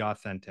real and be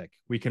authentic.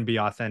 We can be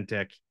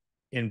authentic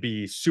and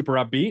be super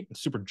upbeat,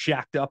 super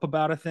jacked up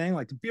about a thing,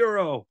 like the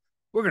Bureau,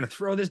 we're going to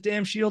throw this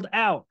damn shield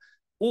out.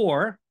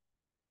 Or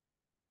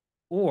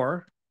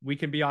we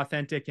can be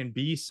authentic and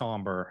be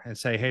somber and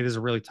say, hey, this is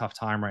a really tough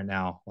time right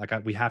now. Like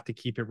we have to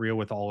keep it real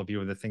with all of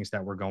you, the things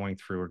that we're going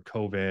through, or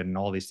COVID and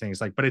all these things.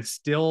 Like, but it's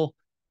still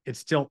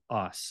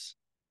us,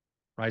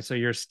 right? So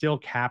you're still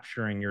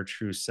capturing your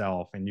true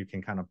self, and you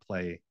can kind of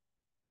play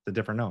the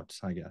different notes,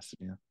 I guess.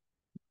 Yeah.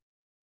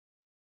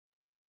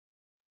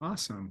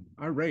 Awesome.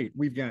 All right.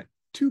 We've got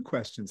 2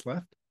 questions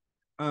left.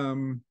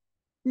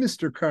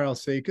 Mr. Carl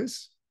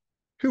Sakis,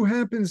 who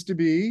happens to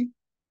be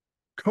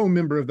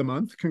co-member of the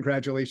month.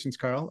 Congratulations,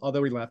 Carl.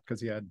 Although he left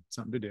because he had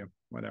something to do.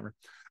 Whatever.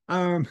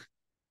 So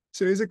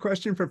here's a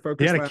question for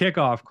Focus He had Lab. a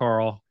kickoff,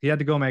 Carl. He had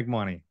to go make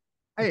money.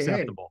 Hey,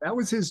 acceptable. that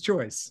was his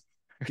choice.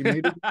 He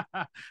made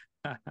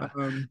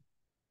it.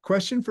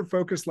 Question for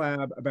Focus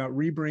Lab about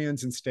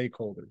rebrands and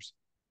stakeholders.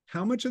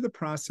 How much of the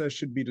process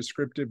should be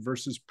descriptive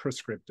versus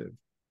prescriptive?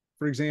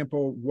 For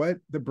example, what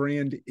the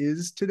brand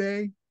is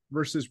today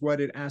versus what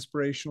it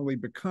aspirationally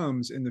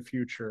becomes in the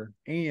future,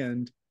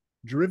 and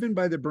driven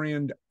by the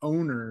brand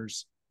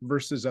owners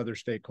versus other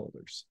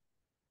stakeholders.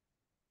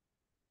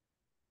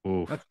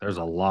 Oof, there's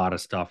a lot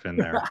of stuff in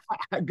there.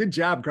 Good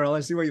job, Carl.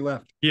 I see what you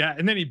left. Yeah,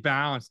 and then he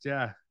bounced.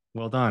 Yeah,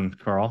 well done,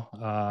 Carl.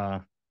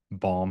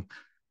 Bomb.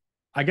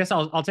 I guess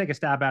I'll take a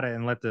stab at it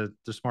and let the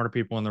smarter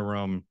people in the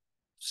room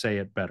say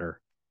it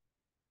better.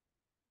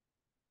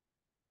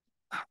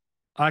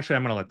 Actually,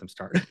 I'm going to let them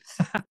start.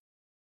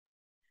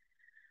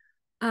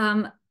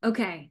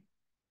 Okay.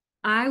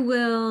 I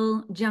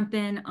will jump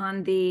in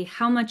on the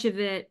how much of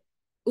it.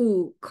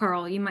 Ooh,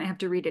 Carl, you might have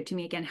to read it to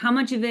me again. How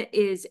much of it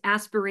is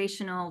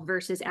aspirational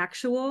versus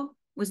actual?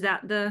 Was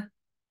that the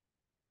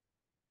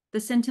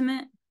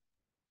sentiment?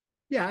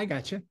 Yeah, I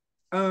got you.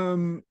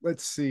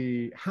 Let's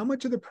see. How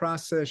much of the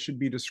process should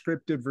be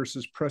descriptive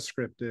versus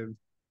prescriptive?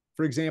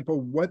 For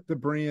example, what the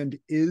brand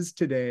is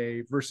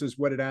today versus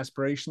what it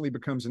aspirationally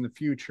becomes in the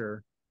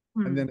future.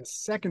 And then a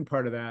second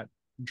part of that,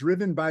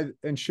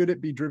 should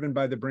it be driven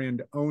by the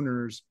brand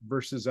owners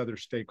versus other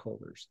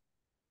stakeholders?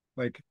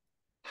 Like,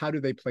 how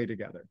do they play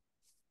together?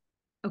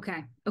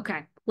 Okay.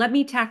 Let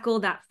me tackle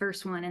that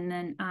first one, and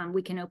then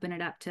we can open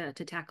it up to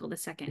tackle the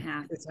second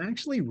half. It's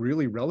actually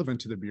really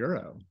relevant to the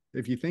Bureau.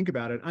 If you think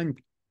about it, I'm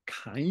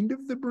kind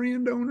of the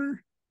brand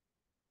owner,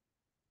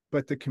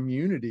 but the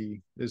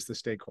community is the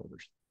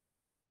stakeholders.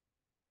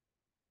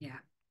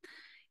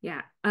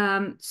 Yeah.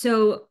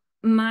 So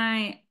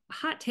my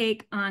hot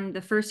take on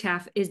the first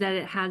half is that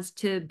it has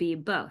to be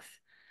both.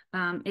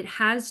 It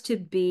has to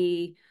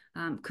be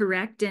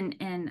correct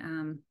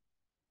and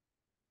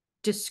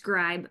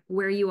describe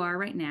where you are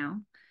right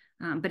now,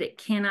 but it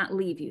cannot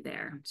leave you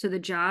there. So the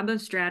job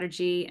of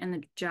strategy and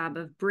the job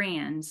of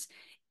brands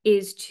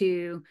is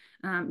to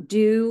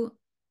do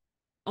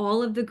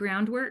all of the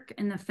groundwork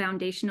and the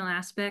foundational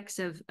aspects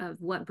of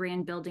what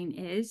brand building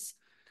is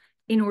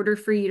in order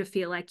for you to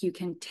feel like you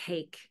can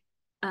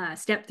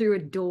step through a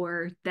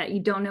door that you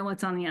don't know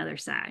what's on the other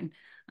side.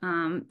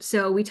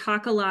 So we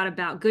talk a lot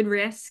about good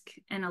risk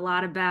and a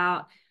lot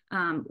about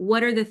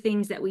what are the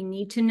things that we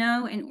need to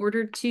know in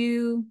order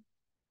to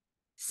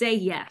say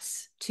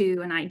yes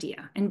to an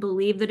idea and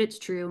believe that it's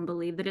true and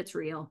believe that it's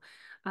real,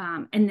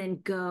 and then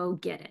go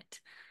get it.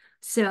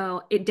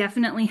 So it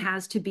definitely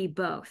has to be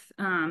both.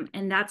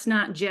 And that's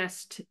not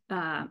just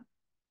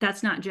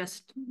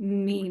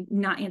me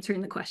not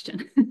answering the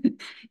question.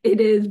 It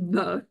is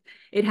both.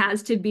 It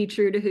has to be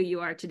true to who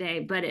you are today,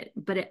 but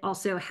it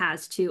also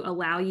has to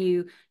allow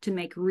you to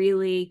make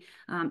really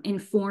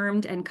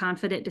informed and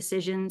confident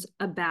decisions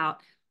about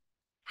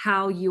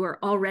how you are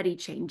already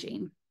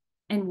changing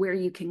and where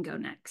you can go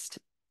next.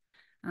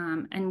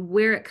 And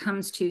where it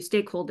comes to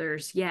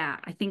stakeholders, yeah,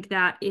 I think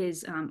that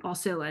is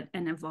also an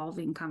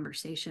evolving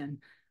conversation.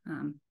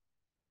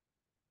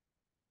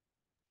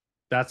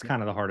 That's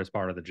kind of the hardest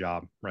part of the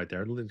job right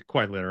there,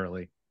 quite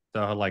literally.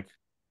 The like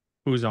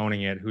who's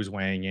owning it, who's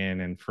weighing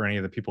in. And for any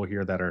of the people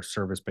here that are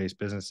service-based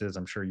businesses,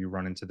 I'm sure you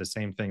run into the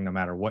same thing no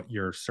matter what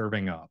you're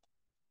serving up.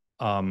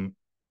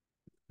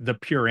 The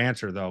pure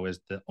answer, though, is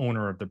the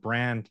owner of the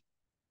brand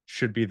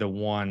should be the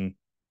one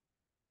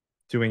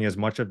doing as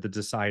much of the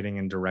deciding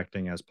and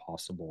directing as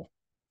possible.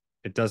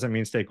 It doesn't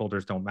mean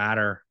stakeholders don't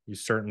matter. You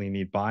certainly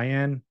need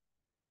buy-in,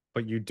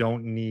 but you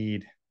don't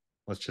need,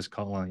 let's just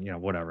call it,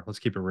 whatever. Let's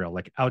keep it real.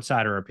 Like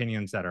outsider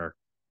opinions that are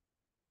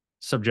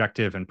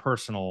subjective and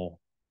personal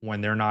when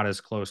they're not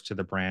as close to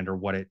the brand or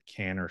what it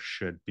can or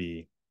should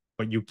be.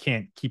 But you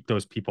can't keep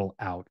those people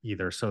out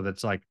either. So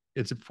that's like,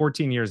 it's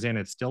 14 years in,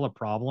 it's still a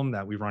problem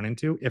that we run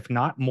into, if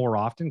not more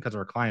often, because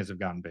our clients have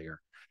gotten bigger.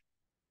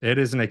 It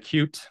is an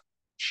acute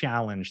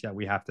challenge that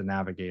we have to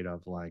navigate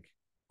of like,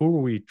 who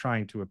are we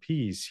trying to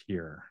appease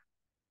here?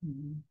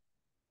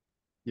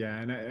 Yeah,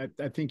 and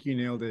I think you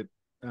nailed it,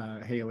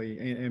 Haley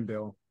and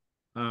Bill.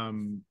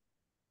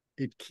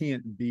 It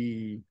can't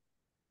be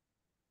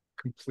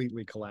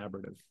completely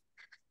collaborative.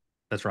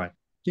 That's right.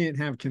 Can't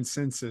have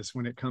consensus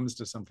when it comes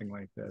to something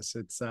like this.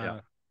 It's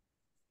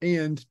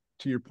and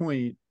to your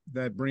point,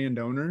 that brand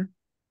owner,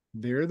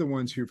 they're the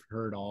ones who've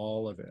heard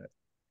all of it.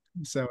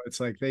 So it's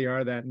like they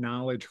are that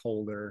knowledge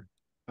holder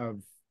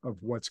of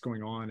what's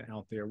going on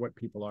out there, what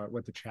people are,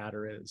 what the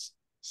chatter is.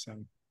 So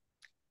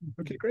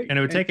okay, great. And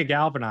it would take a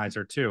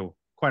galvanizer too.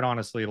 Quite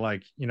honestly,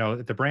 like,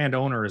 if the brand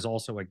owner is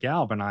also a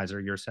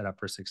galvanizer, you're set up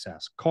for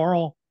success.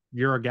 Carl,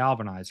 you're a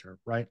galvanizer,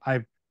 right?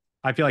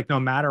 I feel like no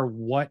matter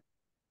what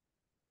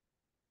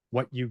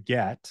you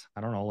get,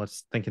 I don't know,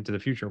 let's think into the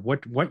future.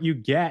 What you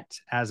get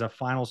as a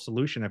final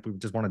solution, if we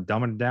just want to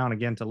dumb it down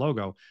again to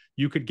logo,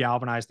 you could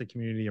galvanize the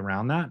community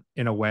around that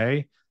in a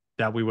way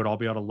that we would all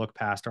be able to look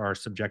past our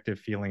subjective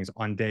feelings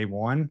on day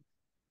one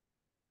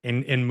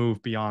and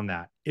move beyond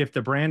that. If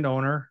the brand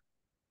owner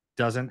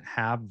doesn't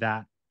have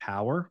that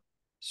power,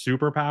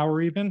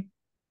 superpower even,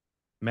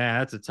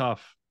 man,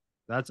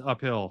 that's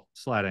uphill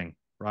sledding,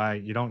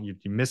 right? You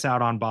miss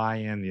out on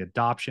buy-in, the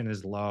adoption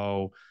is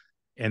low,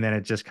 and then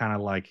it just kind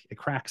of like it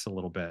cracks a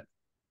little bit.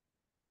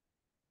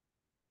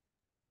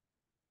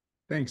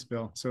 Thanks,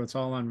 Bill. So it's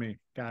all on me.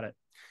 Got it.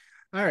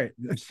 All right.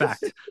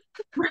 Fact.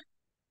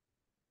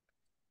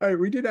 All right.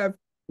 We did have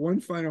one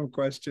final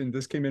question.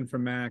 This came in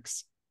from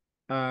Max.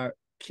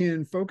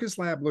 Can Focus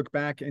Lab look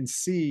back and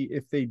see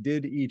if they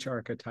did each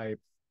archetype,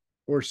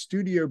 or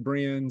studio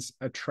brands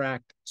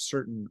attract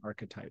certain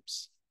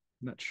archetypes?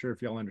 I'm not sure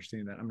if y'all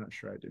understand that. I'm not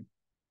sure I do.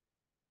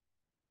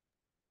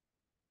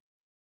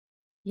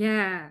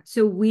 Yeah.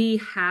 So we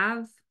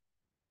have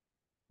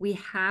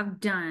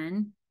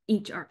done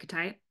each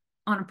archetype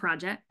on a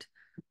project.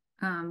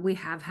 We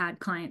have had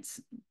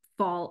clients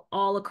fall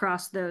all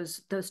across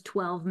those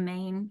 12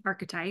 main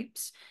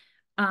archetypes.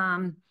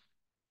 And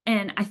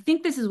I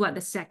think this is what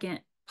the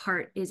second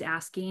part is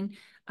asking.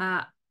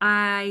 There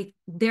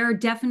are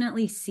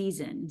definitely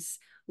seasons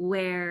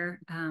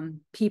where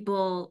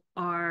people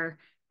are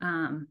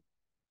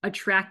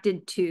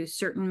attracted to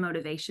certain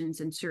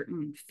motivations and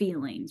certain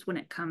feelings when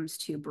it comes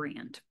to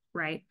brand,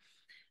 right?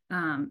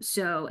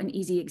 So an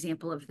easy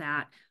example of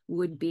that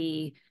would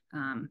be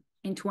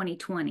in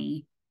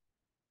 2020,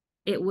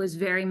 it was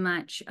very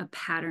much a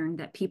pattern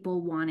that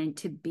people wanted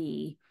to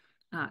be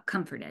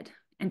comforted,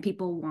 and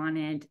people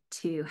wanted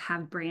to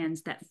have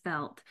brands that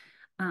felt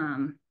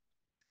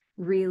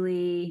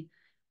really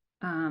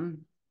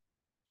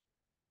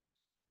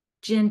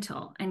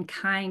gentle and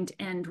kind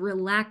and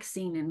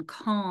relaxing and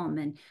calm.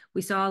 And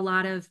we saw a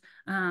lot of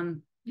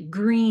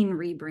green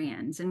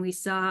rebrands, and we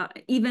saw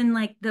even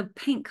like the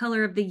paint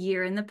color of the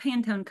year and the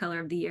Pantone color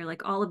of the year,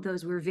 like all of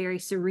those were very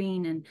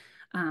serene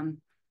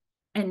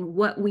and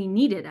what we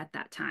needed at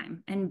that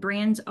time. And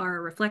brands are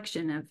a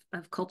reflection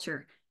of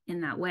culture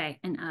in that way,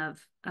 and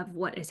of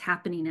what is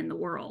happening in the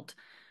world.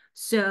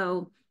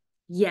 So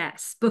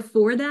yes,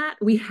 before that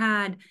we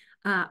had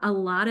a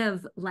lot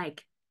of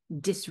like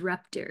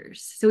disruptors.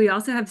 So we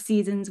also have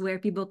seasons where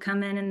people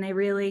come in and they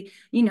really,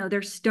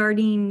 they're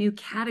starting new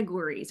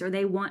categories, or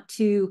they want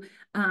to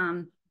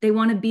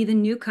be the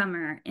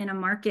newcomer in a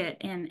market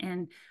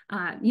and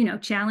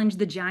challenge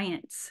the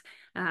giants.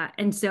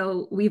 And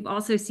so we've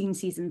also seen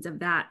seasons of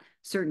that,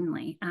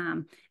 certainly.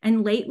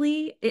 And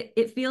lately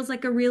it feels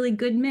like a really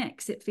good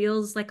mix. It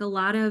feels like a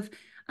lot of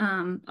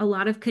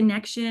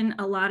connection,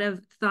 a lot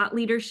of thought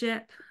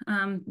leadership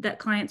that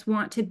clients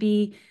want to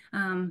be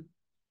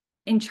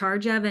in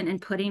charge of and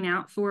putting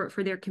out for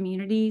their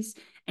communities.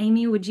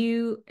 Amy,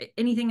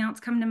 anything else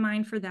come to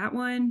mind for that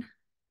one?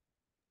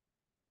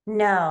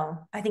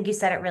 No, I think you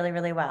said it really,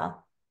 really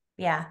well.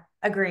 Yeah,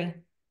 agree.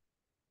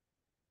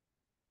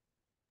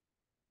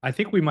 I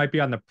think we might be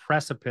on the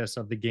precipice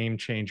of the game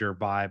changer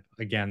vibe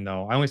again,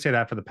 though. I only say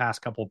that for the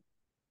past couple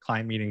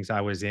client meetings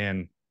I was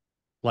in.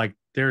 Like,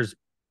 there's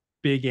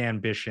big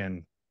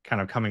ambition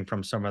kind of coming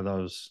from some of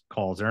those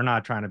calls. They're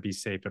not trying to be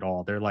safe at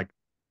all. They're like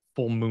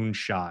full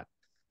moonshot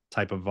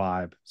type of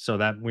vibe. So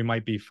that we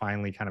might be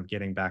finally kind of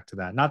getting back to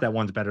that. Not that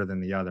one's better than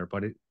the other,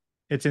 but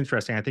it's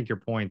interesting. I think your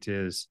point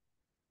is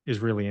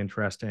really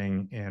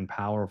interesting and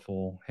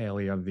powerful,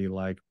 Haley, of the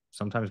like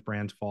sometimes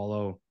brands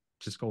follow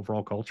just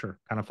overall culture,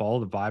 kind of follow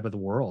the vibe of the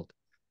world.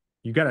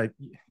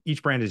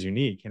 Each brand is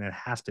unique, and it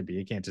has to be.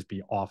 It can't just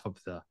be off of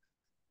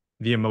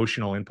the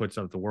emotional inputs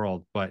of the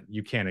world, but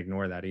you can't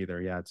ignore that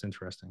either. Yeah, it's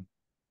interesting.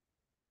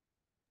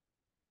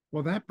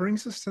 Well, that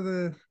brings us to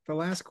the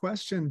last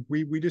question.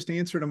 We just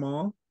answered them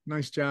all.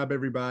 Nice job,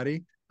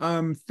 everybody.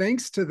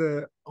 Thanks to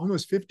the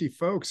almost 50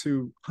 folks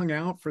who hung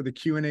out for the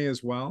Q&A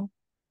as well.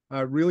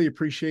 Really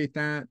appreciate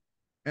that.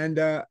 And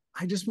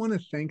I just want to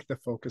thank the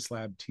Focus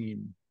Lab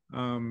team.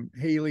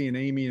 Haley and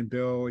Amy and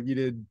Bill, you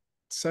did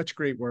such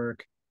great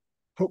work.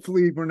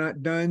 Hopefully we're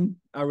not done.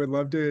 I would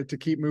love to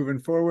keep moving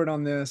forward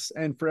on this.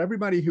 And for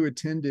everybody who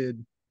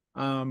attended,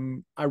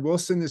 I will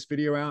send this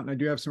video out, and I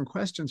do have some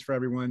questions for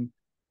everyone,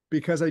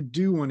 because I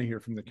do want to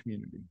hear from the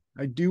community.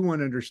 I do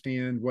want to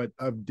understand what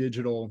of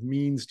digital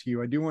means to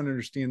you. I do want to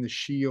understand the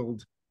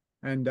shield,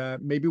 and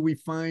maybe we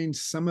find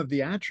some of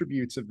the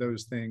attributes of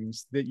those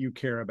things that you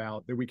care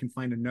about, that we can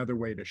find another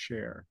way to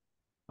share.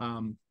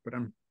 But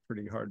I'm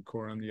pretty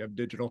hardcore on the of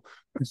digital.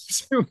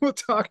 So we'll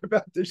talk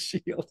about the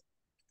shield.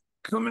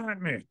 Come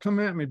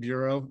at me,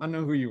 Bureau. I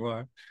know who you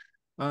are.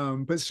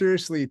 But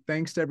seriously,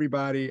 thanks to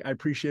everybody. I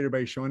appreciate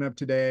everybody showing up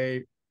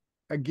today.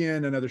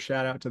 Again, another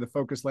shout out to the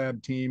Focus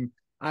Lab team.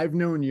 I've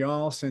known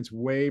y'all since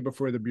way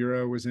before the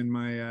Bureau was in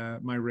my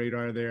my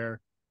radar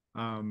there.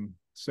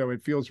 So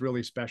it feels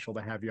really special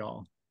to have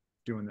y'all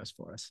doing this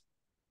for us.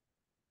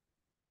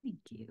 Thank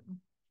you.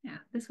 Yeah,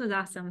 this was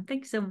awesome.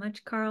 Thanks so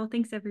much, Carl.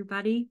 Thanks,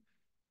 everybody.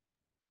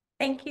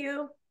 Thank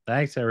you.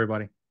 Thanks,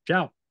 everybody.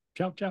 Ciao.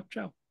 Ciao, ciao,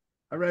 ciao.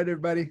 All right,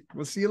 everybody.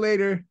 We'll see you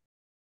later.